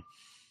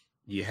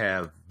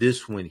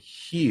this one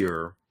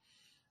here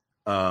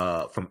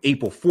from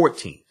April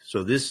 14th.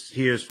 So this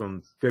here's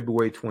from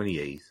February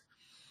 28th.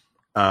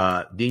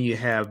 Then you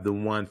have the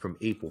one from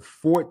April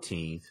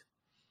 14th.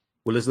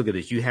 Well, let's look at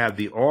this. You have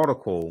the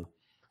article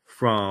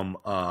from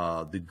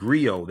the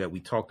Griot that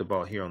we talked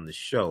about here on the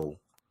show.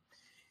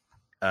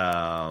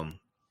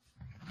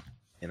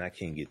 And I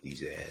can't get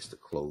these ads to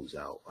close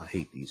out. I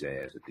hate these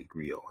ads that the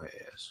Griot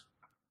has.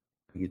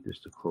 I get this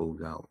to close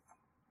out.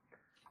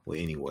 Well,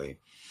 anyway,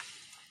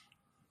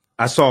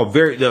 I saw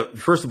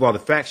first of all, the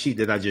fact sheet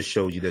that I just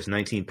showed you, that's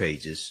 19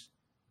 pages.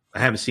 I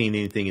haven't seen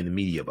anything in the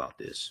media about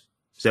this.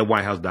 It's at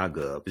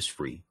whitehouse.gov. It's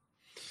free.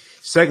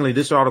 Secondly,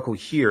 this article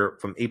here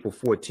from April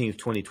 14th,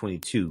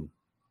 2022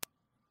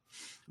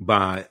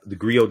 by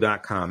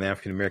thegriot.com,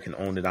 African American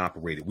owned and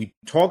operated. We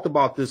talked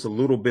about this a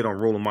little bit on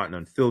Roland Martin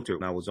Unfiltered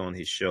when I was on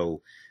his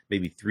show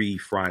maybe 3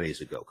 Fridays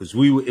ago, because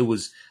it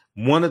was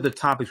one of the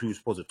topics we were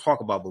supposed to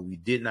talk about, but we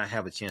did not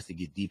have a chance to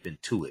get deep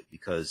into it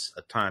because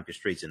of time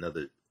constraints and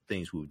other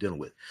things we were dealing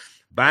with.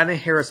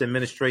 Biden-Harris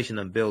administration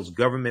unveils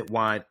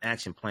government-wide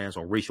action plans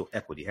on racial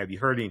equity. Have you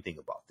heard anything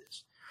about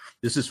this?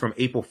 This is from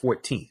April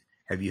 14th.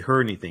 Have you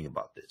heard anything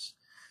about this?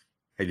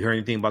 Have you heard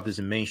anything about this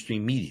in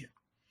mainstream media?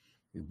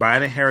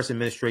 Biden-Harris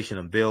administration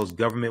unveils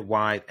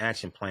government-wide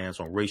action plans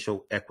on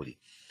racial equity.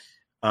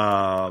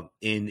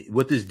 And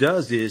what this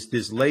does is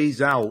this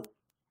lays out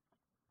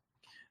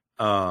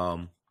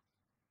across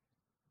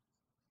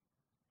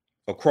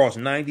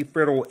 90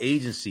 federal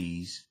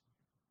agencies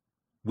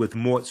with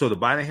more. So the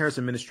Biden-Harris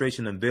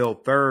administration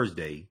unveiled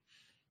Thursday,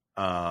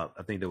 I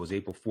think that was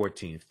April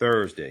 14th,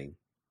 Thursday,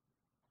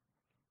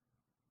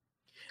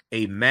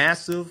 a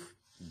massive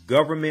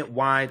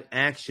government-wide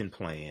action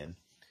plan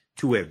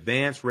to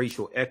advance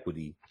racial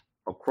equity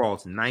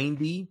across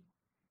 90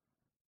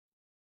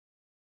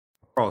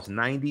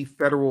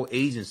 federal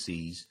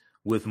agencies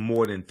with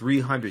more than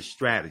 300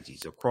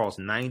 strategies, across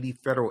 90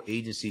 federal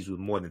agencies with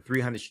more than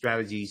 300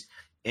 strategies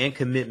and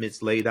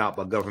commitments laid out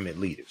by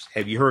government leaders.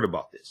 Have you heard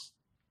about this?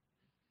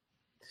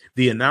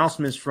 The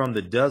announcements from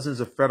the dozens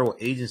of federal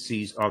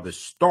agencies are the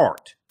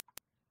start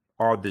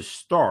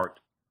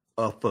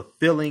of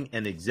fulfilling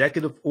an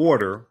executive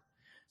order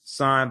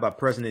signed by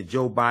President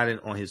Joe Biden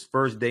on his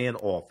first day in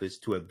office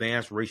to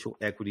advance racial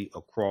equity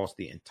across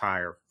the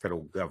entire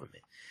federal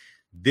government.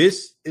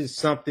 This is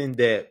something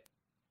that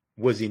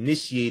was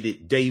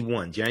initiated day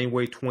one,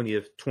 January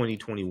 20th,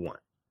 2021.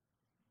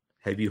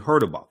 Have you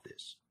heard about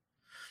this?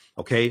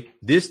 Okay,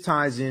 this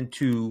ties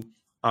into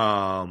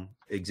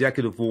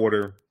Executive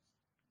Order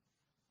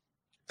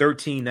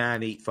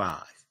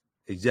 13985.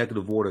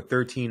 Executive Order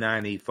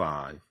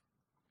 13985.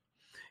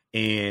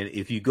 And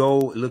if you go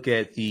look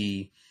at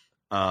the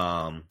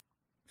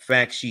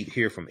fact sheet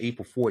here from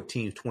April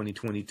 14th,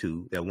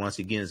 2022, that once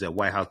again is at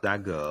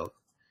whitehouse.gov.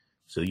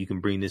 So you can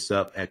bring this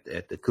up at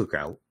the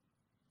cookout.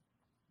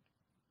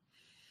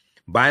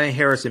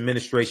 Biden-Harris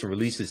administration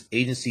releases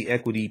agency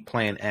equity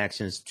plan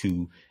actions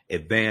to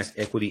advance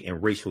equity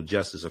and racial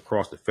justice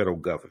across the federal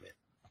government.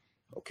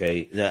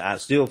 Okay. Now, I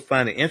still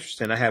find it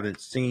interesting. I haven't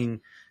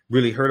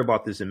really heard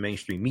about this in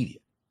mainstream media.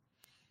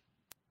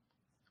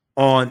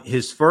 On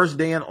his first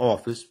day in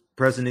office,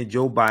 President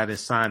Joe Biden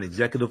signed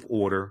Executive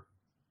Order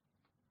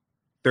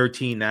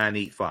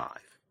 13985,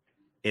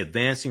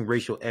 advancing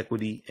racial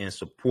equity and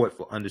support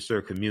for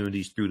underserved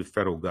communities through the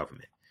federal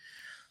government.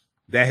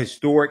 That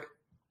historic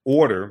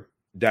order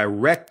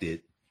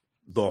directed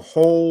the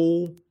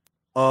whole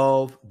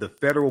of the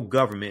federal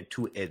government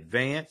to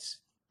advance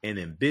an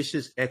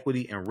ambitious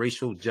equity and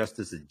racial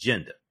justice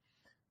agenda.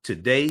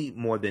 Today,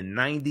 more than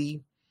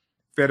 90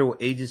 federal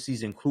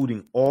agencies,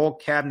 including all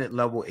cabinet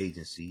level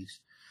agencies,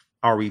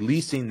 are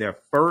releasing their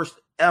first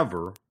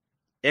ever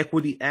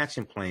equity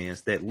action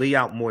plans that lay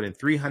out more than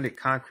 300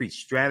 concrete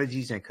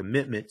strategies and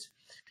commitments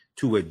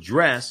to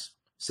address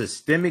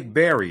systemic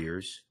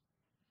barriers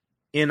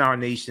in our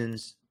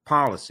nation's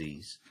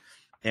policies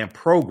and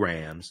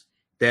programs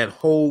that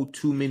hold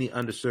too many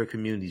underserved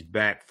communities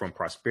back from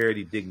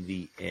prosperity,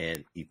 dignity,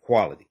 and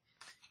equality.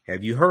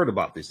 Have you heard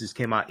about this? This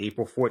came out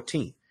April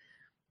 14th.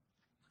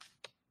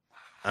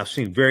 I've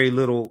seen very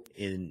little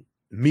in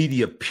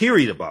media,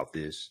 period, about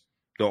this.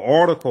 The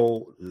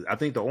article, I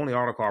think the only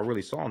article I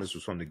really saw on this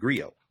was from the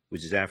GRIO,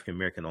 which is African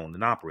American owned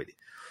and operated.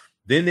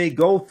 Then they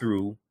go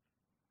through,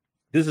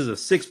 this is a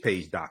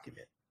 6-page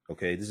document.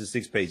 Okay, this is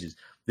 6 pages.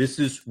 This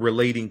is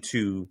relating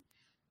to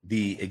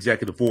the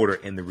executive order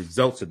and the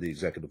results of the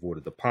executive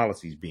order, the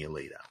policies being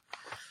laid out.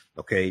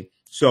 Okay,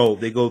 so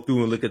they go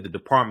through and look at the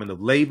Department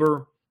of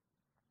Labor.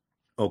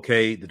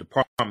 Okay, the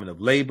Department of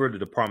Labor, the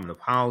Department of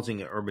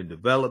Housing and Urban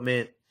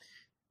Development,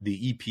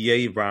 the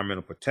EPA,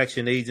 Environmental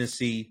Protection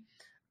Agency.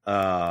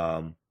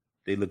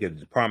 They look at the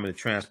Department of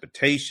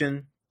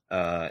Transportation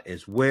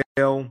as well,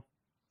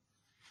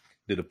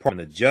 the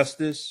Department of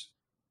Justice,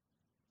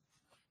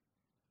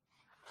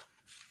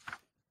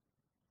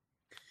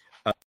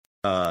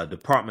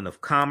 Department of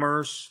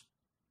Commerce.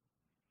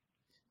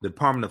 The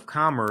Department of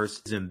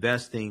Commerce is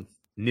investing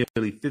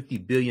nearly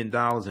 $50 billion in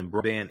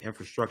broadband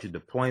infrastructure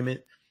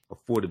deployment,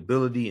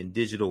 affordability, and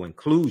digital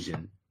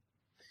inclusion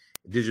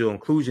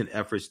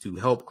efforts to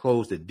help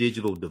close the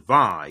digital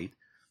divide,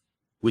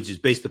 which is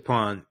based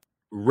upon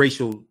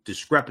racial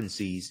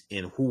discrepancies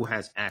in who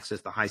has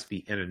access to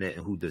high-speed internet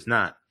and who does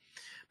not,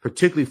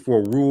 particularly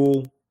for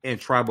rural and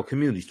tribal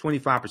communities.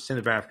 25%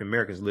 of African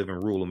Americans live in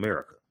rural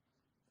America.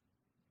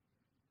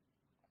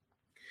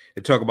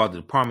 They talk about the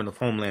Department of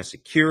Homeland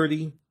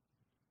Security.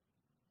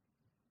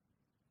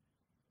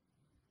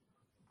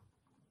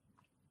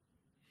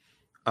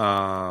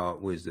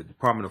 Where's the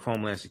Department of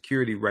Homeland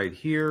Security right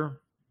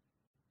here?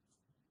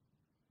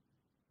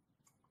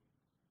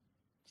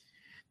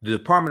 The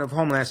Department of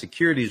Homeland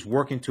Security is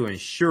working to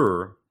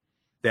ensure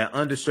that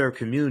underserved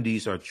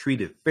communities are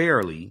treated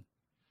fairly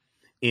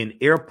in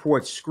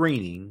airport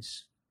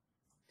screenings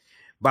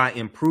by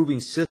improving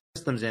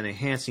systems and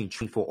enhancing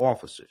training for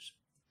officers.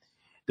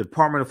 The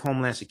Department of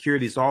Homeland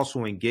Security is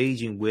also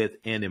engaging with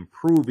and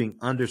improving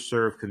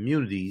underserved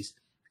communities'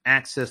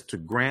 access to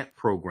grant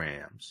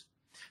programs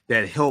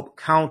that help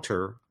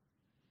counter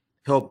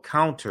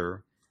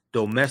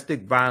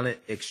domestic violent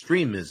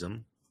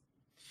extremism,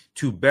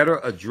 to better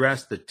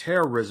address the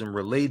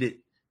terrorism-related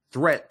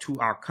threat to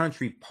our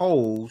country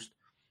posed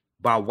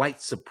by white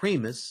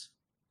supremacists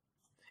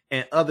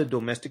and other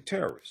domestic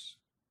terrorists.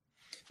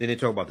 Then they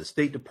talk about the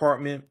State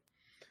Department,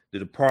 the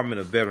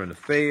Department of Veteran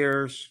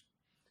Affairs,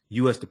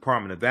 U.S.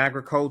 Department of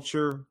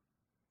Agriculture,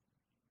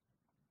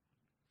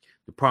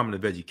 Department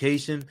of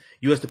Education.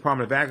 U.S.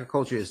 Department of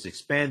Agriculture is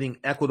expanding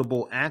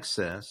equitable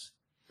access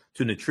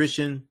to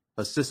nutrition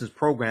assistance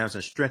programs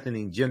and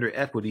strengthening gender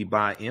equity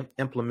by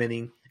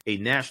implementing a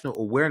national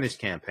awareness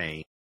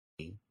campaign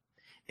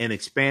and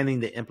expanding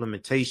the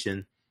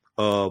implementation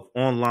of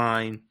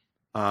online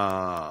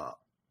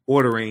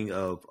ordering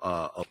of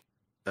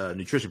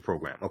nutrition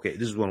program. Okay,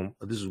 this is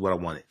what I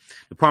wanted.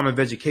 Department of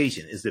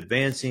Education is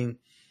advancing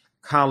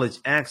college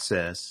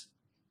access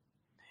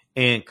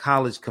and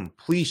college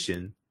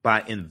completion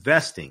by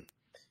investing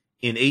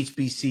in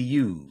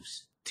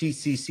HBCUs,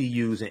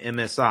 TCCUs, and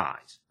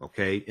MSIs.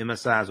 Okay,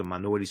 MSIs are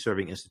minority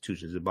serving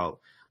institutions. About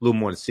a little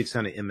more than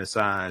 600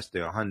 MSIs.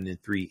 There are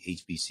 103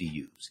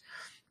 HBCUs.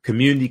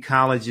 Community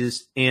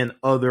colleges and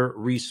other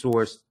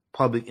resource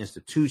public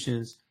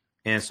institutions,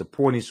 and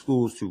supporting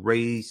schools to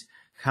raise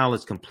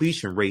college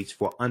completion rates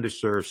for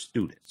underserved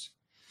students.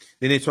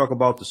 Then they talk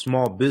about the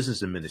Small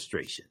Business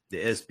Administration, the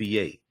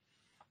SBA,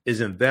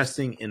 is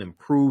investing in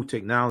improved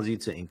technology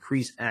to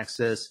increase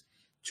access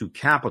to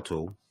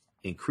capital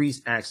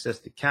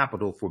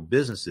for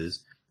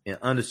businesses in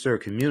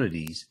underserved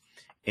communities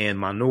and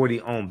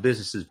minority-owned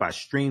businesses by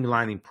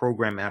streamlining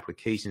program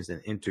applications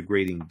and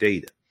integrating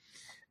data.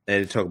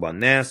 And they talk about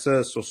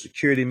NASA, Social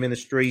Security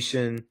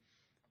Administration,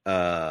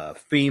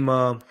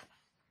 FEMA.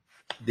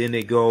 Then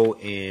they go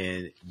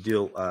and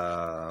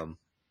deal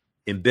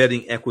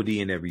embedding equity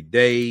in every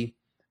day.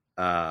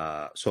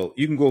 So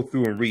you can go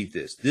through and read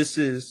this. This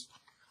is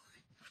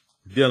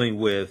dealing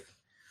with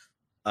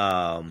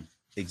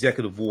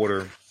Executive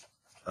Order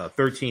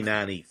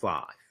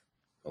 13985.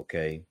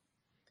 Okay,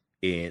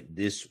 and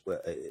this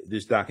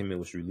document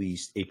was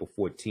released April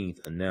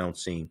 14th,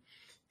 announcing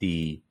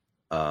the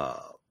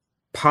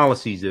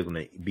policies that are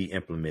going to be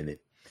implemented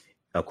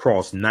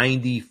across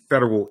 90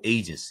 federal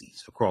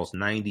agencies.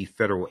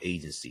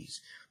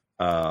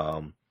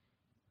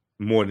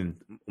 More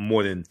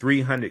than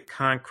 300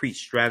 concrete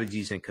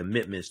strategies and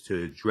commitments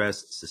to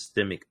address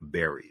systemic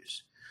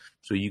barriers.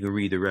 So you can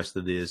read the rest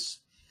of this,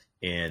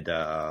 and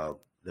they'll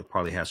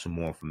probably have some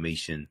more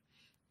information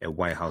at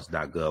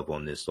whitehouse.gov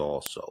on this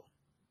also.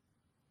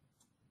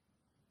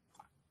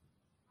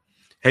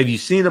 Have you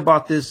seen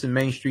about this in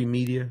mainstream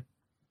media?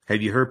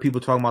 Have you heard people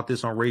talking about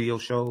this on radio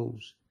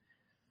shows?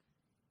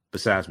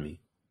 Besides me,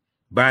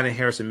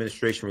 Biden-Harris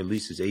administration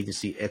releases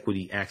agency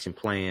equity action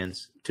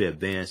plans to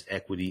advance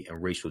equity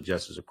and racial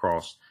justice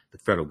across the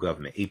federal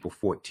government, April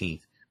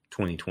 14th,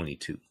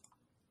 2022.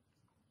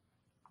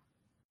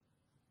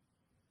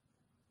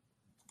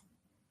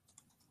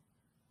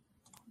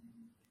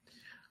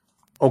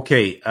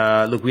 Okay,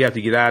 look, we have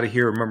to get out of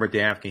here. Remember, at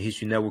the African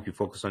History Network, we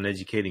focus on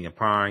educating,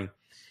 empowering,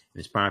 and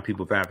inspiring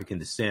people of African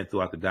descent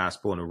throughout the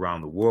diaspora and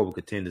around the world. We'll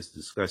continue this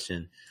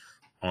discussion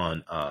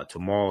on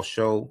tomorrow's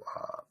show.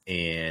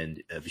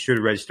 And be sure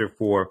to register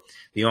for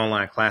the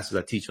online classes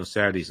I teach on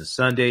Saturdays and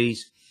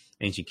Sundays.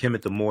 Ancient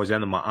Kemet, the Moors,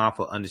 and the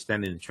Ma'afa,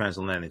 Understanding the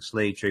Transatlantic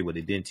Slave Trade, what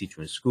they didn't teach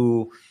you in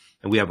school.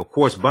 And we have a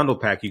course bundle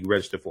pack. You can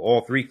register for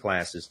all 3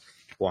 classes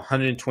for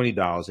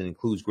 $120. It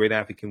includes Great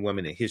African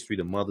Women in History,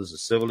 the Mothers of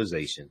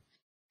Civilization.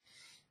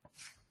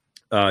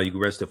 You can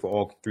register for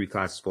all 3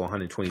 classes for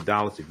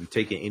 $120. If you've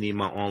taken any of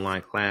my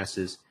online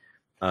classes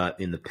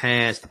in the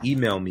past,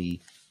 email me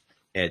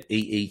at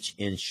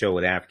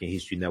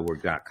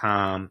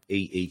ahnshow@africanhistorynetwork.com,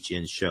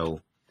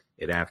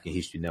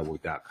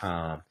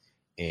 ahnshow@africanhistorynetwork.com,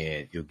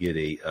 and you'll get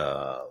a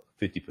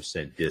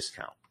 50%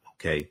 discount.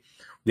 Okay,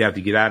 we have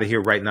to get out of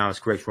here right now. It's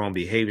correct wrong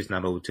behaviors.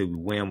 Not over till we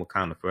win.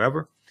 Wakanda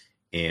forever,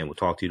 and we'll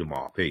talk to you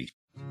tomorrow. Peace.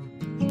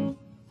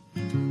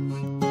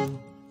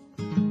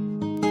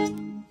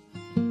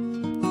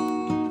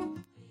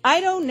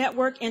 IDO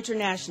Network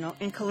International,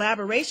 in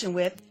collaboration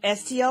with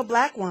STL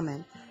Black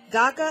Woman,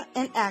 DACA,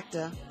 and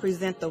ACTA,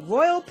 present the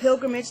Royal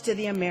Pilgrimage to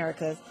the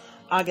Americas,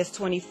 August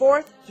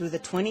 24th through the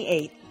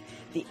 28th.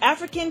 The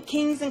African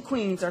kings and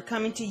queens are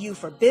coming to you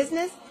for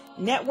business,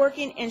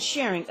 networking, and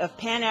sharing of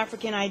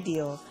Pan-African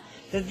ideals.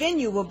 The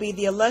venue will be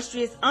the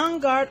illustrious En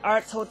Garde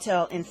Arts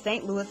Hotel in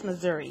St. Louis,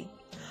 Missouri.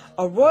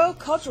 A royal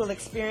cultural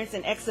experience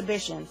and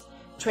exhibitions,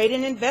 trade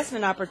and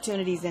investment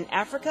opportunities in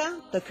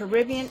Africa, the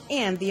Caribbean,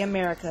 and the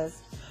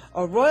Americas.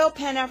 A Royal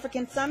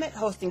Pan-African Summit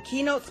hosting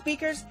keynote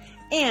speakers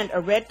and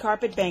a red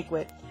carpet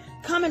banquet.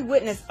 Come and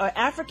witness an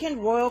African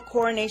royal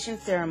coronation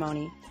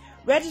ceremony.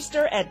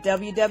 Register at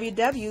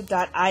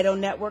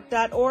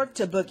www.idonetwork.org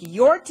to book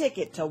your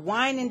ticket to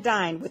wine and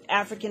dine with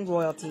African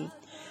royalty.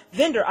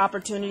 Vendor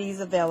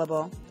opportunities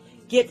available.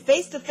 Get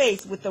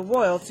face-to-face with the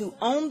royals who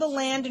own the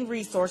land and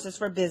resources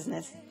for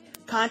business.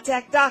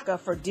 Contact DACA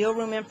for deal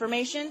room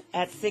information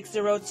at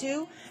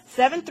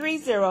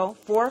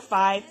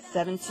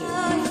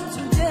 602-730-4572.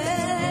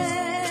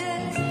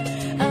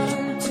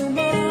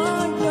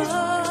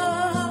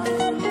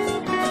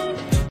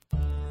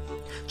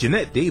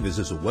 Jeanette Davis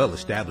is a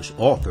well-established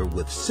author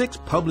with 6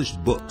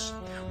 published books.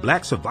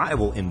 Black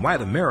Survival in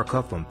White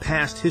America from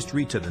Past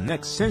History to the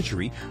Next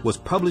Century was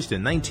published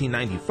in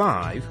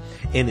 1995,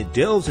 and it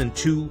delves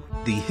into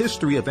the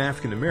history of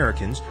African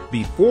Americans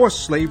before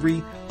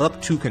slavery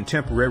up to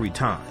contemporary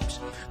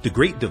times. The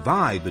Great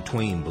Divide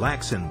Between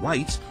Blacks and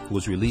Whites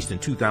was released in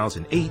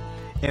 2008,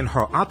 and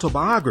her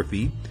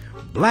autobiography,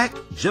 Black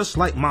Just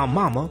Like My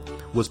Mama,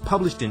 was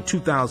published in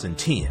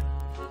 2010.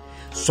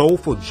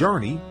 Soulful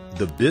Journey,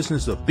 The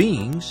Business of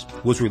Beings,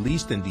 was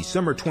released in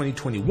December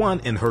 2021,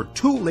 and her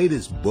 2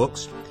 latest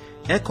books,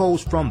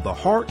 Echoes from the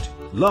Heart,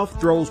 Love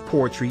Throws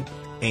Poetry,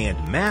 and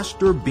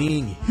Master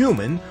Being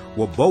Human,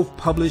 were both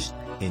published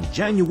in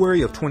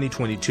January of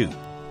 2022.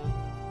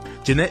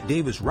 Jeanette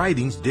Davis'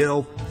 writings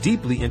delve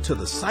deeply into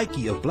the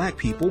psyche of Black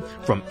people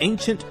from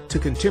ancient to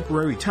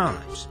contemporary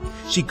times.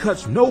 She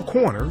cuts no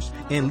corners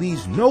and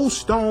leaves no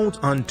stones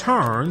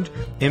unturned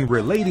in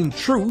relating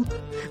truth,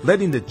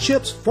 letting the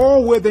chips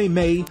fall where they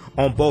may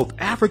on both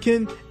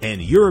African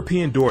and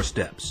European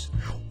doorsteps.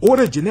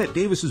 Order Jeanette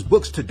Davis's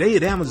books today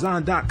at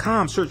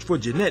Amazon.com. Search for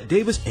Jeanette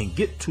Davis and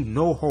get to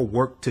know her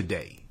work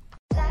today.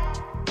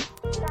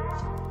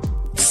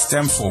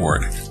 STEM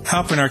Forward,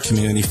 helping our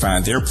community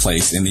find their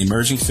place in the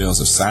emerging fields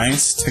of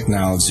science,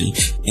 technology,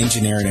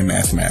 engineering, and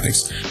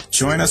mathematics.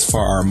 Join us for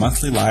our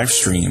monthly live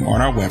stream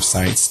on our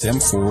website,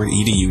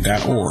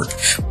 stemforwardedu.org.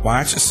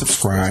 Watch,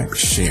 subscribe,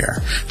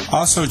 share.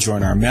 Also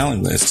join our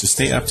mailing list to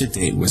stay up to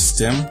date with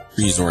STEM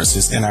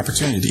resources and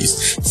opportunities.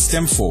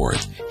 STEM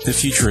Forward, the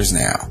future is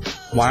now.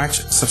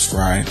 Watch,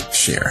 subscribe,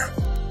 share.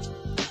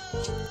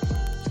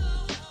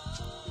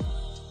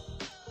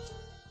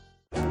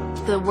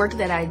 The work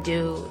that I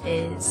do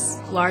is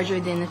larger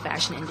than the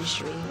fashion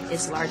industry.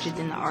 It's larger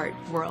than the art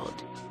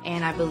world.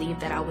 and I believe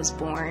that I was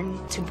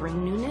born to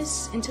bring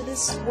newness into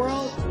this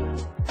world.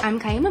 I'm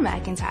Kaima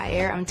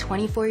McIntyre. I'm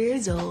 24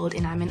 years old,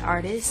 and I'm an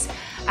artist.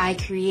 I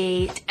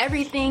create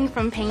everything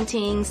from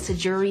paintings to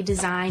jewelry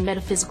design,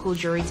 metaphysical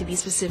jewelry to be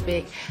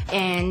specific,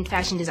 and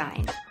fashion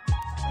design.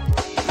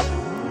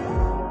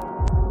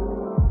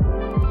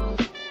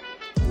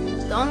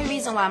 The only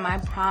reason why my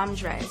prom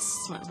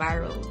dress went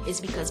viral is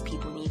because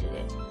people needed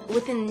it.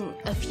 Within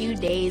a few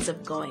days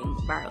of going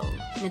viral,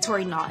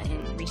 Naturi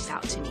Naughton reached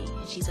out to me,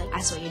 and she's like,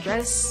 I saw your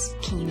dress,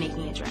 can you make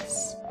me a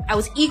dress? I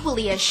was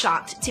equally as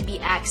shocked to be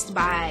asked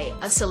by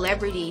a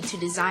celebrity to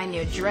design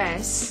their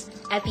dress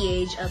at the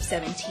age of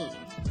 17.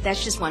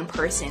 That's just one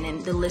person,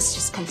 and the list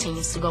just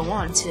continues to go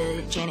on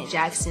to Janet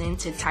Jackson,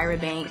 to Tyra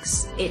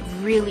Banks. It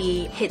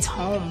really hits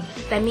home.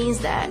 That means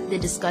that the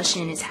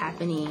discussion is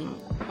happening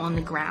on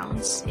the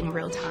grounds in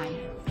real time.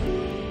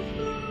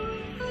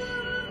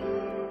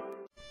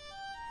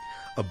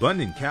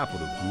 Abundant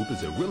Capital Group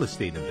is a real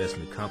estate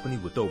investment company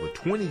with over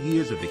 20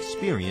 years of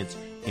experience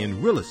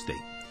in real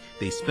estate.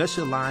 They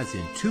specialize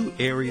in two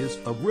areas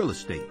of real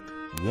estate.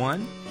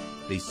 One,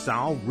 they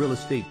solve real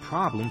estate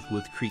problems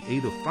with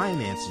creative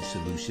financing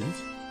solutions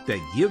that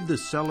give the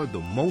seller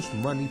the most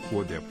money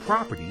for their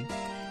property.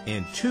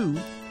 And two,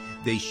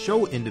 they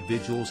show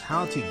individuals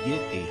how to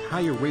get a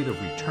higher rate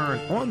of return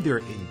on their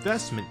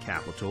investment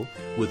capital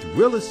with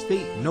Real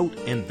Estate Note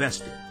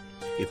Investor.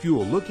 If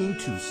you are looking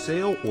to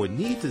sell or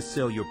need to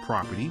sell your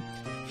property,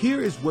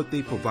 here is what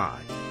they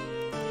provide.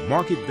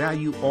 Market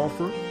value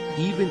offer,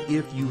 even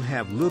if you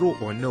have little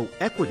or no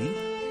equity.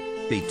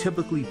 They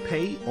typically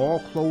pay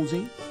all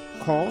closing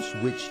costs,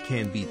 which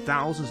can be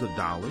thousands of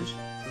dollars.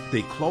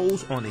 They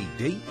close on a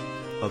date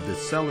of the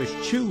seller's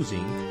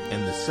choosing,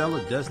 and the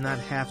seller does not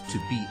have to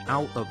be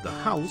out of the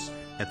house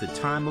at the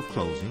time of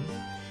closing.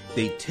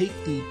 They take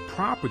the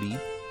property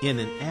in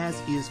an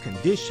as-is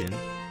condition,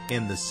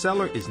 and the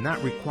seller is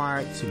not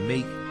required to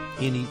make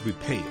any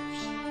repairs.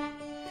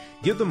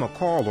 Give them a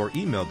call or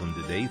email them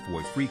today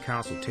for a free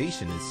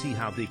consultation and see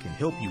how they can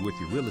help you with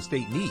your real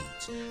estate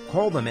needs.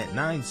 Call them at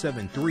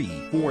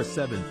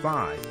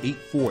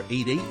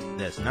 973-475-8488.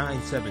 That's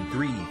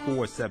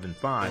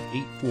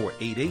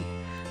 973-475-8488.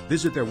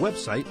 Visit their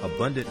website,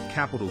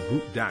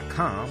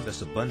 abundantcapitalgroup.com.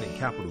 That's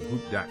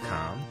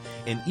abundantcapitalgroup.com.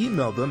 And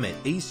email them at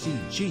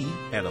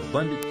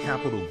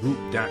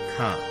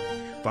acg@abundantcapitalgroup.com.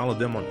 Follow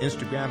them on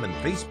Instagram and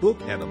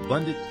Facebook at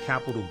Abundant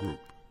Capital Group.